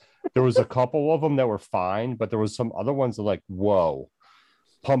 There was a couple of them that were fine, but there was some other ones that like, whoa,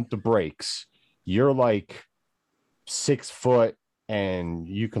 pump the brakes. You're like 6 foot and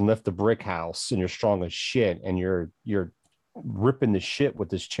you can lift the brick house and you're strong as shit, and you're ripping the shit with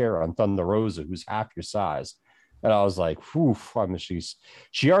this chair on Thunder Rosa, who's half your size. And I was like, whew, I mean,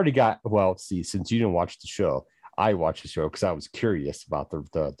 she already got, well, see, since you didn't watch the show, I watched the show because I was curious about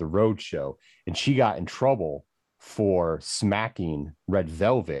the road show. And she got in trouble for smacking Red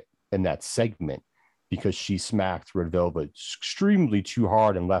Velvet in that segment because she smacked Red Velvet extremely too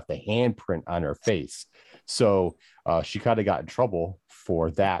hard and left a handprint on her face. So she kind of got in trouble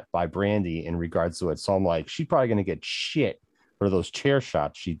for that by Brandy in regards to it. So I'm like, she's probably going to get shit for those chair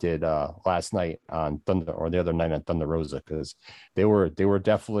shots she did last night on Thunder, or the other night on Thunder Rosa, because they were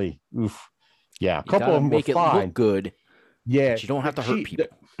definitely oof. Yeah, a couple of them were fine. Look good. Yeah, but you don't have to hurt people.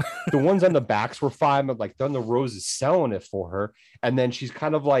 The ones on the backs were fine, but like Thunder Rosa's selling it for her, and then she's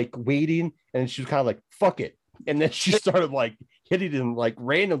kind of like waiting, and she was kind of like fuck it, and then she started like hitting him like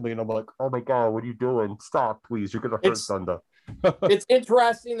randomly, and I'm like, oh my god, what are you doing? Stop, please, you're gonna hurt Thunder. It's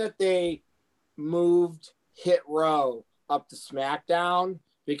interesting that they moved Hit Row up to SmackDown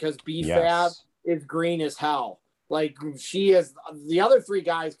because B-Fab is green as hell. Like, she is, the other three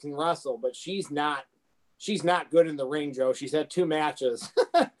guys can wrestle, but she's not good in the ring, Joe. She's had 2 matches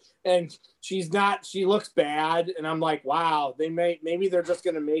and she looks bad. And I'm like, wow, maybe they're just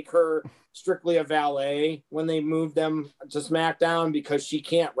going to make her strictly a valet when they move them to SmackDown because she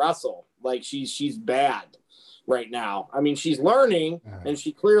can't wrestle. Like, she's bad right now. I mean, she's learning and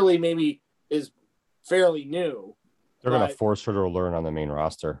she clearly maybe is fairly new. They're going to force her to learn on the main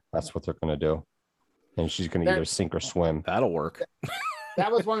roster. That's what they're going to do. And she's going to either sink or swim. That'll work.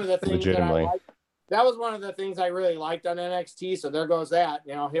 That was one of the things legitimately. That was one of the things I really liked on NXT. So there goes that.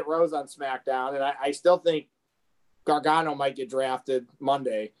 Hit Rose on SmackDown. And I still think Gargano might get drafted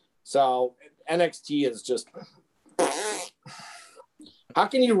Monday. So NXT is just... How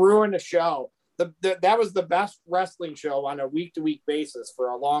can you ruin a show? That was the best wrestling show on a week-to-week basis for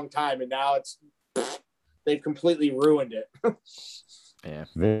a long time. And now they've completely ruined it. Yeah.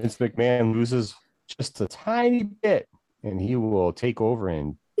 Vince McMahon loses just a tiny bit and he will take over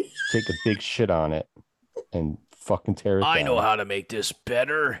and take a big shit on it and fucking tear it down. I know how to make this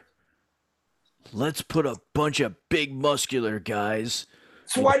better. Let's put a bunch of big muscular guys,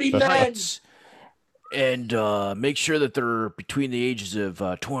 sweaty men, and make sure that they're between the ages of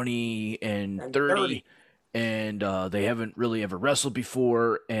 20 and 30. And they haven't really ever wrestled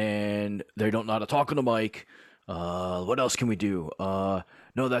before, and they don't know how to talk on the mic. What else can we do? No,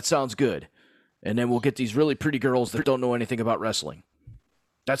 that sounds good. And then we'll get these really pretty girls that don't know anything about wrestling.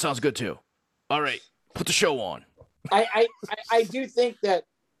 That sounds good too. All right, put the show on. I do think that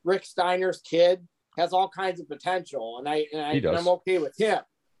Rick Steiner's kid has all kinds of potential, and I'm okay with him.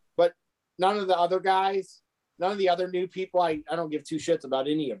 But none of the other guys, none of the other new people, I don't give 2 shits about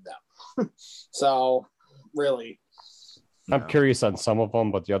any of them. So, really. I'm curious on some of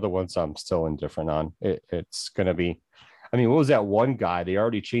them, but the other ones I'm still indifferent on. It's going to be... I mean, what was that one guy? They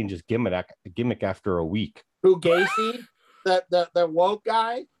already changed his gimmick after a week. Who, Gacy? the woke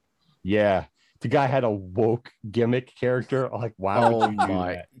guy? Yeah. The guy had a woke gimmick character. Like, wow. Oh,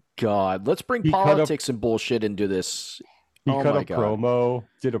 my God. Let's bring politics and bullshit into this. He cut a promo,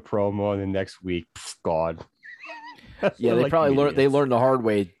 did a promo, and the next week, God. Yeah, they probably learned the hard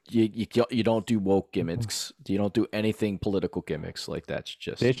way. You don't do woke gimmicks. You don't do anything political gimmicks like that.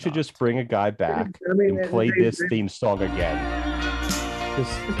 They should just bring a guy back and play this theme song again.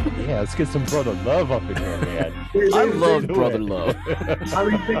 Let's get some brother love up in here, man. I love brother love. I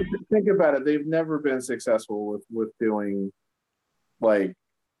mean, think about it. They've never been successful with doing like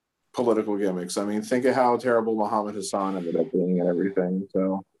political gimmicks. I mean, think of how terrible Muhammad Hassan ended up being and everything.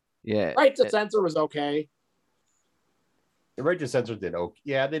 So yeah, Right to Censor was okay. The Right to Censor did okay.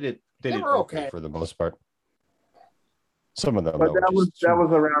 Yeah, they did okay for the most part. Some of them, but that was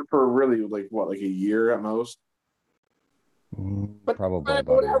around for really like a year at most. But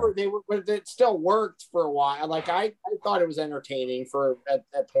whatever, but it still worked for a while. Like I thought it was entertaining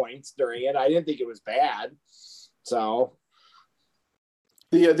at points during it. I didn't think it was bad. So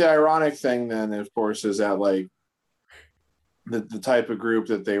the ironic thing then, of course, is that like the type of group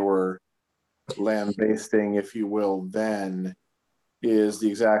that they were lambasting, if you will, then is the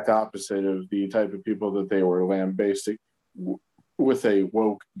exact opposite of the type of people that they were lambasting with a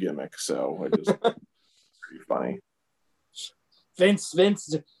woke gimmick. So it is pretty funny. Vince,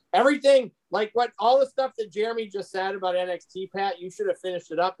 everything like all the stuff that Jeremy just said about NXT, Pat, you should have finished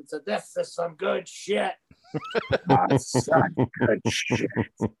it up and said, "This is some good shit." Such good shit.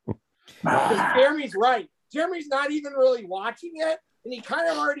 Jeremy's right. Jeremy's not even really watching it, and he kind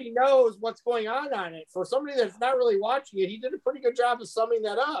of already knows what's going on it. For somebody that's not really watching it, he did a pretty good job of summing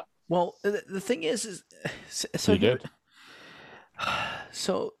that up. Well, the thing is so he did.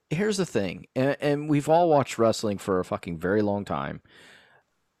 So here's the thing, and we've all watched wrestling for a fucking very long time.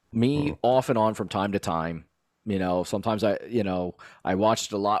 Me off and on from time to time, Sometimes I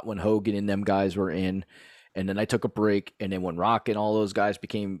watched a lot when Hogan and them guys were in, and then I took a break. And then when Rock and all those guys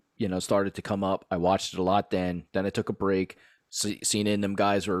became, started to come up, I watched it a lot then. Then I took a break. Cena and them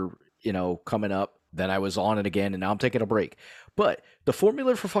guys were, coming up. Then I was on it again, and now I'm taking a break. But the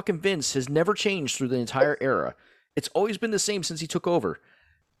formula for fucking Vince has never changed through the entire era. It's always been the same since he took over.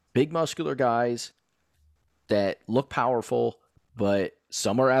 Big muscular guys that look powerful, but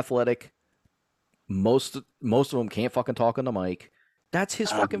some are athletic. Most of them can't fucking talk on the mic. That's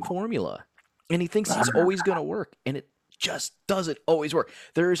his fucking formula. And he thinks it's always going to work. And it just doesn't always work.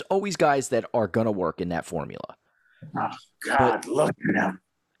 There's always guys that are going to work in that formula. Oh, God, look at him.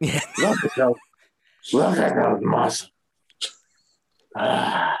 Yeah. Look at those muscles.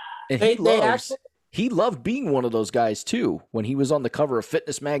 And he loved being one of those guys too. When he was on the cover of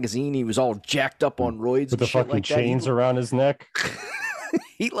Fitness magazine, he was all jacked up on roids with the fucking like chains around his neck.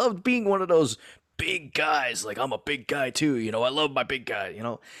 He loved being one of those big guys. Like, I'm a big guy too. I love my big guy.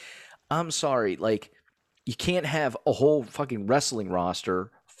 I'm sorry. Like, you can't have a whole fucking wrestling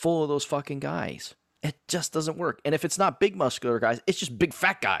roster full of those fucking guys. It just doesn't work. And if it's not big muscular guys, it's just big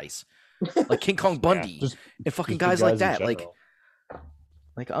fat guys. Like King Kong Bundy and fucking guys like that. Like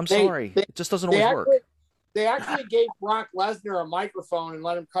I'm sorry. It just doesn't always work. They actually gave Brock Lesnar a microphone and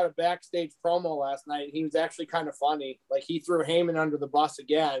let him cut a backstage promo last night. He was actually kind of funny. Like, he threw Heyman under the bus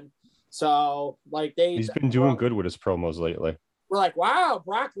again. So, like, he's been doing good with his promos lately. We're like, wow,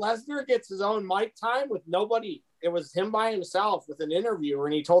 Brock Lesnar gets his own mic time with nobody. It was him by himself with an interviewer,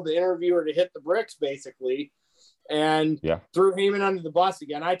 and he told the interviewer to hit the bricks, basically, and threw Heyman under the bus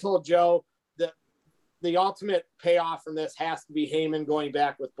again. I told Joe that the ultimate payoff from this has to be Heyman going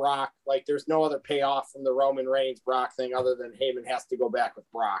back with Brock. Like, there's no other payoff from the Roman Reigns Brock thing other than Heyman has to go back with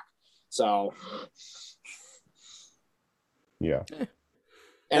Brock. So, yeah.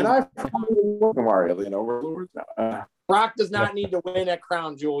 And I Mario, Brock does not need to win at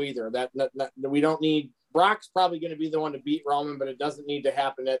Crown Jewel either. That we don't need. Brock's probably going to be the one to beat Roman, but it doesn't need to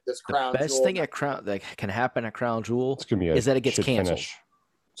happen at this Crown Jewel. The best thing at that can happen at Crown Jewel is that it gets canceled.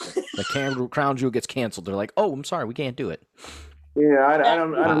 The Crown Jewel gets canceled. They're like, "Oh, I'm sorry, we can't do it." Yeah, I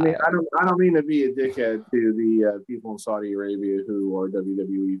don't mean to be a dickhead to the people in Saudi Arabia who are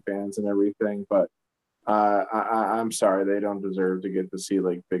WWE fans and everything, but I'm sorry, they don't deserve to get to see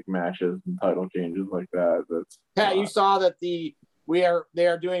like big matches and title changes like that. Pat, you saw that they are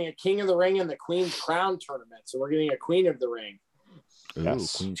doing a King of the Ring and the Queen's Crown tournament, so we're getting a Queen of the Ring. Ooh,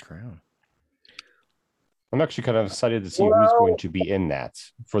 yes. Queen's Crown. I'm actually kind of excited to see who's going to be in that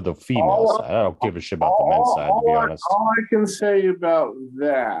for the females side. I don't give a shit about the men's side, to be honest. All I can say about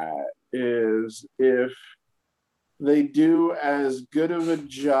that is if they do as good of a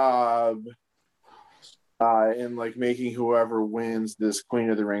job in like making whoever wins this Queen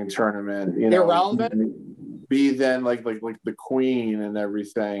of the Ring tournament, irrelevant, be then like the Queen and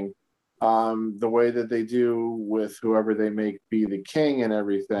everything, the way that they do with whoever they make be the king and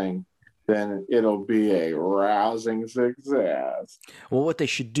everything, then it'll be a rousing success. Well, what they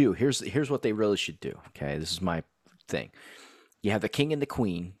should do, here's what they really should do. Okay, this is my thing. You have the king and the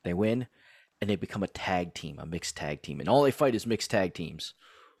queen, they win, and they become a tag team, a mixed tag team, and all they fight is mixed tag teams.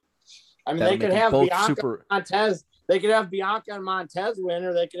 I mean, they could have Bianca Montez. They could have Bianca and Montez win,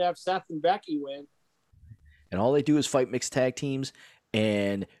 or they could have Seth and Becky win. And all they do is fight mixed tag teams,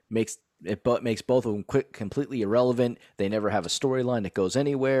 and makes both of them completely irrelevant. They never have a storyline that goes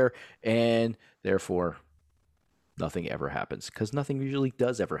anywhere, and therefore nothing ever happens, because nothing usually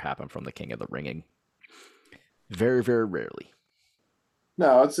does ever happen from the King of the Ring. Very, very rarely.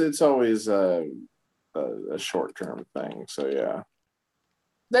 No, it's always a short-term thing. So yeah.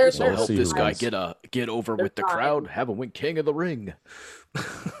 There's help this guy get over with the crowd, have him win King of the Ring.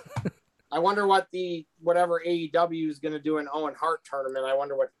 I wonder whatever AEW is going to do an Owen Hart tournament. I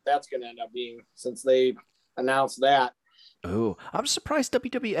wonder what that's going to end up being, since they announced that. Oh, I'm surprised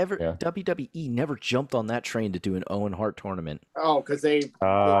WWE never jumped on that train to do an Owen Hart tournament. Oh, because good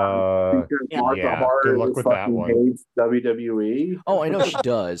luck with that one. Hates WWE. Oh, I know she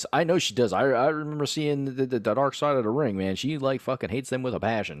does. I remember seeing the dark side of the ring, man. She like fucking hates them with a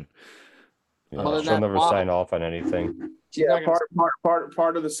passion. Yeah, she'll never sign off on anything. Yeah,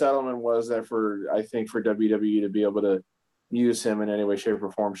 part of the settlement was that for WWE to be able to use him in any way, shape,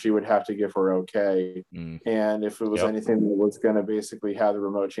 or form, she would have to give her okay. And if it was anything that was going to basically have the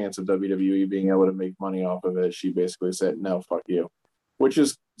remote chance of WWE being able to make money off of it, she basically said, no, fuck you. Which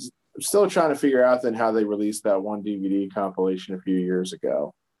is still trying to figure out then how they released that one DVD compilation a few years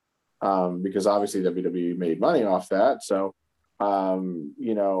ago. Because obviously WWE made money off that. So, I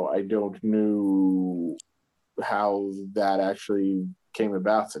don't know how that actually came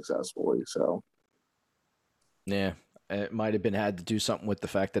about successfully. So Yeah, it might have been had to do something with the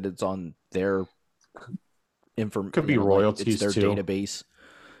fact that it's on their information. Could be royalties it's their too. Database.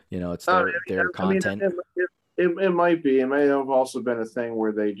 It's their content. It might be. It may have also been a thing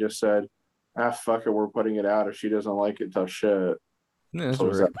where they just said, fuck it, we're putting it out. If she doesn't like it, tough shit. Yeah, that's a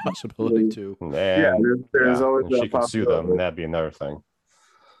very possibility too. There's always she can sue them, and that'd be another thing.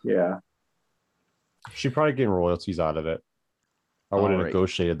 Yeah. She'd probably get royalties out of it. I would have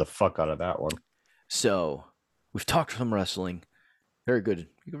negotiated the fuck out of that one. So we've talked some wrestling. Very good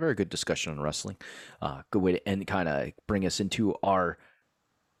discussion on wrestling. Good way to end, kind of bring us into our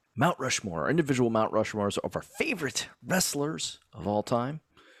Mount Rushmore, our individual Mount Rushmores of our favorite wrestlers of all time.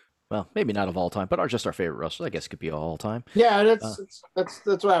 Well, maybe not of all time, but just our favorite wrestlers. I guess it could be of all time. Yeah, that's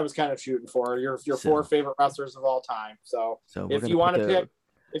what I was kind of shooting for. Your 4 favorite wrestlers of all time. So if you want to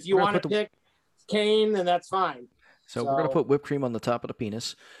pick Kane, then that's fine. So we're gonna put whipped cream on the top of the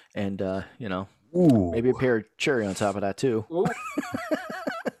penis, and maybe a pair of cherry on top of that too.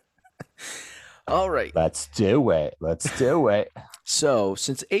 All right, let's do it. So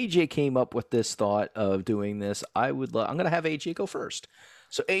since AJ came up with this thought of doing this, I'm gonna have AJ go first.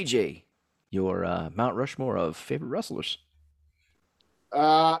 So AJ, your Mount Rushmore of favorite wrestlers. 2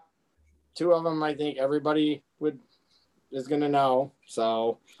 of them, I think everybody is gonna know.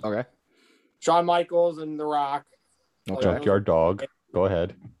 So okay, Shawn Michaels and The Rock. Okay. Junkyard Dog. Go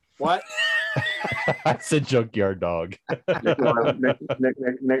ahead. What? I said Junkyard Dog. Nikolai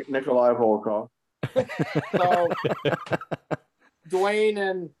Volkov. So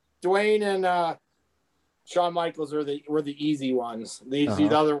Dwayne and Shawn Michaels were the easy ones. The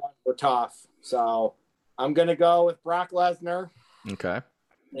other ones were tough. So I'm gonna go with Brock Lesnar. Okay.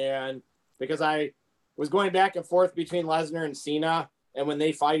 And because I was going back and forth between Lesnar and Cena, and when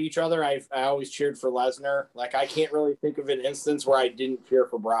they fight each other, I always cheered for Lesnar. Like, I can't really think of an instance where I didn't cheer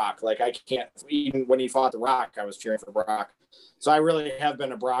for Brock. Like, I can't, even when he fought The Rock, I was cheering for Brock. So I really have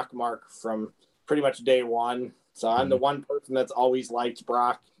been a Brock mark from pretty much day one. So I'm the one person that's always liked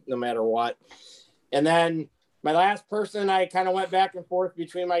Brock no matter what. And then my last person, I kind of went back and forth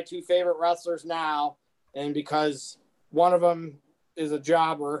between my 2 favorite wrestlers now. And because one of them is a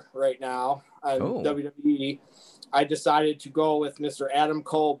jobber right now on WWE, I decided to go with Mr. Adam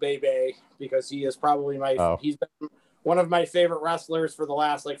Cole, baby, because he is probably he's been one of my favorite wrestlers for the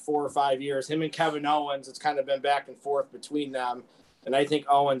last 4 or 5 years. Him and Kevin Owens, it's kind of been back and forth between them. And I think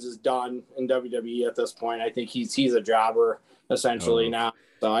Owens is done in WWE at this point. I think he's a jobber essentially now.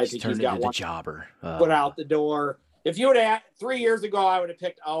 So I think he's got one jobber put out the door. If you would have 3 years ago, I would have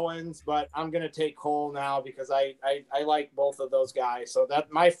picked Owens, but I'm going to take Cole now because I like both of those guys. So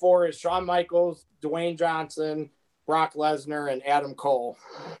that my 4 is Shawn Michaels, Dwayne Johnson, Brock Lesnar, and Adam Cole.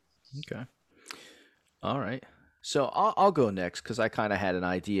 Okay. All right. So I'll go next because I kind of had an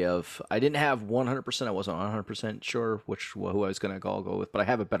idea of, I didn't have 100%. I wasn't 100% sure who I was going to go with, but I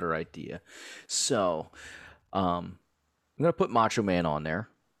have a better idea. So I'm going to put Macho Man on there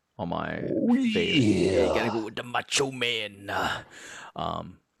on my favorite. Yeah, gotta go with the Macho Man.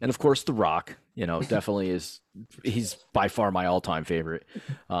 And of course, The Rock, definitely he's by far my all-time favorite.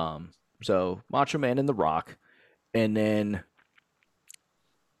 So Macho Man and The Rock. And then,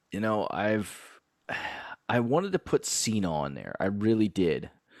 I wanted to put Cena on there. I really did.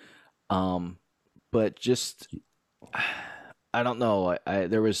 But just, I don't know.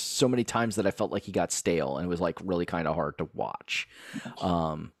 There was so many times that I felt like he got stale and it was really kind of hard to watch.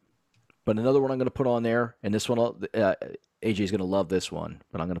 But another one I'm going to put on there, and this one, AJ's going to love this one,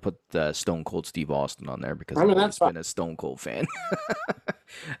 but I'm going to put Stone Cold Steve Austin on there because I've always been a Stone Cold fan.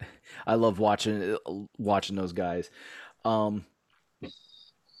 I love watching those guys. And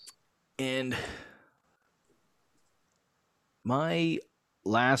my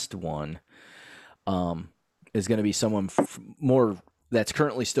last one is going to be someone more that's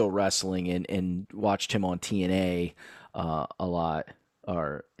currently still wrestling and watched him on TNA a lot,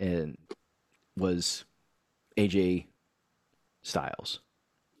 and was AJ Styles.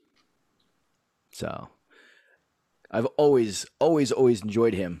 So I've always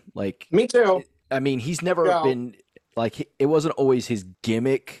enjoyed him. Me too. I mean, he's never been it wasn't always his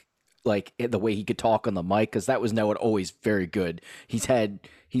gimmick, the way he could talk on the mic, because that was not always very good. He's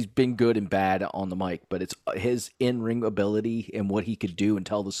been good and bad on the mic, but it's his in-ring ability and what he could do and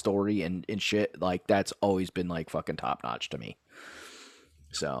tell the story and shit. That's always been fucking top notch to me.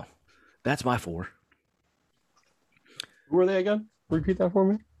 So that's my 4. Who are they again? Repeat that for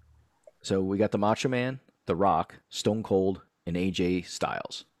me. So we got the Macho Man, The Rock, Stone Cold, and AJ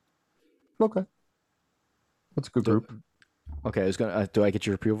Styles. Okay. That's a good group. Okay, I was gonna. Do I get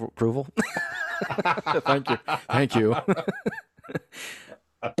your approval? Thank you.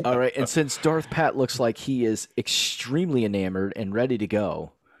 All right, and since Darth Pat looks like he is extremely enamored and ready to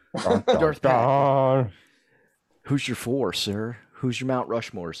go, Darth Pat, who's your 4, sir? Who's your Mount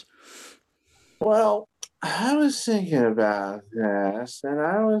Rushmores? Well, I was thinking about this, and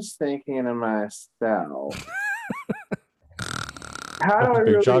I was thinking to myself, how do I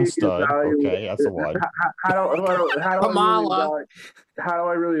really John Studd. evaluate? Okay, that's a one. How do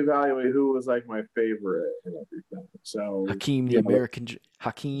I really evaluate who was like my favorite and everything? So Hakeem, the American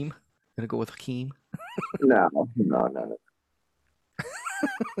Hakeem. Gonna go with Hakeem. No.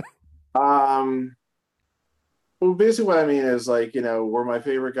 Well, basically what I mean is like, were my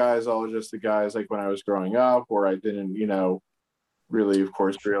favorite guys all just the guys like when I was growing up, or I didn't, really, of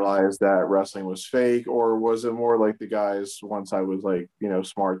course, realize that wrestling was fake, or was it more like the guys once I was like,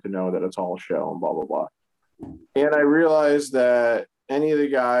 smart to know that it's all a show and blah, blah, blah. And I realized that any of the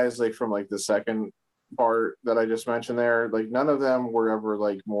guys like from like the second part that I just mentioned there, like none of them were ever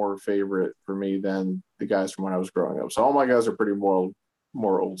like more favorite for me than the guys from when I was growing up. So all my guys are pretty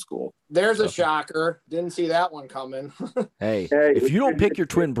more old school. There's a shocker. Didn't see that one coming. Hey, if you don't pick your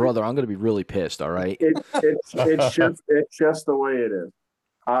twin brother, I'm going to be really pissed. All right. It's just the way it is.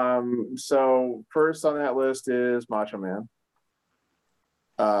 So first on that list is Macho Man.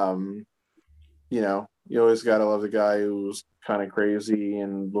 You always got to love the guy who's kind of crazy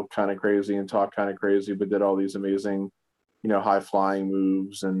and looked kind of crazy and talked kind of crazy, but did all these amazing, high flying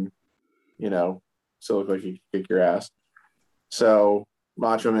moves and, still look like he could kick your ass. So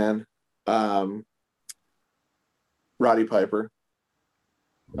Macho Man, Roddy Piper.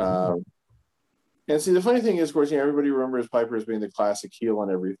 And see, the funny thing is, of course, everybody remembers Piper as being the classic heel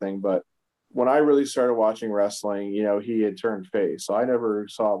and everything, but when I really started watching wrestling, he had turned face. So I never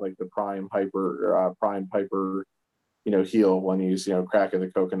saw like the prime Piper, heel when he's, cracking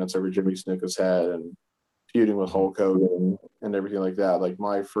the coconuts over Jimmy Snuka's head and feuding with Hulk Hogan and everything like that. Like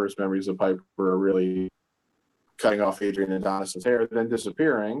my first memories of Piper are really cutting off Adrian Adonis's hair, then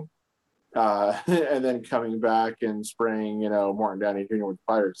disappearing, and then coming back and spraying, Martin Downey Jr. with the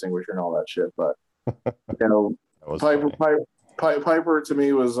fire extinguisher and all that shit. But Piper to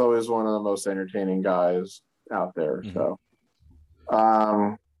me was always one of the most entertaining guys out there. So,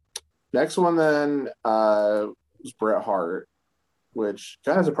 next one then was Bret Hart, which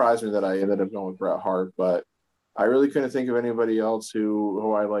kind of surprised me that I ended up going with Bret Hart, but I really couldn't think of anybody else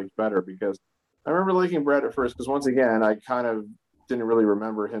who I liked better, because I remember liking Bret at first because once again, I kind of didn't really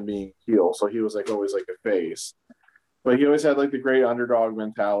remember him being heel. So he was like always like a face, but he always had like the great underdog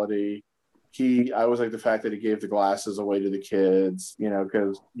mentality. I always like the fact that he gave the glasses away to the kids,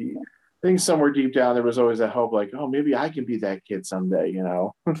 because I think somewhere deep down there was always a hope like, oh, maybe I can be that kid someday,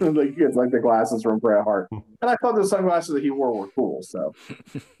 like kids like the glasses from Bret Hart. And I thought the sunglasses that he wore were cool. So,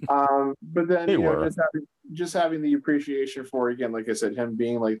 but then, just having the appreciation for, again, like I said, him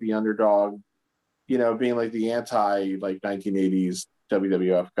being like the underdog, being like the anti like 1980s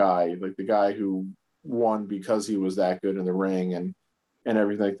WWF guy, like the guy who won because he was that good in the ring and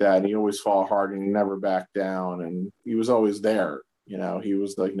everything like that. And he always fought hard and he never backed down and he was always there. He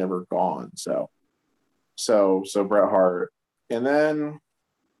was like never gone. So Bret Hart. And then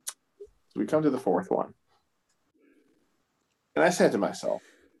we come to the fourth one. And I said to myself,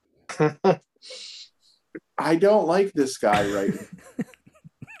 I don't like this guy right now.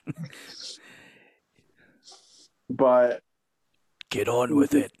 But get on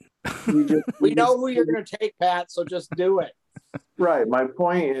with it. We know who you're going to take, Pat, so just do it. Right. My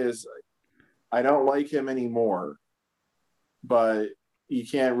point is, I don't like him anymore, but you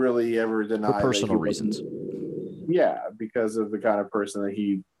can't really ever deny for personal reasons. Yeah, because of the kind of person that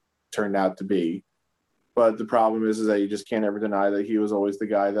he turned out to be. But the problem is that you just can't ever deny that he was always the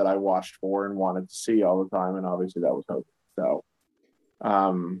guy that I watched for and wanted to see all the time, and obviously that was Hogan. So,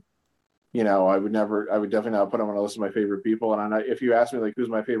 I would definitely not put him on a list of my favorite people. And if you ask me like who's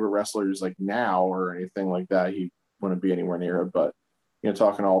my favorite wrestlers like now or anything like that, he wouldn't be anywhere near it. But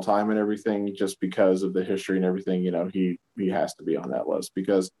talking all time and everything, just because of the history and everything, he has to be on that list,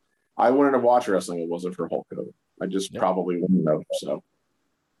 because I wouldn't have watched wrestling if it wasn't for Hulk Hogan. I just probably wouldn't have. So,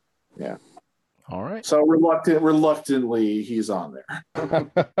 yeah. All right. So reluctantly, he's on there.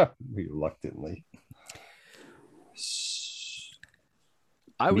 Reluctantly.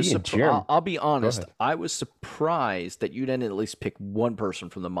 I'll be honest. I was surprised that you didn't at least pick one person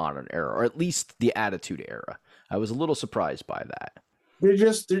from the modern era, or at least the Attitude Era. I was a little surprised by that. There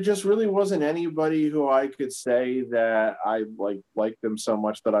just really wasn't anybody who I could say that I liked them so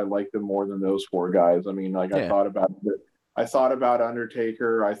much that I liked them more than those four guys. I mean, I thought about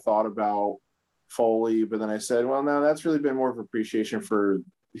Undertaker, I thought about Foley, but then I said, well, no, that's really been more of appreciation for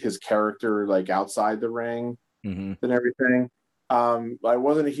his character, like outside the ring than everything. I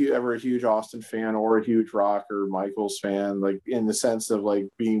wasn't ever a huge Austin fan or a huge Rock or Michaels fan, like in the sense of like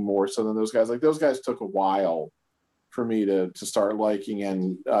being more so than those guys. Like those guys took a while for me to start liking,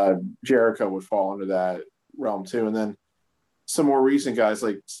 and Jericho would fall into that realm too. And then some more recent guys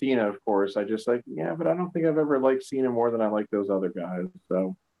like Cena, of course, I just like, yeah, but I don't think I've ever liked Cena more than I like those other guys.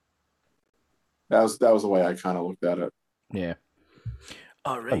 So that was the way I kind of looked at it. Yeah.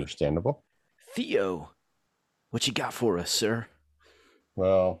 All right. Understandable. Theo, what you got for us, sir?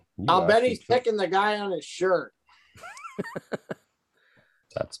 Well, I'll bet he's picking the guy on his shirt.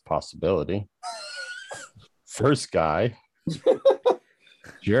 That's a possibility. First guy,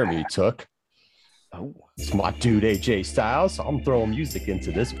 Jeremy took. Oh, it's my dude AJ Styles. I'm throwing music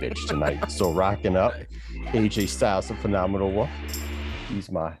into this bitch tonight. So rocking up AJ Styles, a phenomenal one. He's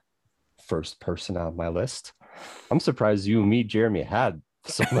my first person on my list. I'm surprised you and me, Jeremy, had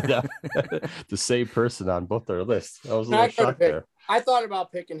some of that the same person on both our lists. I was a little shocked there. I thought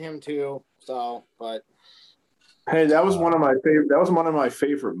about picking him too. So, but hey, that was one of my favorite. That was one of my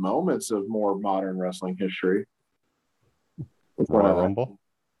favorite moments of more modern wrestling history. Royal Rumble.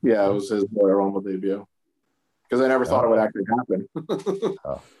 Yeah, it was his Royal Rumble debut. Because I never thought it would actually happen.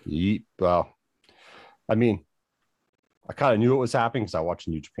 Well, I mean, I kind of knew it was happening because I watched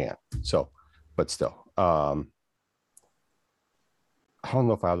New Japan. So, but still, I don't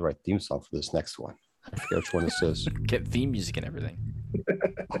know if I have the right theme song for this next one. I forget which one this is. Get theme music and everything.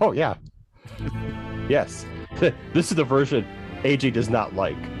 Oh, yeah. Yes. This is the version AJ does not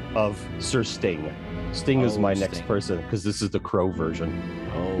like of Sir Sting. Sting is my next person because this is the Crow version.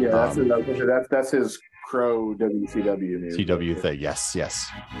 Oh, yeah, that's his Crow WCW music. CW thing, yes.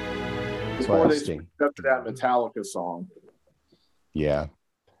 Before they switched up to that Metallica song. Yeah.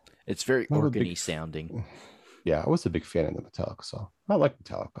 It's very organy sounding. Yeah, I was a big fan of the Metallica song. I like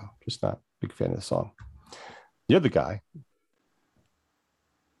Metallica, just not a big fan of the song. The other guy,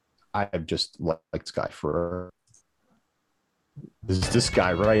 I have just liked this guy for this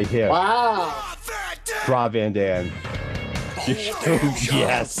guy right here. Wow. Rob Van Dam.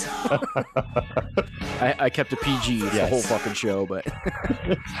 Yes. I kept a PG the whole fucking show, but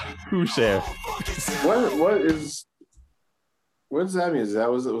who's there? What does that mean?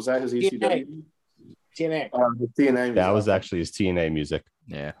 Was that his ECW? TNA. TNA. That was actually his TNA music.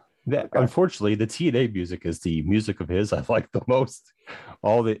 Yeah. Unfortunately, the TNA music is the music of his I like the most.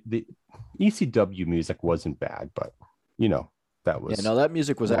 All the ECW music wasn't bad, but that was. Yeah, no, that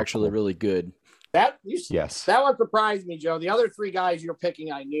music was actually really good. Yes. That one surprised me, Joe. The other three guys you're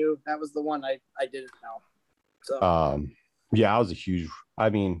picking, I knew. That was the one I didn't know. So. Yeah, I was a huge. I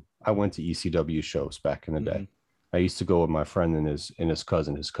mean, I went to ECW shows back in the day. I used to go with my friend and his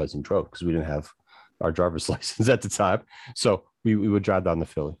cousin. His cousin drove because we didn't have our driver's license at the time, so we would drive down to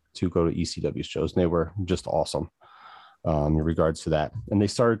Philly to go to ECW shows, and they were just awesome in regards to that. And they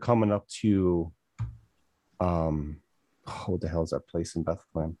started coming up to, what the hell is that place in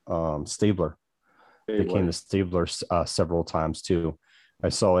Bethlehem? Stabler. They came to Stabler several times too. I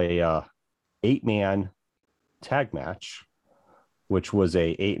saw a 8-man tag match, which was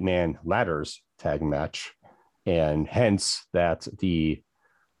a 8-man ladders tag match, and hence that the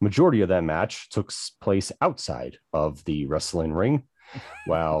majority of that match took place outside of the wrestling ring,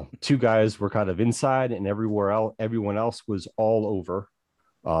 while two guys were kind of inside, and everyone else was all over.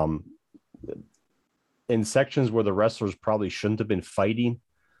 In sections where the wrestlers probably shouldn't have been fighting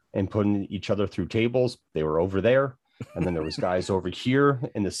and putting each other through tables, they were over there. And then there was guys over here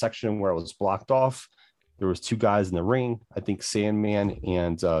in the section where it was blocked off. There was two guys in the ring. I think Sandman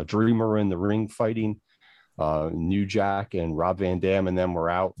and Dreamer were in the ring fighting. New Jack and Rob Van Dam and them were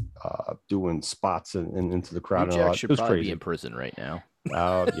out doing spots and into the crowd. New Jack should probably be in prison right now.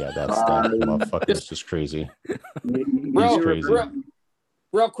 Oh yeah, that motherfucker is just crazy. He's crazy.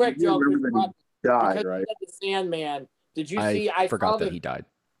 Real quick, Joe. Died, right? The Sandman. Did you see? I forgot that he died.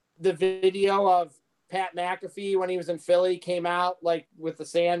 The video of Pat McAfee when he was in Philly came out like with the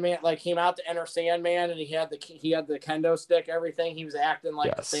Sandman, like came out to enter Sandman, and he had the kendo stick, everything. He was acting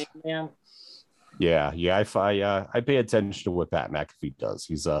like the Sandman. Yeah. I pay attention to what Pat McAfee does.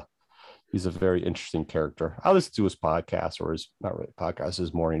 He's a very interesting character. I listen to his podcast, or his not really podcast,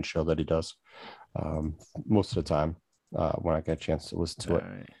 his morning show that he does most of the time when I get a chance to listen to it.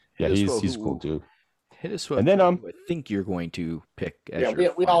 Right. Yeah, he's a cool dude. Hit us with. And then I think you're going to pick.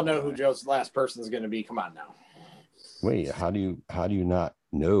 We all know who Joe's last person is going to be. Come on now. Wait, how do you not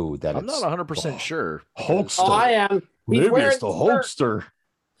know that? I'm not 100% sure. Hulkster. Oh, I am. Maybe it's the Hulkster.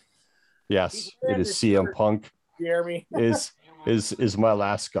 Yes, it is CM Punk. Jeremy is my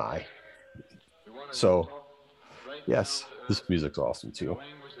last guy. So, yes, this music's awesome too.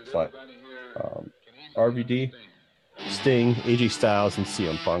 But RVD, Sting, AJ Styles, and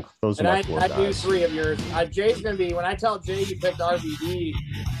CM Punk. Those are my four guys. I do 3 of yours. Jay's going to be, when I tell Jay you picked RVD.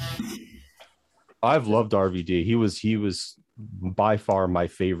 I've loved RVD. He was by far my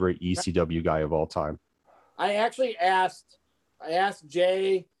favorite ECW guy of all time. I actually asked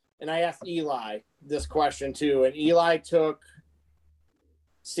Jay and I asked Eli this question too. And Eli took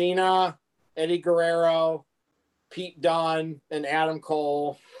Cena, Eddie Guerrero, Pete Dunne, and Adam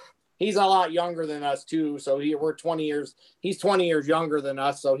Cole. He's a lot younger than us too. So we're 20 years. He's 20 years younger than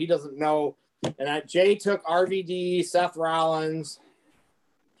us. So he doesn't know. And Jay took RVD, Seth Rollins,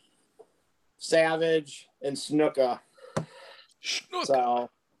 Savage, and Snuka. So,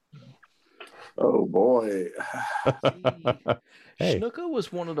 oh boy. Hey. Snuka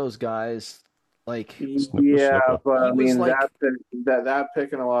was one of those guys. Like, yeah, but I mean, like, that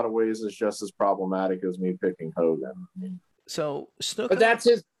pick in a lot of ways is just as problematic as me picking Hogan. I mean, so Snuka, but that's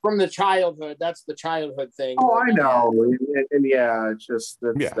his from the childhood. That's the childhood thing. Oh, I know, and yeah, it's just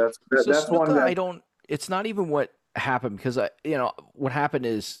that's Snuka, one that I don't. It's not even what happened because what happened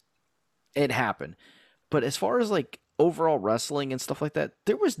is it happened, but as far as like overall wrestling and stuff like that,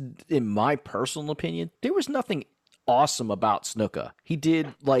 there was, in my personal opinion, there was nothing awesome about Snuka. He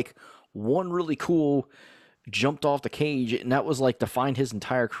did like one really cool jumped off the cage, and that was like defined his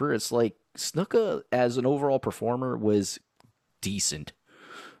entire career. It's like Snuka as an overall performer was decent,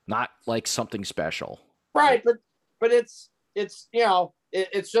 not like something special. Right, but it's it's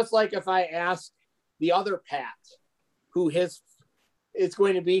just like if I ask the other Pat who it's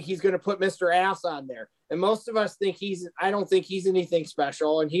going to be, he's going to put Mr. Ass on there. And most of us think I don't think he's anything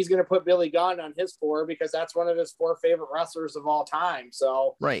special. And he's going to put Billy Gunn on his 4 because that's one of his 4 favorite wrestlers of all time.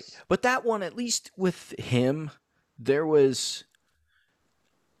 So, right. But that one, at least with him, there was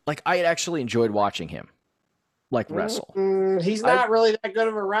like, I actually enjoyed watching him wrestle. He's not really that good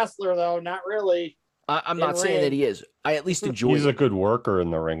of a wrestler though. Not really. I'm not saying that he is. I at least enjoyed He's a good worker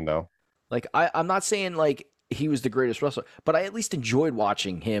in the ring though. Like, I'm not saying like he was the greatest wrestler, but I at least enjoyed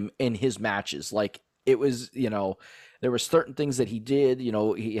watching him in his matches. Like, it was, there were certain things that he did,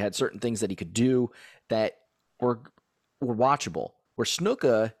 he had certain things that he could do that were watchable. Where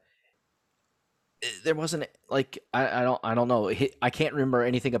Snuka, there wasn't like, I don't know. I can't remember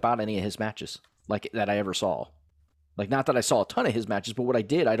anything about any of his matches like that I ever saw. Like, not that I saw a ton of his matches, but what I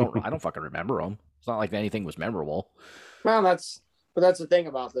did, I don't fucking remember them. It's not like anything was memorable. Well, that's the thing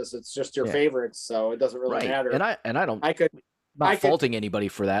about this. It's just your favorites, so it doesn't really matter. And I don't. Not faulting anybody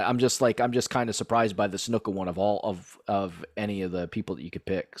for that. I'm just kind of surprised by the Snuka one of all of any of the people that you could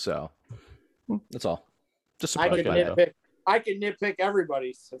pick. So that's all. Just surprised by that. I could nitpick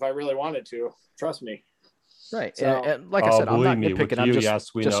everybody's if I really wanted to. Trust me. Right. So, and like I said, I'm not nitpicking. I'm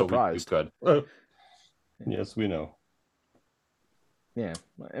just surprised. Yes, we know. Yeah,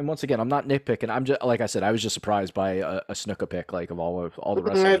 and once again, I'm not nitpicking. I'm just, like I said, I was just surprised by a Snuka pick, like of all the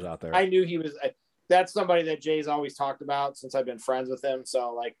wrestlers out there. I knew he was. That's somebody that Jay's always talked about since I've been friends with him.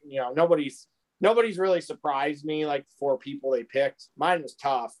 So like, nobody's really surprised me like 4 people they picked. Mine was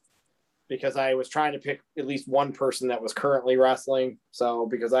tough because I was trying to pick at least one person that was currently wrestling. So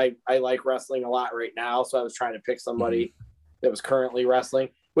because I like wrestling a lot right now, so I was trying to pick somebody that was currently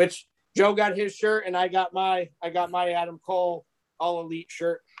wrestling. Which Joe got his shirt, and I got my Adam Cole All Elite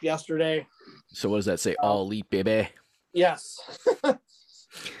shirt yesterday. So what does that say? All Elite, baby. Yes.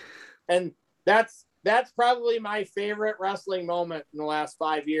 And that's probably my favorite wrestling moment in the last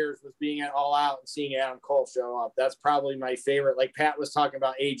 5 years was being at All Out and seeing Adam Cole show up. That's probably my favorite. Like Pat was talking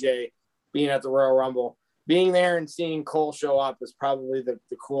about AJ being at the Royal Rumble. Being there and seeing Cole show up is probably the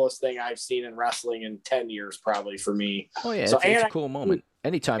coolest thing I've seen in wrestling in 10 years, probably for me. Oh, yeah. So, it's a cool moment.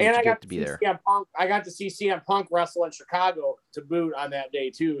 Anytime you get to be there. I got to see CM Punk wrestle in Chicago to boot on that day,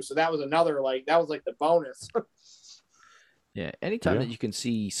 too. So that was the bonus. Yeah, anytime that you can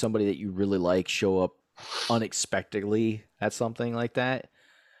see somebody that you really like show up unexpectedly at something like that,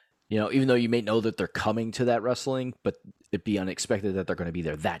 even though you may know that they're coming to that wrestling, but it'd be unexpected that they're going to be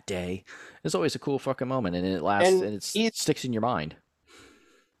there that day. It's always a cool fucking moment, and it lasts, and it sticks in your mind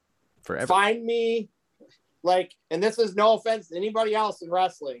forever. Find me, and this is no offense to anybody else in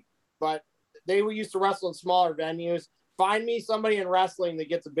wrestling, but they were used to wrestle in smaller venues. Find me somebody in wrestling that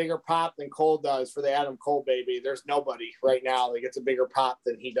gets a bigger pop than Cole does for the Adam Cole baby. There's nobody right now that gets a bigger pop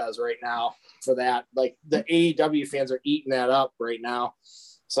than he does right now for that. Like the AEW fans are eating that up right now.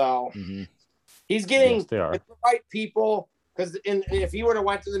 So he's getting the right people, because if he would have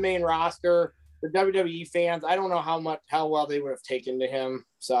went to the main roster, the WWE fans, I don't know how well they would have taken to him.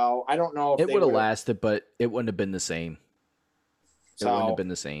 So I don't know if it would have lasted, but it wouldn't have been the same. It wouldn't have been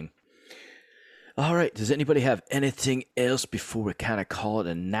the same. All right. Does anybody have anything else before we kind of call it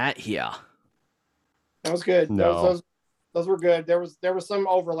a night here? That was good. No. Those were good. There was some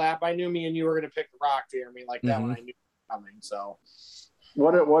overlap. I knew me and you were going to pick the Rock, Jeremy. Like that one, I knew coming. So,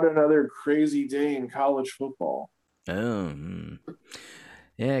 what another crazy day in college football.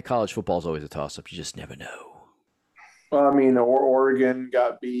 Yeah, college football is always a toss-up. You just never know. Well, I mean, Oregon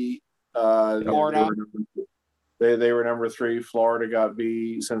got beat. Florida. They were number 3. Florida got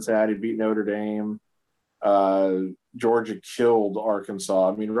beat. Cincinnati beat Notre Dame. Georgia killed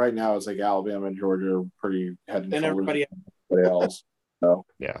Arkansas. I mean, right now it's like Alabama and Georgia are pretty head and everybody else. So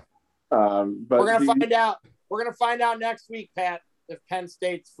yeah. But we're gonna find out. We're gonna find out next week, Pat. If Penn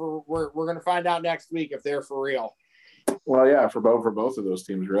State's we're gonna find out next week if they're for real. Well, yeah, for both of those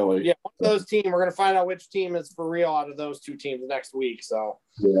teams, really. Yeah, one of those teams. We're gonna find out which team is for real out of those two teams next week. So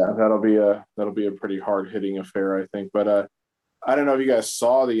yeah, that'll be a pretty hard hitting affair, I think. But I don't know if you guys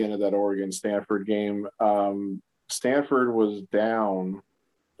saw the end of that Oregon Stanford game. Stanford was down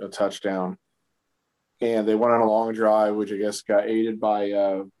a touchdown, and they went on a long drive, which I guess got aided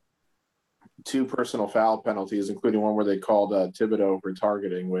by 2 personal foul penalties, including one where they called Thibodeau for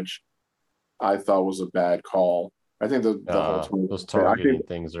targeting, which I thought was a bad call. I think the whole those targeting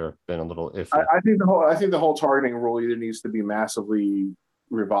things are been a little iffy. I think the whole targeting rule either needs to be massively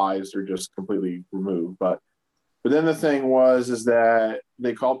revised or just completely removed. But then the thing is that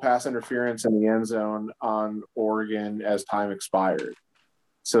they called pass interference in the end zone on Oregon as time expired.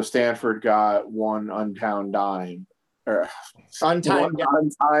 So Stanford got one untimed down, and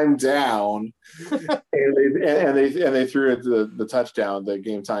they threw it the touchdown, the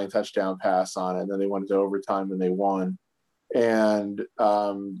game tying touchdown pass on it. And then they went to overtime and they won. And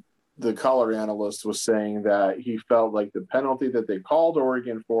the color analyst was saying that he felt like the penalty that they called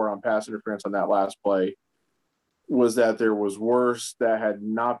Oregon for on pass interference on that last play was that there was worse that had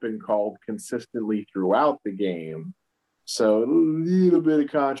not been called consistently throughout the game. So a little bit of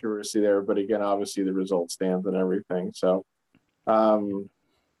controversy there, but again, obviously the result stands and everything. So,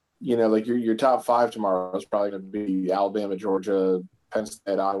 like your top 5 tomorrow is probably going to be Alabama, Georgia, Penn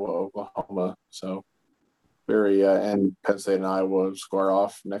State, Iowa, Oklahoma. So very and Penn State and Iowa square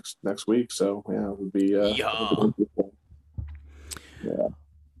off next week. So yeah, it would be yeah.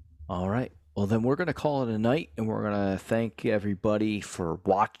 All right. Well, then we're going to call it a night, and we're going to thank everybody for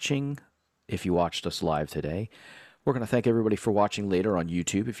watching. If you watched us live today, we're going to thank everybody for watching later on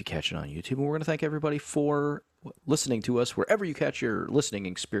YouTube, if you catch it on YouTube. And we're going to thank everybody for listening to us wherever you catch your listening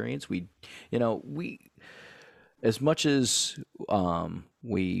experience. We, as much as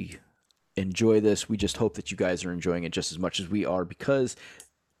we enjoy this, we just hope that you guys are enjoying it just as much as we are, because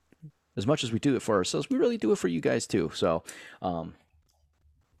as much as we do it for ourselves, we really do it for you guys too. So,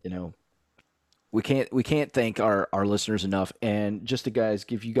 we can't thank our listeners enough. And just to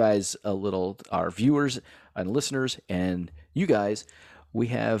give you guys a little, our viewers and listeners and you guys, we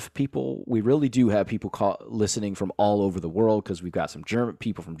really do have people listening from all over the world, because we've got some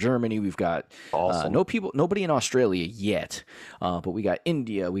people from Germany. We've got awesome. Nobody in Australia yet, but we got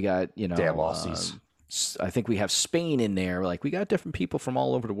India. We got, damn Aussies. I think we have Spain in there. Like, we got different people from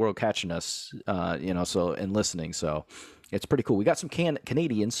all over the world catching us, and listening. So it's pretty cool. We got some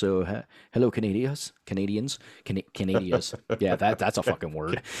Canadians, so hello, Canadians. Yeah, that's a fucking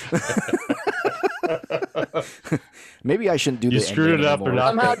word. Maybe I shouldn't do this. You screwed it up or not?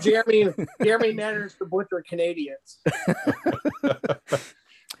 Somehow Jeremy managed to butcher Canadians.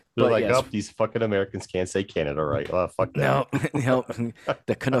 They're like, yes. These fucking Americans can't say Canada right. Oh, fuck that. No,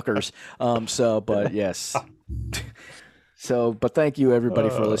 the Canuckers. But yes. But thank you everybody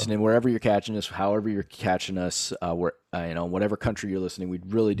for listening, wherever you're catching us, however you're catching us, whatever country you're listening. We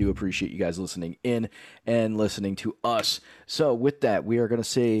really do appreciate you guys listening in and listening to us. So with that, we are going to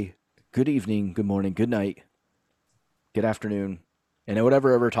say good evening, good morning, good night, good afternoon, and in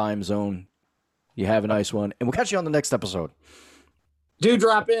whatever time zone you have a nice one. And we'll catch you on the next episode. Do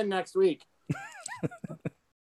drop in next week.